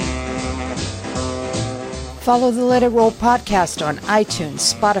 Follow the Let It Roll podcast on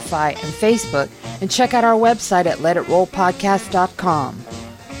iTunes, Spotify, and Facebook, and check out our website at letitrollpodcast.com.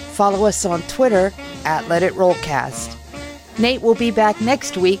 Follow us on Twitter at LetItRollCast. Nate will be back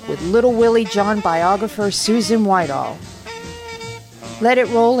next week with Little Willie John biographer Susan Whitehall. Let It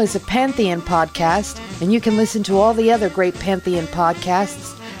Roll is a Pantheon podcast, and you can listen to all the other great Pantheon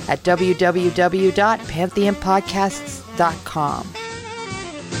podcasts at www.pantheonpodcasts.com.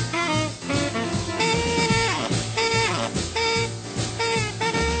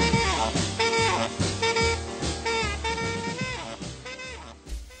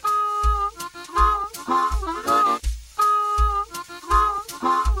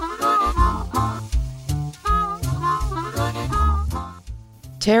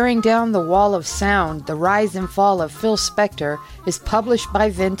 Tearing Down the Wall of Sound, The Rise and Fall of Phil Spector is published by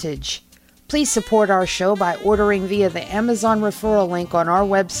Vintage. Please support our show by ordering via the Amazon referral link on our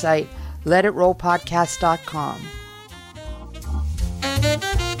website, letitrollpodcast.com.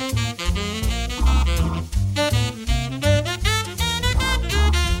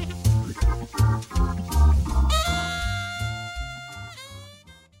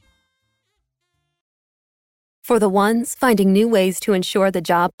 For the ones finding new ways to ensure the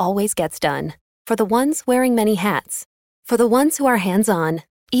job always gets done. For the ones wearing many hats. For the ones who are hands-on,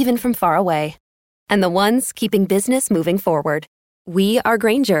 even from far away. And the ones keeping business moving forward. We are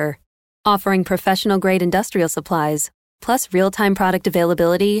Grainger, offering professional-grade industrial supplies, plus real-time product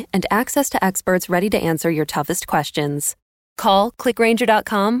availability and access to experts ready to answer your toughest questions. Call, click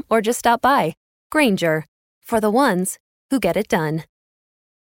Grainger.com, or just stop by. Grainger, for the ones who get it done.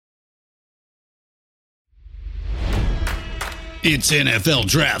 It's NFL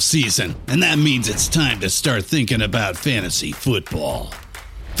draft season, and that means it's time to start thinking about fantasy football.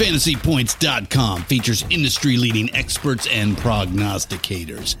 FantasyPoints.com features industry-leading experts and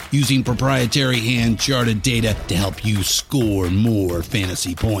prognosticators using proprietary hand-charted data to help you score more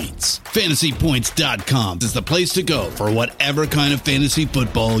fantasy points. FantasyPoints.com is the place to go for whatever kind of fantasy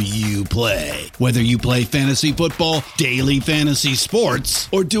football you play. Whether you play fantasy football, daily fantasy sports,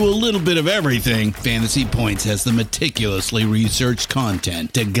 or do a little bit of everything, Fantasy Points has the meticulously researched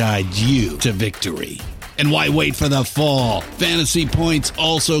content to guide you to victory. And why wait for the fall? Fantasy Points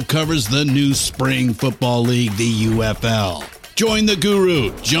also covers the new spring football league, the UFL. Join the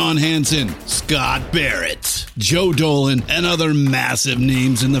guru, John Hansen, Scott Barrett, Joe Dolan, and other massive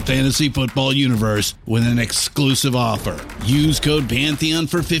names in the fantasy football universe with an exclusive offer. Use code Pantheon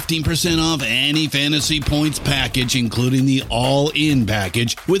for 15% off any Fantasy Points package, including the all-in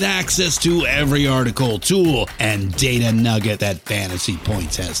package, with access to every article, tool, and data nugget that Fantasy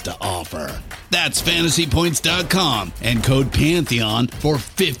Points has to offer. That's FantasyPoints.com and code Pantheon for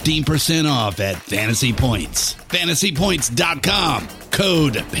 15% off at Fantasy Points. FantasyPoints.com,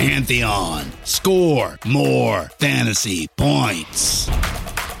 code Pantheon. Score more fantasy points.